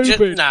very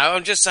stupid.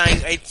 I'm just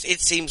saying it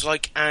seems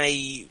like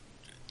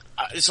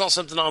it's not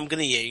something I'm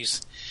going to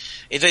use.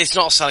 It's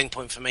not a selling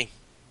point for me.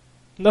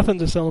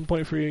 Nothing's a selling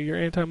point for you. You're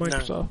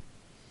anti-Microsoft.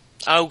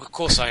 Oh, of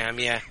course I am.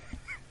 Yeah.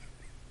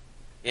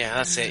 Yeah,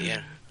 that's it.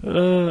 Yeah.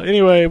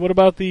 Anyway, what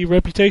about the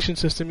reputation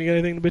system? You got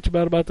anything to bitch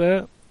about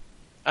that?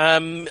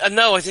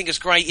 No, I think it's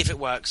great if it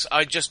works.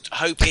 I just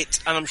hope it,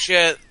 and I'm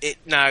sure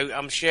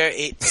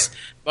it's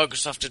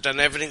Microsoft have done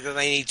everything that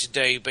they need to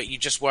do, but you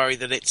just worry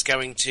that it's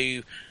going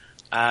to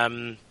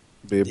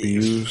Be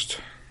abused.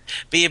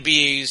 be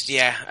abused.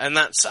 Yeah, and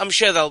I'm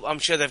sure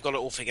they've got it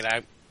all figured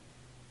out.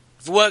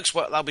 If it works,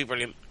 well, that'll be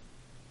brilliant.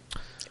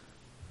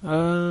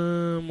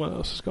 What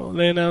else is going on?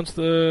 They announced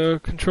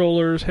the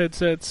controllers,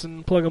 headsets,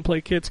 and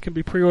plug-and-play kits can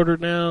be pre-ordered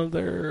now.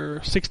 They're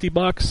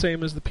 $60,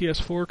 same as the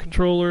PS4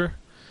 controller.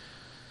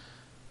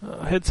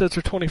 Headsets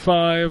are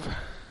 $25,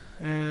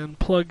 and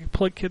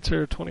plug kits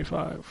are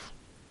 $25.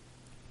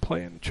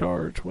 Play and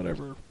charge,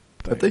 whatever.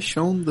 Have they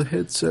shown the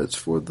headsets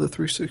for the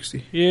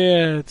 360?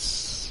 Yeah.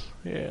 It's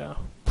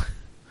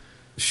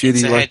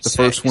Shitty a like the headset.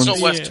 first one? It's not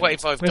worth Yeah.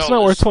 $25. It's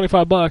not worth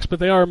 $25, but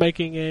they are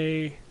making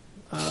an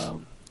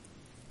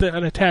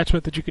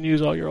attachment that you can use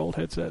all your old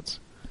headsets.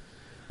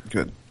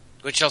 Good.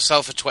 Which I'll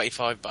sell for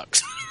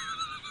 $25.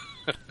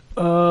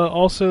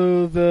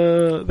 Also,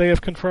 they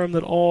have confirmed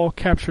that all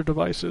capture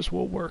devices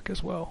will work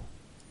as well.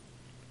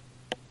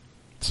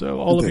 So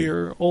all of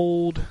your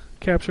old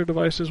capture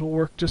devices will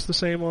work just the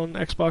same on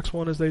Xbox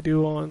One as they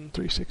do on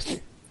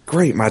 360.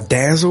 Great, my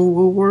Dazzle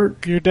will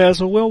work. Your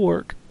Dazzle will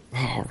work.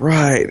 All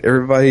right,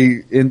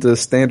 everybody into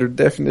standard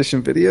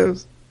definition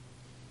videos?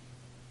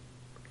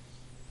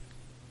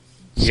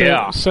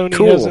 Yeah, Sony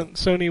cool. hasn't.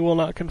 Sony will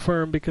not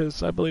confirm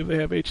because I believe they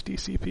have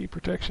HDCP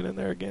protection in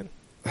there again.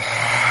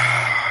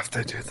 If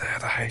they do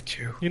that, I hate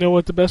you. You know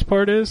what the best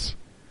part is?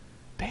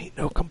 There ain't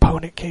no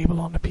component cable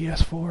on the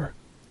PS4.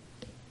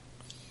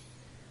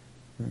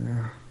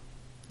 Yeah,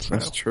 So,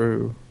 that's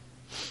true.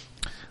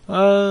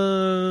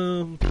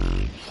 I'm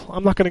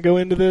not going to go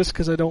into this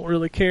because I don't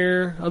really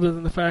care, other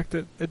than the fact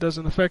that it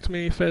doesn't affect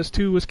me. Fez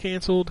 2 was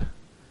canceled.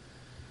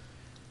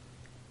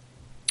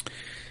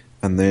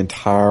 And the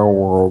entire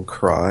world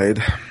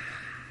cried.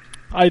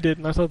 I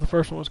didn't. I thought the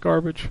first one was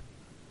garbage.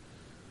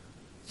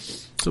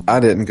 So I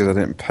didn't because I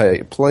didn't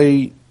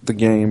play the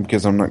game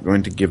because I'm not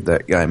going to give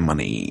that guy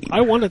money.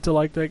 I wanted to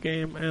like that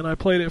game, and I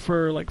played it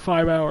for like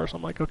 5 hours.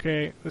 I'm like,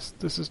 okay,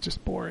 this is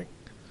just boring.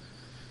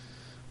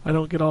 I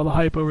don't get all the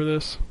hype over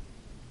this.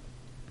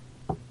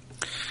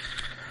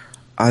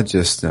 I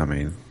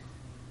figured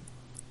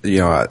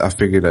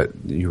that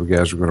you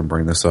guys were going to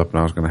bring this up and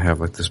I was going to have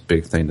like this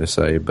big thing to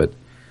say, but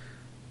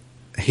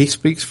he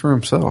speaks for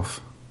himself,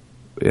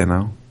 you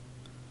know?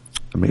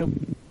 I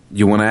mean,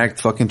 you want to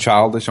act fucking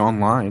childish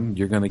online,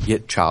 you're going to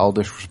get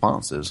childish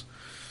responses.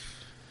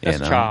 That's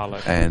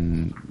childish.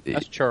 And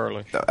That's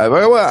churlish.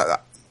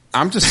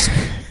 I'm just...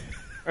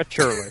 That's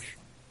churlish.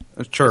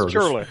 It's churlish.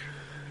 It's churlish.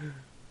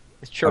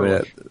 It's I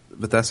churlish. mean,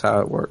 but that's how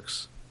it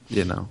works,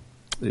 you know?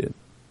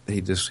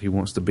 He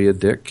wants to be a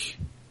dick,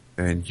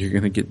 and you're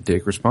going to get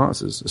dick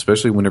responses,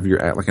 especially whenever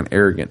you're at like an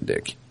arrogant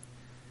dick.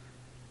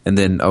 And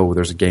then,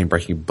 there's a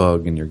game-breaking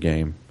bug in your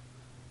game.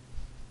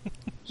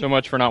 So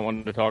much for not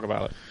wanting to talk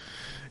about it.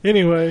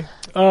 Anyway,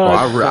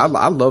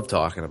 I love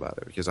talking about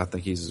it because I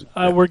think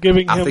we're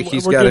giving I him think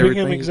he's we're got giving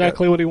everything him he's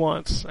exactly got. what he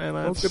wants, and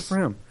Well, that's good for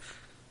him.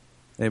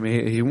 I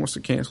mean, he wants to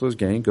cancel his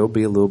game. Go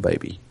be a little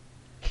baby.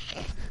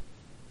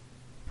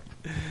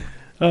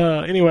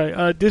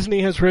 Anyway,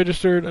 Disney has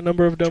registered a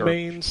number of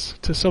domains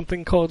to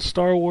something called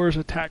Star Wars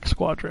Attack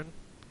Squadron.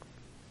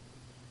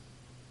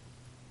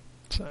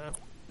 So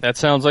That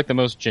sounds like the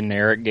most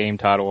generic game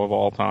title of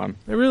all time.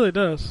 it really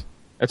does.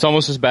 It's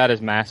almost as bad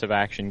as Massive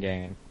Action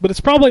Game. But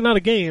it's probably not a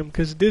game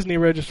because Disney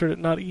registered it,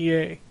 not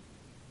EA.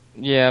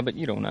 Yeah, but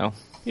you don't know.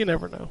 You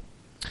never know.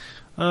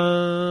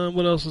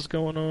 What else is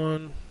going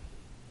on?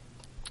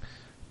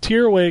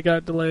 Tearaway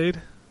got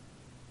delayed.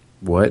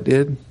 What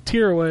did?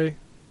 Tearaway.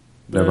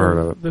 Never heard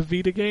of it. The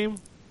Vita game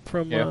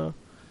from Yeah.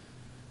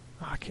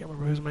 I can't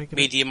remember who's making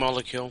Media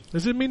Molecule. it.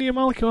 Is it Media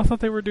Molecule? I thought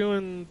they were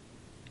doing.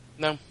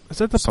 No. Is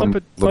that the Some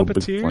Little Big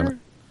Puppeteer? Planet.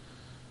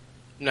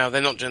 No,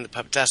 they're not doing the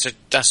puppet. That's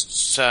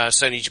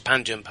Sony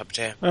Japan doing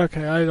Puppeteer.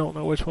 Okay, I don't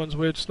know which one's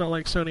which. It's not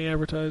like Sony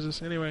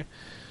advertises. Anyway.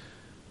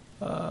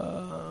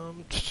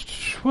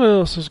 What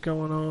else is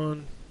going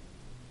on?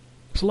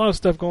 There's a lot of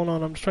stuff going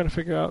on. I'm just trying to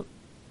figure out.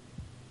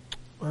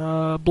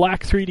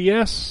 Black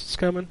 3DS is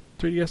coming.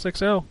 3DS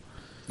XL.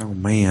 Oh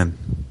man.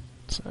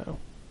 So,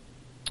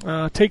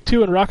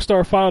 Take-Two and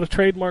Rockstar filed a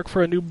trademark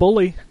for a new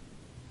Bully.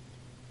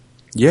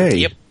 Yay.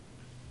 Yep.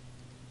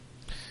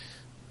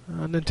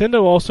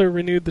 Nintendo also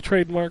renewed the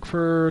trademark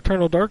for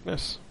Eternal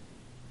Darkness,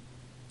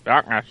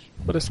 Darkness.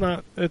 but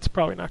it's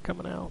probably not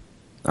coming out.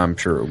 I'm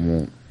sure it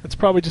won't. It's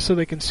probably just so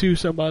they can sue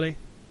somebody.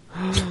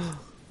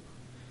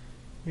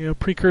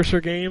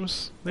 Precursor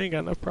Games, they ain't got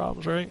enough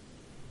problems, right?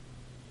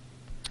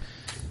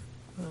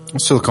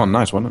 Silicon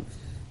Knights, wasn't it?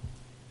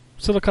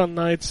 Silicon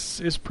Knights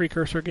is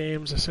Precursor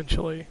Games,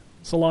 essentially.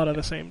 It's a lot of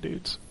the same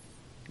dudes.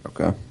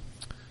 Okay.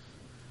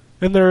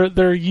 And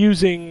they're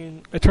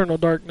using Eternal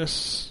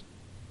Darkness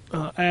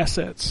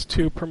assets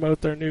to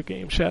promote their new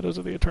game, Shadows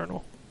of the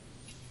Eternal.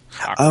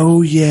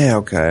 Oh yeah.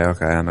 Okay. I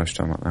know what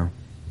you're talking about now.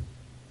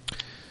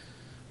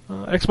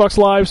 Xbox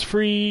Live's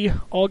free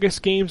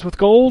August games with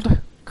gold,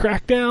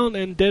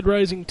 Crackdown, and Dead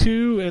Rising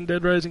 2, and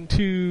Dead Rising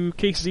 2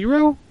 Case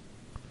Zero.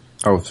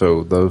 Oh,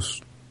 so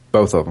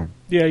both of them.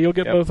 Yeah, you'll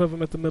get Yep. both of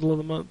them at the middle of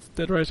the month.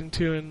 Dead Rising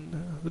 2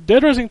 and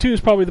Dead Rising 2 is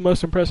probably the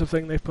most impressive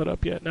thing they've put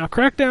up yet. Now,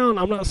 Crackdown,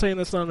 I'm not saying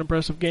that's not an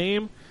impressive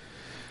game,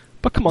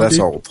 but come on, That's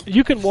dude. old.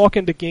 You can walk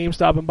into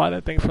GameStop and buy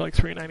that thing for like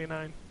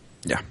 $3.99.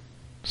 Yeah.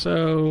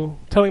 So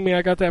telling me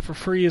I got that for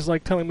free is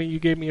like telling me you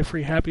gave me a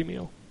free Happy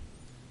Meal,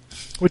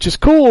 which is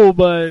cool,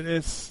 but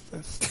it's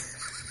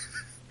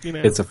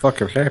It's a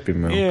fucking Happy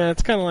Meal. yeah,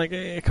 it's kind of like,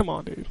 hey, come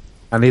on, dude.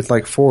 I need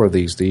like 4 of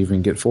these to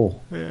even get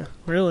full. Yeah,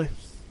 really.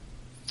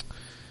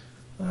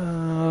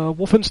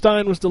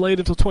 Wolfenstein was delayed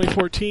until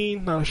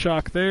 2014. Not a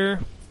shock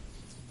there.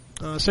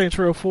 Saints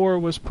Row 4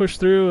 was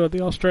pushed through.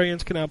 The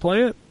Australians can now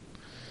play it.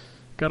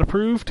 Got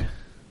approved.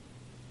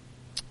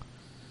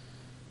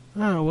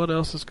 What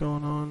else is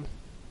going on?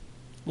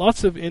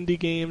 Lots of indie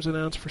games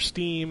announced for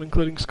Steam,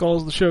 including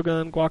Skulls of the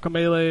Shogun,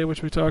 Guacamelee,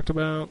 which we talked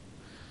about.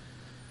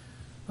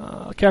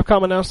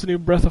 Capcom announced a new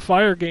Breath of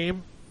Fire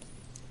game.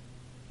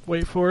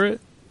 Wait for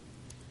it.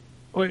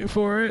 Wait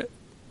for it.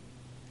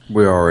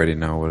 We already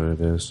know what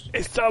it is.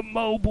 It's a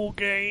mobile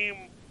game.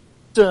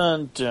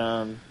 Dun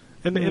dun.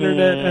 And the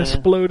internet Yeah.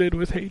 exploded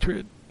with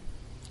hatred.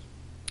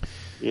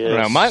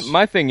 Yes. No,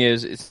 my thing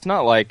is, it's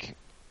not like,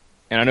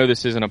 and I know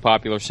this isn't a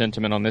popular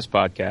sentiment on this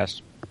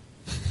podcast,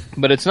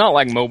 but it's not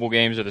like mobile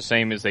games are the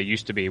same as they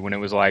used to be when it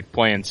was like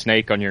playing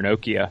Snake on your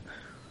Nokia.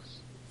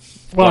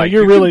 Wow, Like,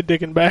 you're you really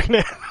digging back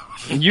now.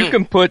 You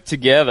can put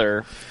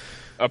together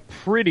a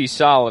pretty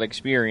solid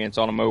experience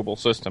on a mobile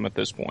system at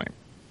this point.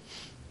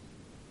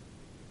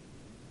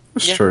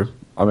 It's Yeah. true.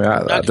 I mean,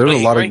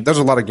 completely agree. there's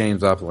a lot of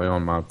games I play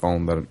on my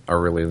phone that I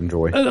really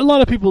enjoy. A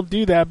lot of people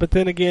do that, but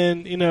then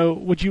again,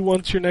 would you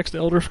want your next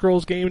Elder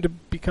Scrolls game to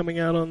be coming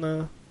out on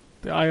the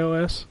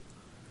iOS?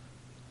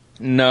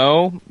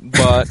 No,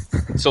 but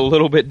it's a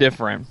little bit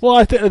different. Well,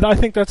 I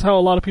think that's how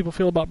a lot of people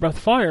feel about Breath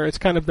of Fire. It's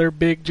kind of their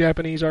big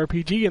Japanese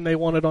RPG, and they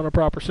want it on a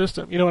proper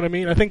system. You know what I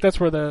mean? I think that's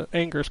where the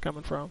anger's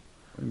coming from.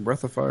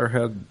 Breath of Fire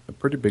had a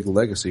pretty big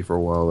legacy for a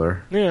while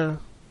there. Yeah,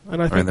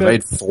 and I I think mean, they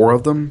made 4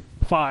 of them.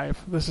 5.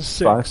 This is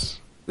 6. 5?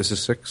 This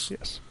is 6?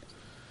 Yes.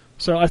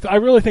 So I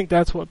really think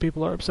that's what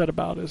people are upset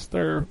about is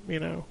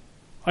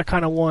I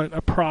kind of want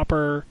a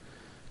proper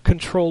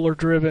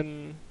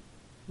controller-driven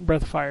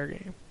Breath of Fire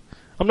game.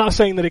 I'm not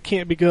saying that it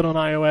can't be good on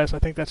iOS. I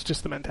think that's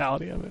just the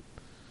mentality of it.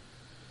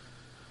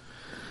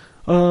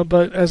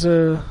 But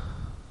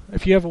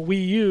if you have a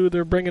Wii U,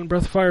 they're bringing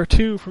Breath of Fire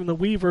 2 from the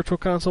Wii Virtual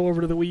Console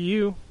over to the Wii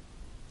U.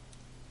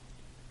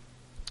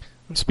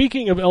 And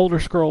speaking of Elder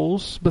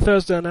Scrolls,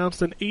 Bethesda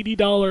announced an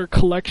 $80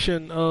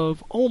 collection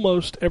of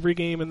almost every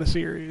game in the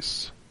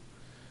series.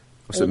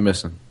 What's it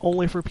missing?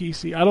 Only for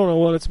PC. I don't know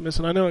what it's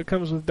missing. I know it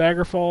comes with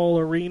Daggerfall,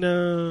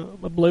 Arena,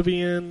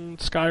 Oblivion,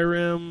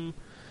 Skyrim,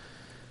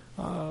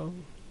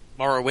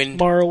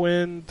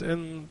 Morrowind.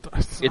 and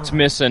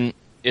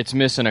It's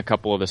missing a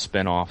couple of the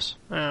spin-offs.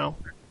 Ow.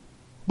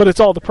 But it's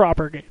all the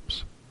proper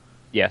games.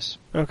 Yes.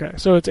 Okay,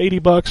 so it's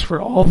 $80 for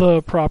all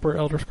the proper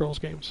Elder Scrolls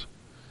games,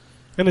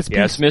 and it's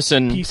Yeah, it's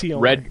missing PC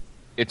only.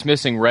 It's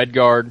missing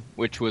Redguard,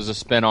 which was a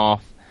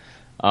spin-off.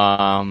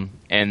 And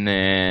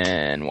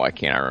then why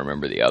can't I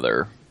remember the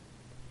other?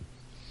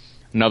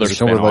 Another Does it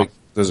come with spin-off.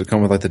 does it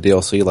come with like the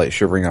DLC, like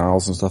Shivering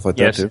Isles and stuff like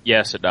Yes, that too?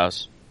 yes, it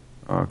does.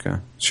 Oh, okay.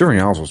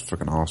 Shivering Isles was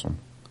freaking awesome.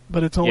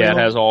 But it's only Yeah, it on,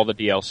 has all the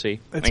DLC,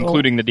 It's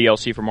including the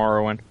DLC for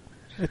Morrowind.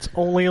 it's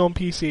only on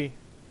PC.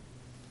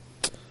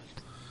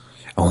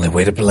 Only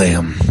way to play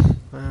them.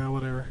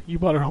 Whatever. You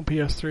bought it on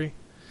PS3.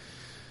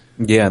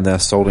 Yeah, and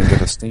that's sold into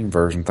the Steam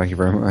version. Thank you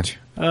very much.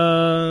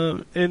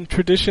 In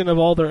tradition of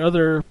all their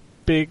other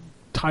big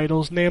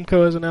titles.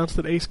 Namco has announced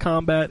that Ace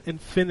Combat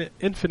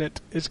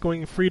Infinite is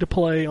going free to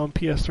play on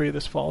PS3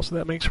 this fall. So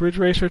that makes Ridge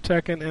Racer,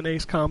 Tekken, and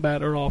Ace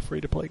Combat are all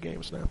free to play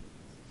games now.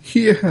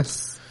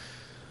 Yes.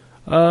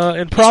 And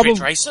Ridge probably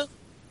Racer?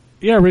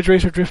 yeah, Ridge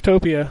Racer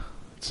Driftopia.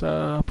 It's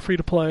free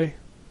to play.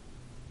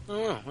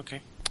 Oh,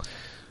 okay.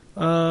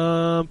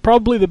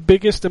 Probably the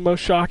biggest and most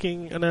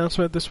shocking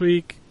announcement this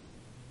week.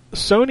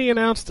 Sony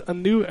announced a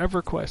new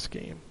EverQuest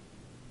game.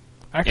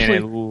 And Actually,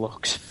 it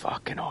looks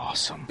fucking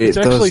awesome. It It's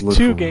does actually look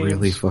 2 games.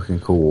 really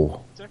fucking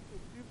cool.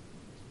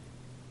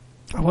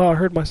 well, I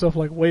heard myself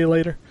like way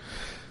later.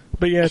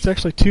 But yeah, it's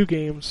actually 2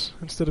 games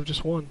instead of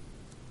just 1.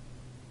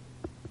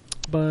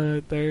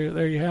 But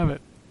there you have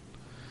it.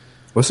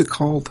 What's it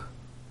called?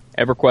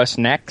 EverQuest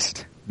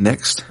Next.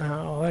 Next?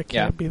 Oh, that can't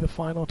Yeah. be the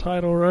final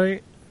title,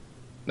 right?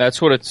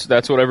 That's what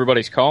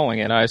everybody's calling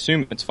it. I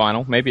assume it's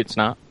final. Maybe it's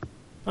not.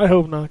 I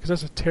hope not, because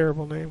that's a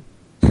terrible name.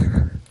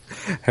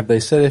 Have they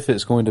said if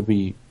it's going to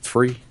be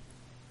free?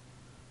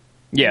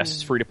 Yes,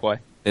 it's free to play.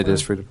 It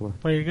is free to play.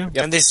 There you go.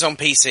 Yep. And this is on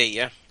PC,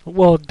 yeah?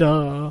 Well,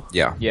 duh.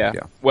 Yeah. Yeah.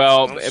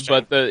 Well, That's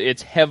but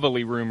it's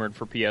heavily rumored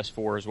for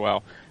PS4 as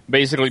well.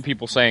 Basically,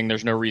 people saying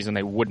there's no reason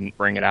they wouldn't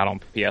bring it out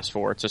on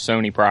PS4. It's a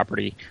Sony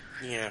property.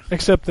 Yeah.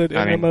 Except that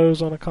I mean-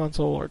 MMOs on a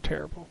console are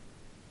terrible.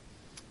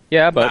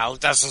 Yeah, but Well,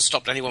 it hasn't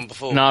stopped anyone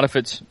before. not if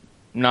it's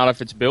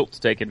built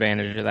to take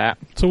advantage of that.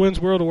 So when's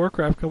World of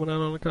Warcraft coming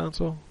out on a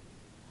console?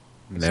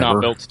 It's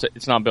not built.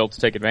 It's not built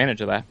to take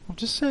advantage of that. I'm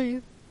just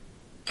saying.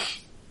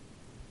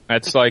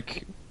 That's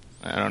like,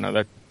 I don't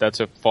know. That's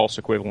a false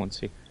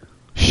equivalency.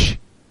 Shh.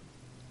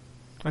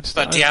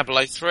 But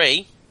Diablo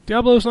 3,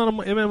 Diablo's not an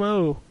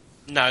MMO.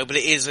 no, but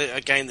it is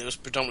a game that was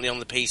predominantly on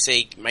the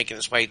PC, making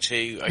its way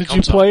to a Did console.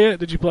 you play it?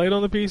 Did you play it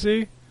on the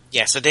PC?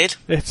 Yes, I did.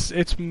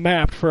 It's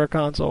mapped for a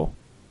console.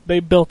 They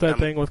built that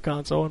thing with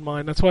console in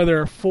mind. That's why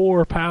there are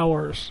 4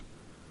 powers.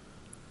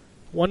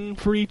 1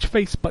 for each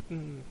face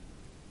button.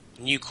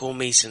 And you call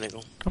me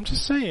cynical. I'm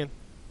just saying.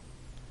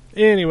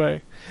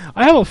 Anyway,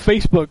 I have a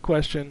Facebook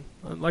question.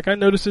 Like, I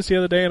noticed this the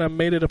other day, and I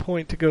made it a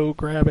point to go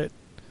grab it.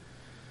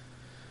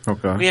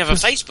 Okay. We have a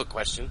Facebook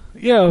question.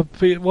 Yeah,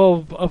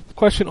 well, a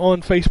question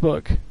on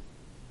Facebook.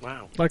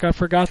 Wow. Like, I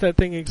forgot that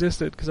thing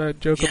existed, because I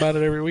joke about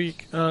it every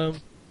week.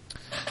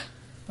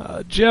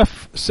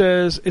 Jeff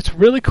says, it's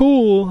really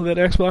cool that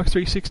Xbox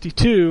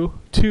 362,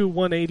 2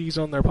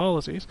 180s on their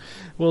policies,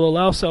 will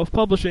allow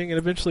self-publishing and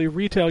eventually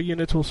retail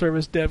units will serve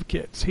as dev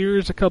kits.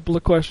 Here's a couple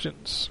of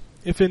questions.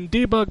 If in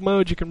debug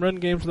mode you can run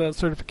games without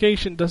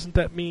certification, doesn't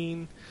that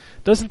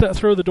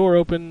throw the door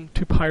open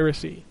to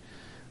piracy?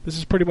 This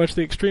is pretty much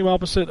the extreme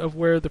opposite of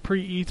where the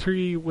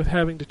pre-E3 with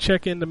having to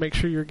check in to make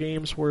sure your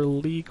games were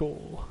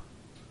legal.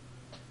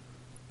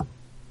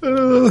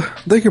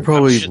 They could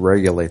probably I'm sure-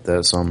 regulate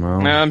that somehow.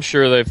 I'm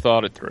sure they've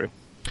thought it through.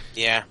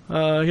 Yeah.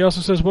 He also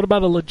says, what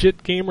about a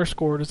legit gamer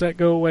score? Does that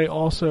go away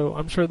also?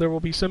 I'm sure there will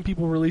be some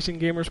people releasing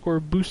gamer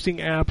score boosting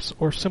apps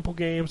or simple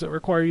games that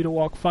require you to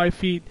walk 5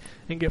 feet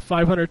and get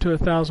 500 to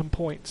 1,000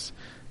 points.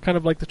 Kind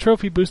of like the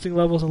trophy boosting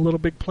levels in Little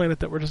Big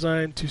Planet that were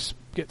designed to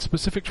get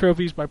specific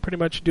trophies by pretty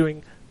much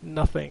doing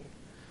nothing.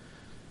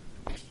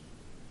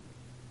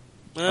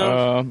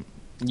 Well,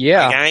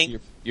 Yeah, Okay.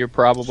 you're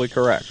probably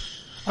correct.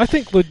 I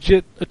think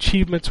legit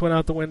achievements went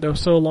out the window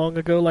so long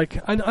ago. Like,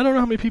 I don't know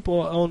how many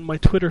people on my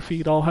Twitter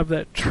feed all have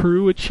that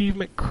true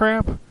achievement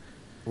crap.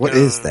 What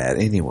is that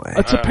anyway?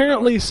 It's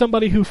apparently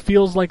somebody who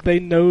feels like they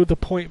know the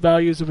point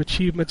values of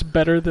achievements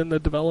better than the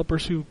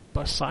developers who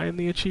assign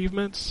the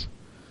achievements.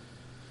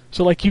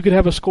 So, like, you could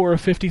have a score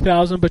of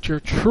 50,000, but your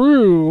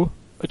true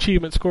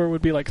achievement score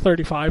would be like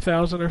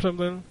 35,000 or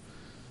something.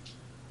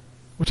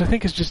 Which I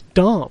think is just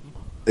dumb.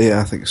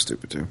 Yeah, I think it's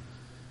stupid too.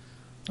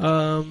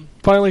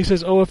 Finally, he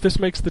says, if this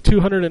makes the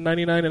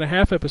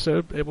 299.5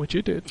 episode, which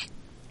it did.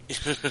 He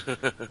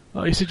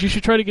said, you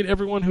should try to get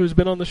everyone who has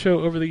been on the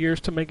show over the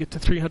years to make it to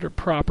 300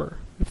 proper.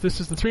 If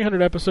this is the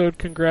 300 episode,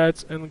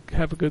 congrats, and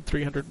have a good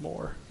 300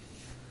 more.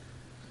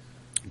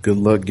 Good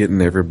luck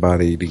getting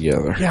everybody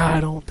together. Yeah, I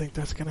don't think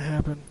that's going to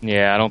happen.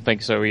 Yeah, I don't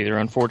think so either,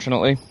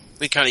 unfortunately.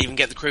 we can't even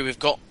get the crew we've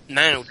got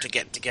now to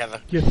get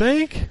together. You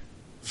think?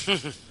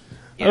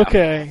 Yeah.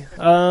 Okay.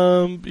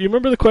 You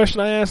remember the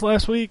question I asked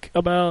last week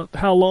about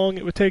how long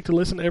it would take to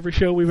listen to every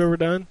show we've ever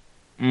done?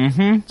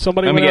 Mm-hmm.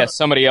 Somebody Let me went guess,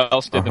 somebody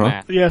else did the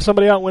math. Yeah,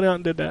 somebody went out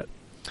and did that.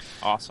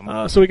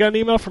 Awesome. So we got an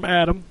email from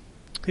Adam.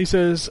 He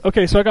says,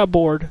 okay, so I got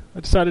bored. I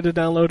decided to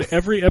download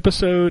every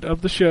episode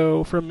of the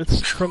show from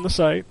the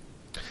site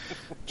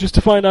just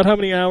to find out how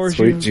many hours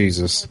Sweet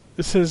Jesus.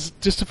 It says,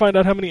 just to find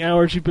out how many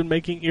hours you've been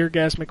making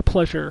eargasmic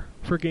pleasure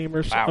for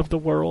gamers Wow. of the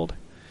world.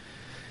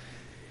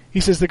 He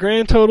says the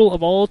grand total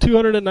of all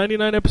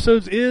 299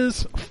 episodes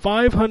is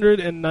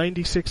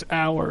 596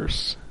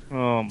 hours.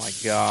 Oh my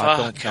god,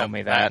 don't Fuck tell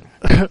me that.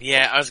 that.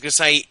 Yeah, I was going to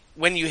say,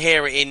 when you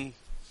hear it in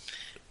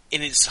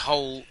its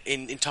whole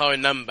entire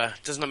number,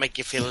 doesn't that make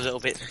you feel a little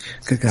bit?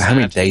 Good God, how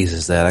many days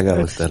is that? I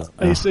gotta look that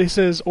up. now. He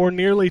says, or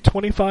nearly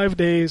 25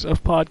 days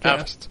of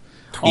podcast.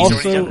 He's already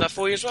Also, done that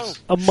for you as well.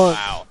 a month.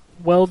 Wow.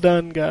 Well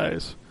done,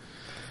 guys.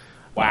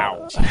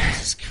 Wow.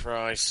 Jesus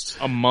Christ.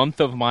 A month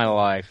of my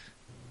life.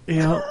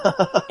 Yeah.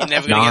 You're never going to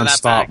get that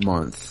Non-stop back.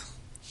 month.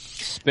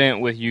 Spent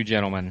with you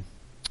gentlemen.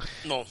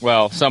 No.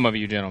 Well, some of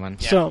you gentlemen.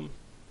 Yeah. Some.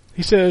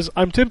 He says,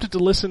 I'm tempted to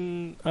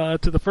listen to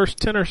the first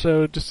 10 or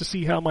so just to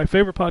see how my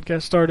favorite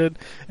podcast started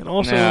and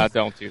also Nah,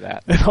 don't do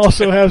that. and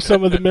also have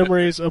some of the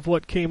memories of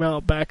what came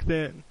out back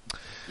then.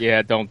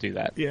 Yeah, don't do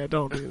that. Yeah,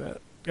 don't do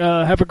that.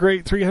 Have a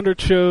great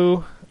 300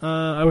 show.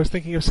 I was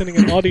thinking of sending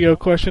an audio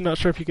question. Not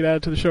sure if you could add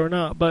it to the show or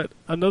not, but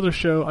another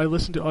show, I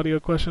listen to audio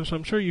questions, so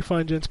I'm sure you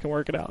fine gents can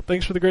work it out.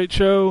 Thanks for the great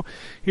show.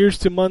 Here's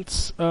to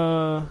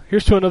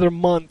another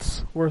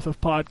month's worth of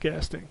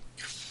podcasting.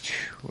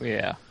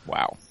 Yeah,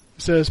 wow.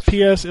 It says,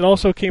 P.S. It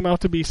also came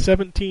out to be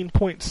 17.6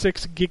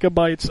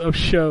 gigabytes of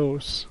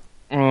shows.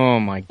 Oh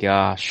my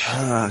gosh.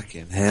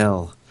 Fucking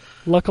hell.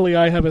 Luckily,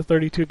 I have a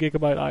 32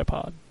 gigabyte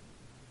iPod.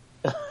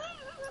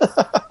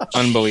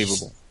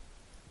 Unbelievable.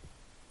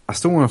 I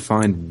still want to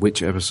find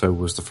which episode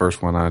was the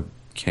first one I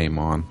came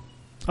on.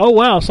 Oh,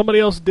 wow. Somebody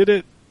else did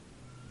it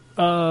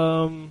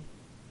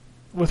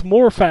with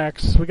more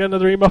facts. We got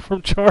another email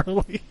from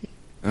Charlie.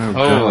 Oh, Oh,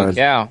 God.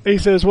 yeah. He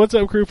says, what's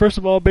up, crew? First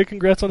of all, big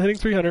congrats on hitting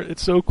 300.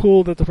 It's so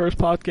cool that the first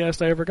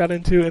podcast I ever got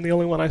into and the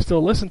only one I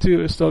still listen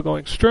to is still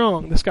going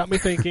strong. This got me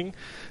thinking,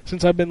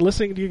 since I've been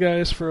listening to you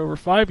guys for over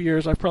 5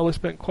 years, I've probably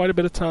spent quite a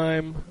bit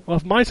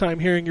of my time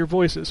hearing your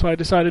voices, so I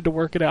decided to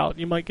work it out.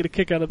 You might get a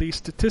kick out of these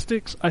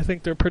statistics. I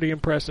think they're pretty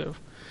impressive.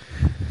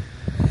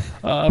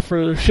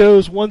 For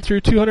shows 1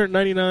 through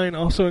 299,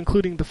 also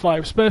including the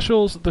 5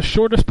 specials, the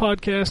shortest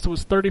podcast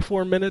was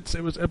 34 minutes.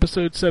 It was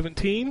episode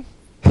 17.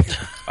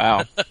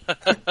 Wow.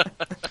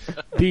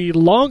 The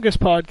longest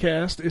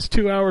podcast is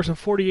 2 hours and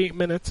 48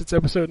 minutes. It's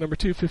episode number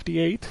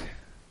 258. Shit.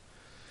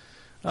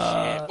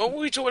 What were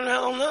we talking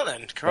about on that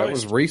then? That Christ.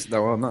 was recent.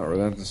 Well, not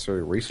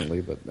necessarily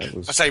recently, but that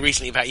was. I say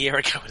recently, about a year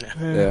ago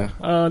now.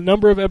 Yeah.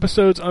 Number of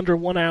episodes under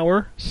 1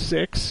 hour,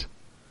 6.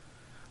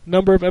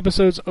 Number of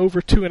episodes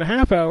over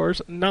 2.5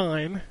 hours,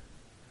 9.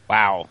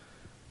 Wow.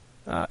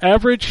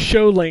 Average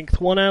show length,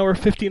 1 hour,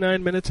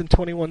 59 minutes, and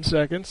 21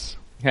 seconds.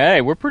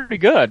 Hey, we're pretty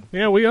good.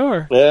 Yeah, we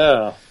are.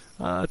 Yeah.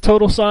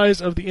 Total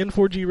size of the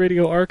N4G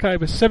radio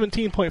archive is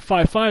 17.55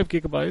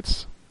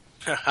 gigabytes.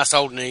 That's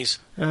old news.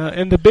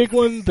 And the big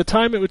one, the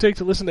time it would take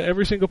to listen to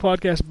every single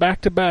podcast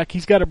back to back,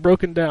 he's got it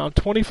broken down.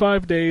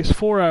 25 days,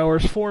 4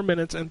 hours, 4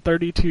 minutes, and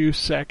 32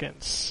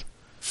 seconds.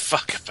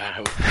 Fuck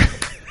about.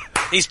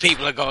 These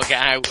people have got to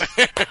get out.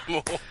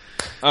 More.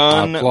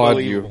 I applaud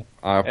Unbelievable. you.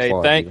 I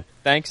applaud Hey, you.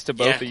 thanks to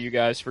both Yeah. of you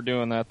guys for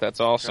doing that. That's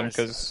awesome, Christ.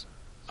 because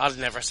I'd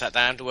never sat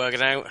down to work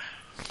it out.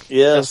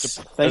 Yes.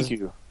 Thank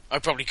you. I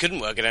probably couldn't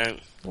work it out.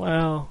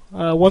 Wow.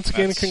 Once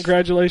again, That's-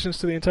 congratulations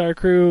to the entire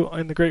crew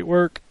and the great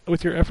work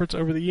with your efforts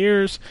over the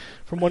years.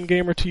 From one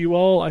gamer to you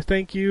all, I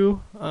thank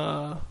you.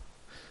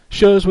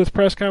 Shows with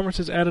press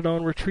conferences added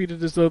on were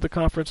treated as though the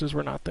conferences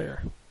were not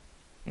there.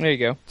 there you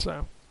go.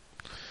 So,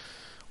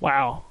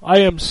 wow. I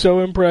am so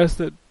impressed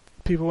that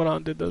people went out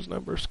and did those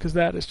numbers, because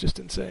that is just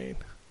insane.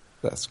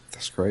 That's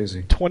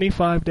crazy.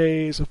 25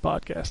 days of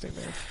podcasting,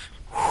 man.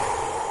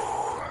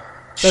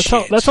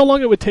 Shit. That's how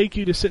long it would take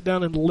you to sit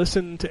down and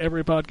listen to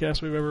every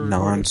podcast we've ever recorded.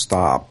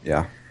 Non-stop.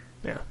 Yeah.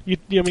 Yeah. I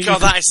mean, God,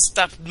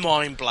 that's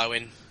mind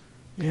blowing.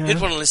 yeah,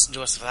 You'd want to listen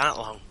to us for that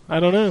long.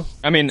 I don't know.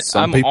 I mean,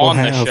 Some I'm people on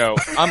the have. show.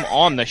 I'm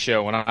on the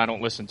show, and I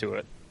don't listen to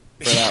it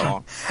for that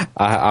long.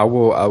 I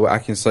will. I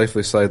can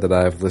safely say that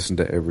I have listened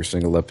to every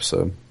single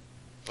episode,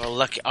 Well,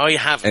 lucky I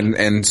haven't.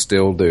 and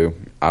still do.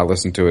 I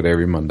listen to it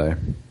every Monday.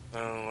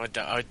 I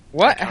don't.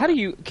 What? How do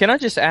you? Can I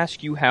just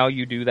ask you how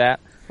you do that?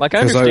 Like,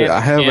 I 'Cause understand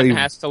I have Ken a-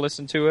 has to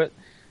listen to it,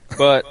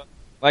 but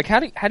like, how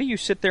do you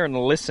sit there and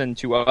listen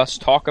to us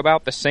talk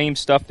about the same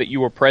stuff that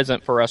you were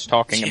present for us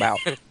talking about?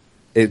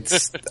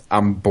 It's.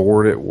 I'm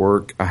bored at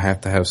work. I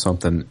have to have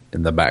something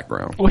in the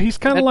background. Well, he's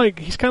kind of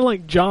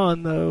like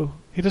John, though.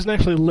 He doesn't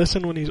actually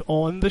listen when he's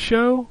on the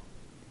show.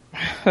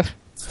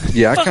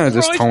 Yeah, I kind of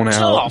just Right tone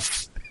out.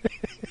 off.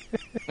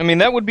 I mean,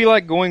 that would be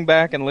like going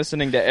back and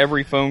listening to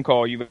every phone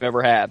call you've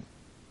ever had.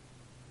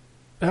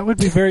 That would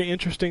be very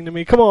interesting to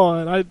me. Come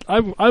on,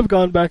 I've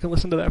gone back and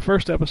listened to that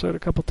first episode a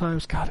couple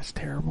times. God, it's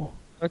terrible.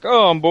 Like,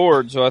 oh, I'm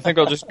bored, so I think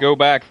I'll just go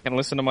back and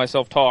listen to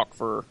myself talk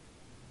for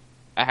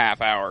a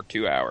half hour,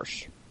 2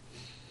 hours.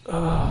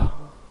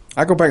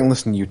 I go back and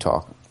listen to you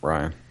talk,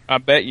 Ryan. I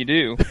bet you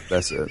do.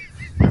 That's it.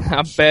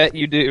 I bet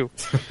you do.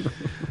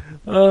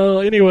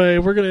 Anyway,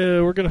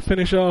 we're gonna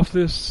finish off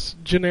this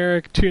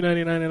generic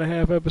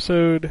 299.5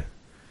 episode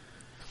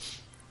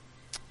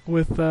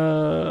with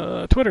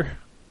Twitter.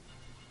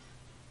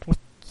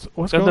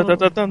 What's Dun, going dun,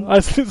 dun, on? dun, dun.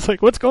 It's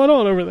like, what's going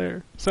on over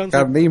there? Sounds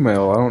Got like, an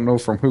email. I don't know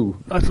from who.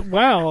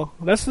 wow,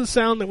 that's the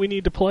sound that we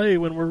need to play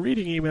when we're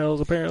reading emails.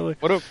 Apparently,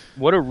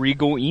 What a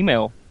regal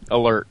email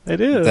alert.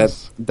 it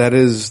is. That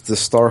is the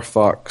Star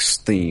Fox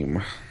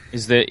theme.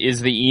 Is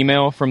the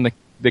email from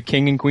the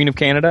King and Queen of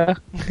Canada?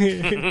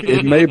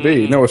 It may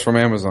be. No, it's from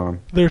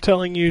Amazon. They're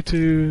telling you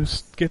to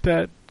get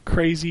that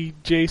crazy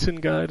Jason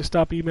guy to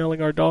stop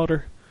emailing our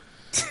daughter,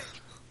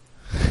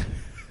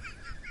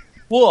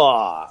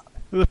 What?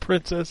 the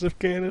Princess of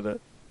Canada.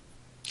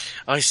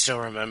 I still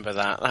remember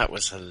that. That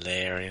was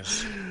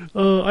hilarious.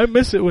 I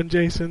miss it when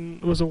Jason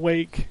was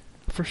awake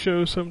for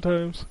shows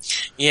sometimes.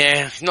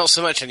 Yeah, not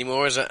so much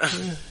anymore, is it?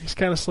 Yeah, he's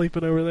kind of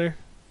sleeping over there.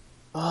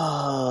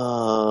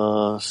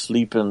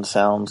 Sleeping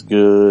sounds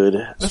good,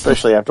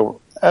 especially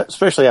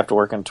after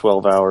working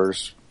 12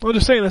 hours. I'm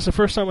just saying, that's the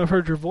first time I've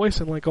heard your voice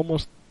in like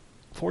almost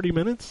 40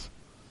 minutes.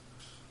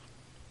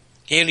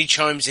 He only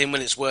chimes in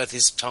when it's worth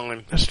his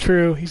time. That's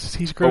true.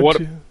 He's grown what-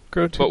 too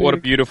But what a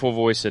big. beautiful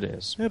voice it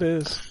is. It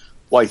is.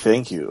 Why,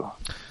 thank you.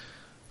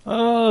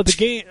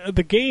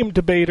 The game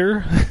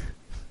debater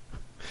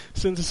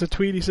sends us a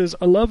tweet. He says,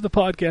 "I love the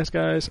podcast,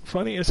 guys.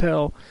 Funny as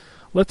hell.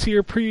 Let's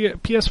hear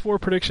PS4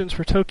 predictions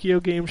for Tokyo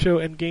Game Show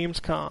and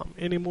Gamescom.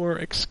 Any more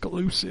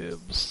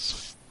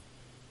exclusives?"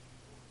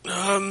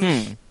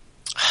 I'll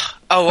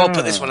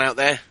put this one out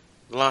there.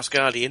 The Last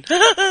Guardian.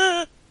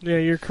 Yeah,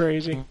 you're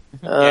crazy.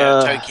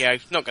 Tokyo.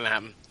 Not going to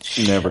happen.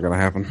 Never gonna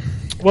happen.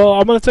 Well,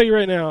 I'm going to tell you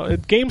right now,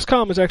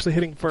 Gamescom is actually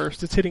hitting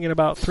first. It's hitting in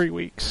about 3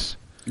 weeks.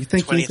 You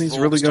think 20th anything's of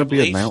really August, gonna I be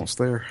believe. announced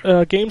there?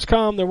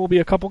 Gamescom, there will be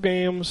a couple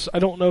games. I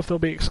don't know if they'll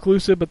be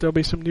exclusive, but there'll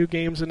be some new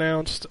games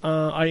announced.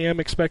 I am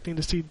expecting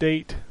to see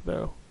date,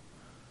 though.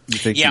 You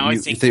think? Yeah, I you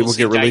think we'll see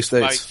get release dates for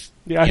dates? both.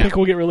 Yeah, I Yeah. think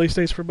we'll get release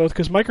dates for both,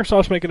 because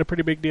Microsoft's making a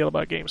pretty big deal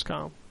about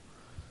Gamescom.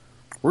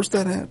 Where's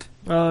that at?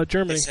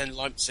 Germany. It's in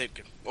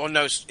Leipzig. Or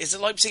no, is it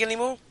Leipzig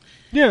anymore?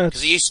 Yeah,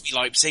 Because it used to be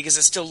Leipzig. Is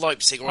it still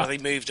Leipzig, or have they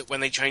moved it when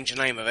they changed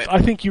the name of it?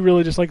 I think you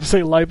really just like to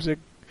say Leipzig.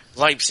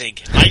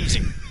 Leipzig.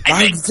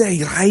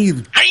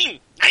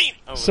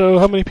 Oh, So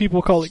how many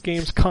people call it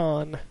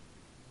Gamescon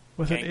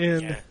with an N?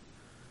 yeah.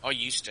 I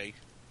used to.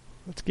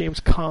 It's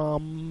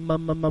Gamescom.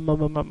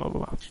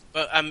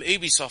 But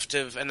Ubisoft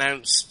have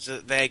announced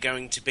that they're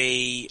going to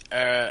be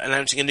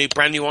announcing a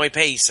brand new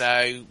IP, so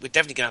we're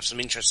definitely going to have some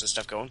interesting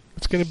stuff going.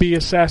 It's going to be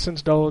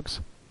Assassin's Dogs.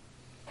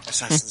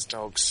 Assassin's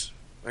Dogs.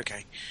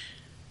 Okay.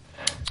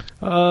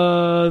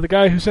 The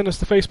guy who sent us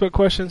the Facebook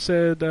question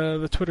said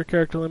the Twitter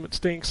character limit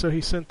stinks, so he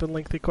sent the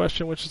lengthy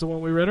question, which is the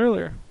one we read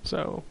earlier.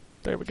 So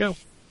there we go.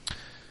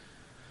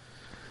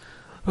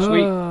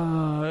 Sweet.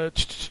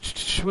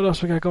 What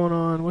else we got going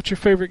on? What's your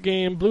favorite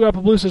game? Blue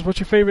Apple Blue says, "What's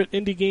your favorite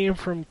indie game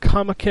from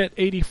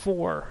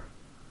Comiket84?"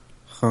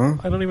 Huh?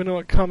 I don't even know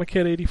what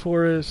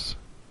Comiket84 is.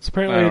 It's I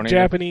apparently a don't either.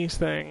 Japanese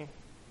thing.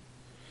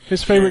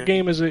 His favorite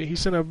game is he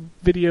sent a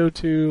video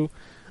to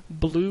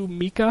Blue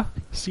Mika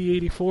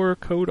C84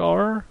 Code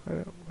R.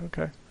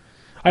 Okay,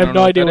 I have don't no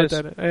know what idea that what is.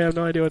 that is. I have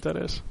no idea what that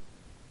is.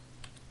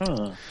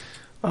 Huh.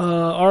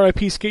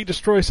 R.I.P. Skate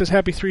Destroy says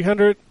happy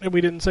 300, and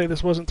we didn't say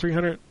this wasn't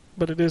 300,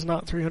 but it is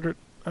not 300.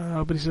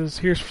 But he says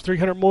here's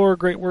 300 more.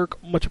 Great work,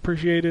 much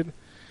appreciated.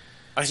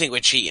 I think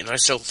we're cheating. I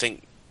still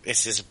think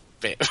this is a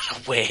bit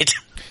weird.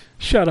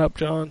 Shut up,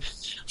 John.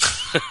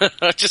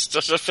 I just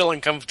feel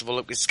uncomfortable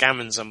with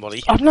scamming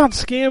somebody. I'm not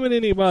scamming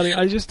anybody.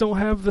 I just don't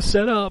have the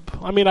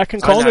setup. I mean, I can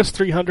call know. this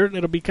 300, and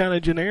it'll be kind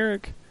of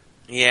generic.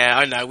 Yeah,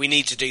 I know. We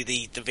need to do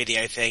the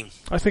video thing.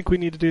 I think we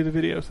need to do the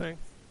video thing.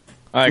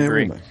 I Yeah,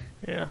 agree. we know.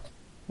 Yeah,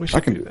 we should I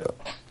can do do that.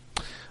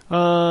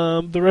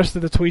 that. The rest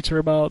of the tweets are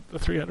about the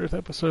 300th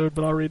episode,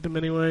 but I'll read them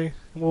anyway.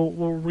 We'll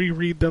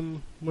reread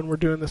them when we're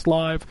doing this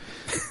live.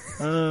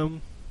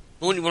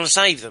 Wouldn't you want to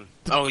save them?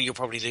 Oh, you'll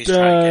probably lose track.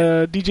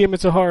 Yeah. DJ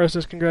Mitsuhara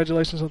says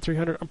congratulations on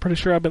 300. I'm pretty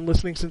sure I've been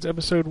listening since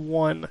episode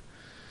 1.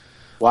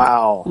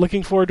 Wow.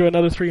 Looking forward to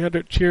another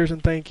 300. Cheers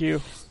and thank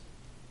you.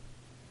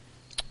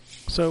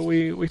 So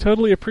we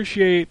totally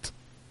appreciate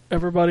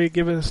everybody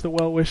giving us the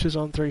well wishes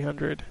on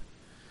 300.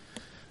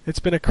 It's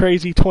been a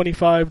crazy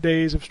 25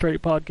 days of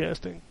straight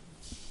podcasting.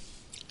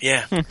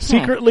 Yeah.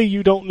 Secretly,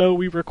 you don't know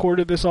we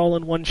recorded this all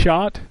in one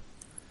shot,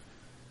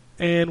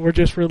 and we're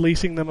just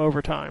releasing them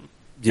over time.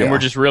 Yeah. And we're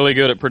just really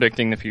good at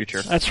predicting the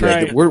future. That's Yeah,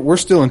 right. We're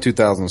still in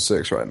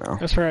 2006 right now.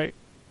 That's right.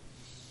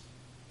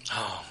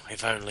 Oh,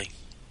 if only.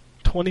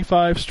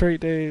 25 straight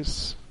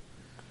days.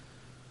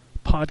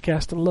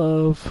 Podcast of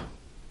love.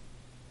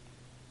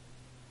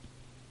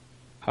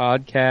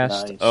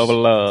 Podcast Nice. of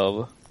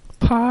love.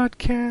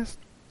 Podcast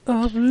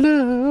of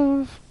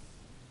love.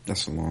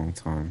 That's a long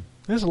time.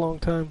 That's a long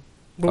time.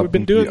 But I've we've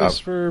been been- doing yeah, this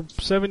for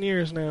 7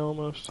 years now,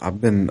 almost.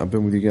 I've been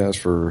with you guys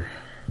for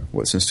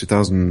since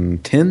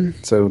 2010.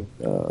 So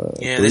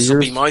Yeah, 3 this will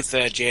years. be my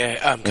third year.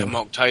 Come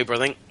October, I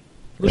think.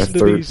 Listen to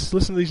third.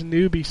 these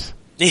newbies.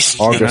 This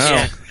August.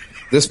 Yeah.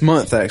 This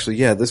month, actually,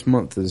 yeah, this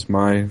month is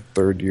my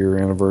 3rd year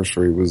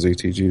anniversary with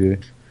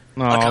ZTGD.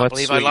 Oh, I can't that's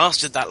believe sweet. I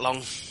lasted that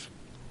long.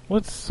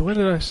 When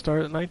did I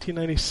start?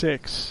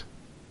 1996.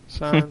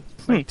 Son,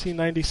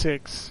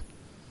 1996.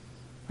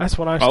 That's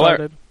when I All I-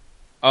 started.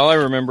 All I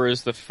remember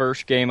is the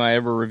first game I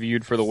ever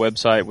reviewed for the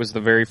website was the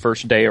very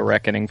first Day of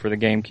Reckoning for the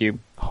GameCube.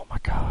 Oh my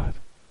god.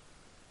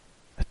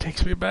 That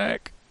takes me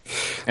back.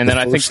 And then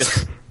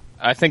The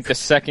I think the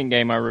second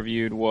game I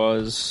reviewed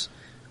was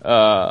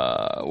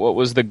what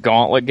was the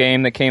Gauntlet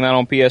game that came out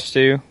on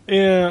PS2?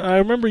 Yeah, I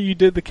remember you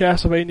did the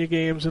Castlevania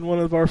games, and one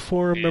of our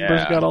forum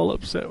members Yeah. got all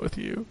upset with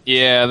you.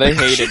 Yeah, they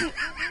hated.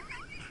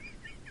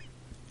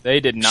 They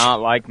did not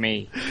like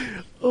me.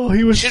 Oh,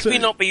 he was. Should we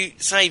not be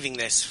saving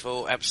this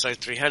for episode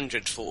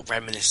 300 for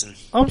reminiscing?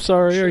 I'm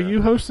sorry. Are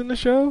you hosting the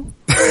show?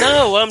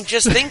 No, I'm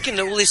just thinking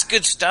all this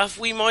good stuff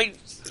we might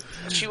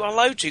shoot our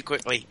load too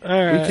quickly. All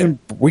right.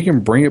 We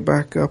can bring it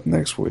back up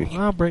next week.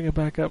 I'll bring it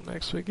back up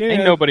next week. Yeah.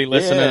 Ain't nobody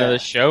listening Yeah. to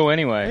this show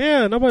anyway.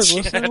 Yeah, nobody's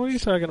listening. What are you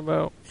talking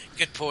about?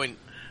 Good point.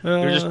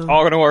 We're just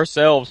talking to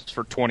ourselves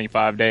for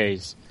 25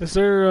 days. Is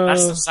there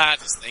That's the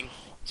saddest thing.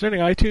 is there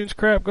any iTunes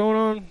crap going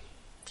on?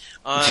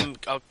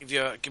 I'll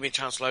give me a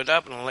chance to load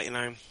up, and I'll let you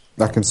know.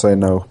 I can say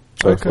no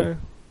safely. Okay.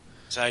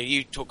 So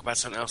you talk about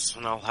something else,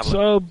 and I'll have a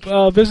look.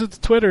 So visit the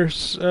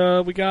Twitters.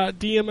 We got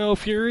DML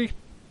Fury.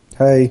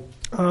 Hey,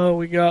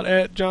 We got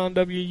at John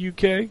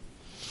WUK.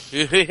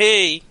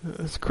 Hey,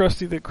 It's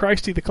Krusty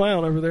the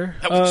Clown over there.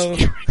 that was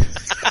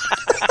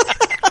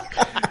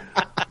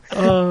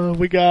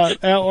We got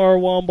at R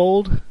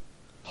Wombold.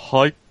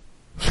 Hi.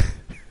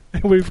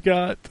 And we've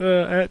got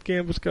at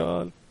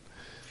GambusCon.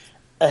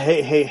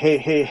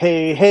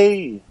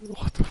 Hey.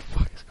 What the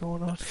fuck is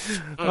going on?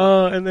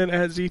 And then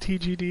at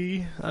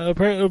ZTGD.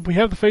 Apparently, we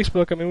have the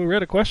Facebook. I mean, we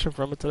read a question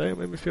from it today. It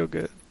made me feel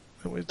good.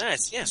 And we-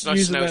 nice. Yeah, it's nice to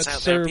Using know it's that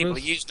out there. People are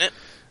service. using it.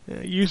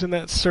 using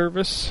that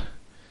service.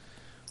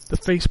 The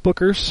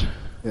Facebookers.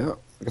 yeah,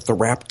 I got the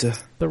Raptor.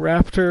 The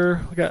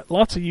Raptor. We got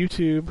lots of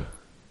YouTube.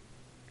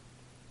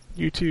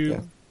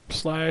 YouTube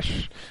 / I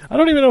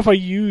don't even know if I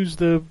use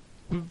the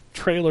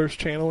trailers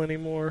channel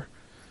anymore.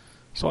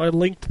 So I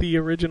linked the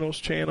originals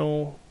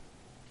channel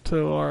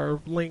to our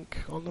link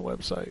on the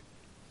website.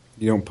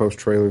 You don't post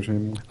trailers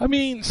anymore. I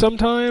mean,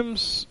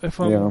 sometimes if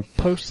I'm Yeah.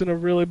 posting a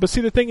really... But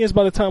see, the thing is,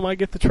 by the time I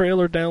get the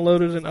trailer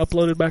downloaded and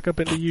uploaded back up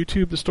into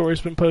YouTube, the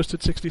story's been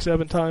posted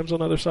 67 times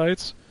on other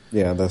sites.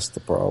 Yeah, that's the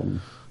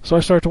problem. So I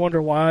start to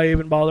wonder why I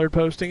even bothered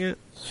posting it.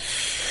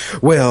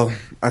 Well,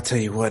 I tell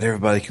you what,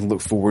 everybody can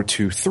look forward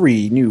to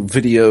 3 new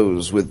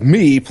videos with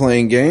me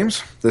playing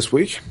games this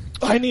week.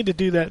 I need to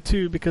do that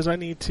too, because I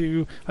need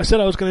to... I said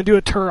I was going to do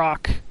a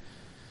Turok.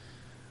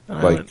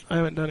 I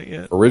haven't done it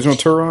yet. Original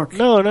Turok?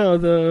 No,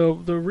 the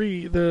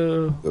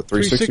 360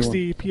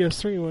 360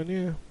 PS3 one,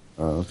 yeah.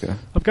 Oh, okay.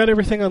 I've got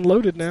everything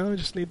unloaded now. I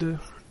just need to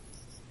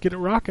get it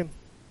rocking.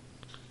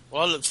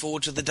 Well, I look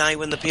forward to the day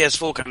when the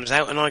PS4 comes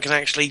out and I can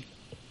actually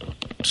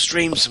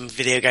stream some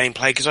video game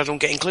play because I don't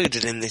get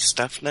included in this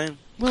stuff now.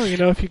 Well,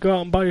 if you go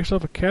out and buy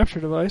yourself a capture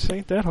device, it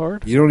ain't that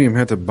hard. You don't even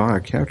have to buy a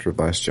capture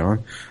device,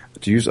 John.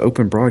 To use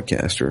Open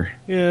Broadcaster.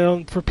 Yeah,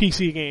 for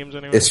PC games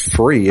anyway. It's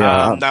free,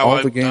 yeah. No,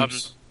 all the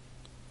games.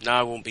 No,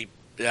 I won't be.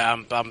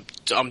 I'm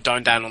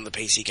dying down on the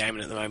PC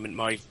gaming at the moment.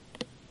 My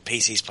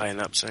PC's playing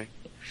up, so.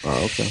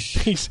 Oh,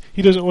 okay.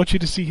 He doesn't want you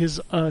to see his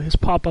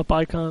pop-up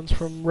icons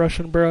from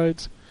Russian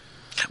brides.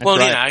 Well,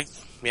 right.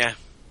 yeah.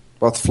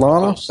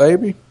 Botswana,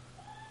 baby.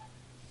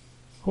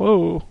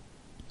 Whoa,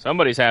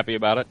 Somebody's happy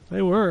about it.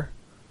 they were.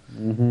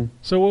 Mm-hmm.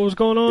 So what was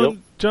going on, Yep.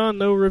 John?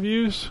 No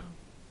reviews?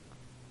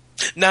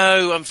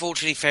 No,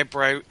 unfortunately,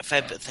 February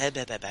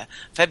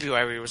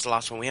was the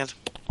last one we had.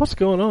 What's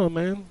going on,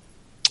 man?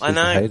 I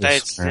People know. hate us,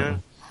 That's,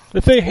 apparently.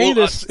 If they hate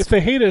Well,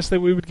 us,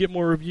 then we would get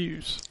more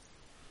reviews.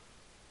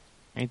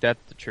 Ain't that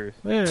the truth?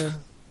 Yeah.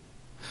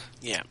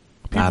 yeah.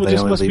 People They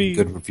just only must leave be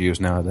good reviews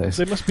nowadays.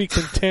 they must be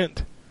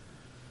content.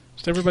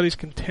 Just everybody's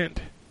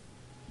content.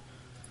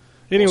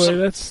 Anyway,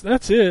 Awesome.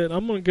 that's it.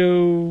 I'm gonna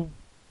go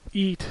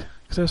eat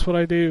because that's what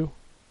I do.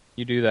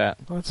 You do that.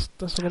 That's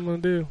what I'm gonna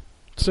do.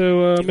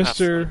 So, You have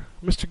Mr.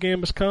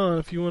 Gambus Khan,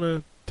 if you want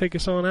to take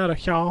us on out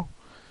of y'all.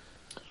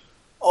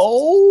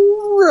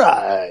 All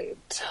right.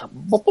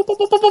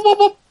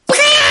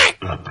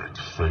 Epic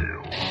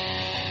fail.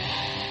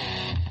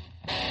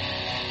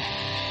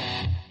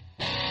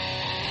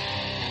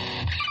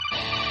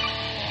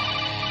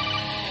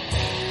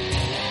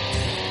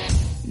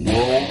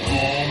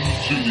 Welcome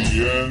to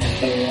the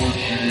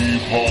N4G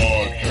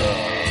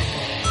podcast.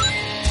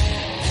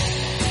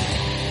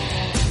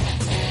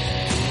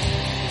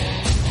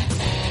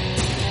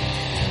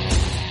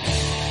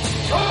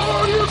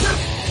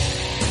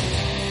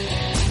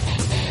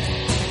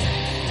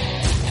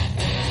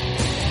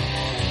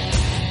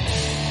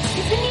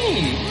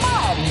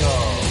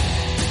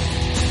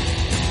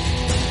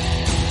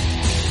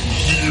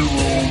 Zero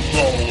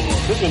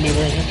tolerance. This is going to be a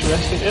very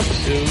interesting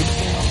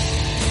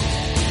episode.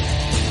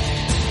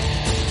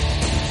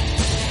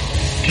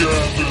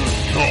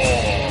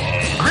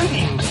 GambusCon.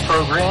 Greetings,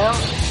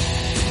 programs.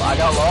 I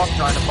got lost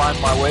trying to find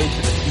my way to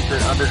the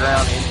secret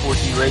underground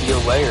N4G radio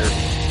lair.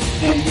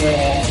 The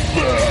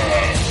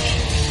Wombat.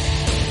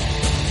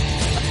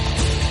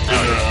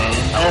 And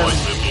I always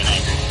live being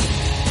angry.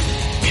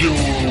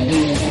 Killer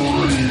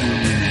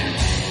Wolverine.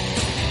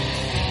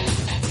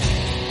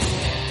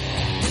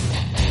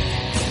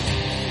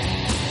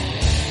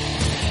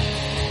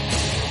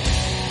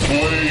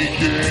 Play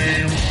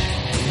games,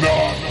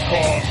 not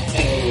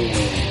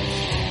consoles.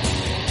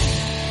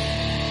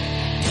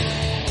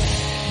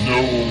 No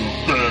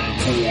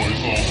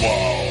fanboys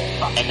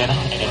allowed. And then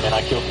I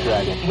killed the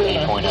dragon.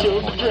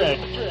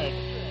 8.0.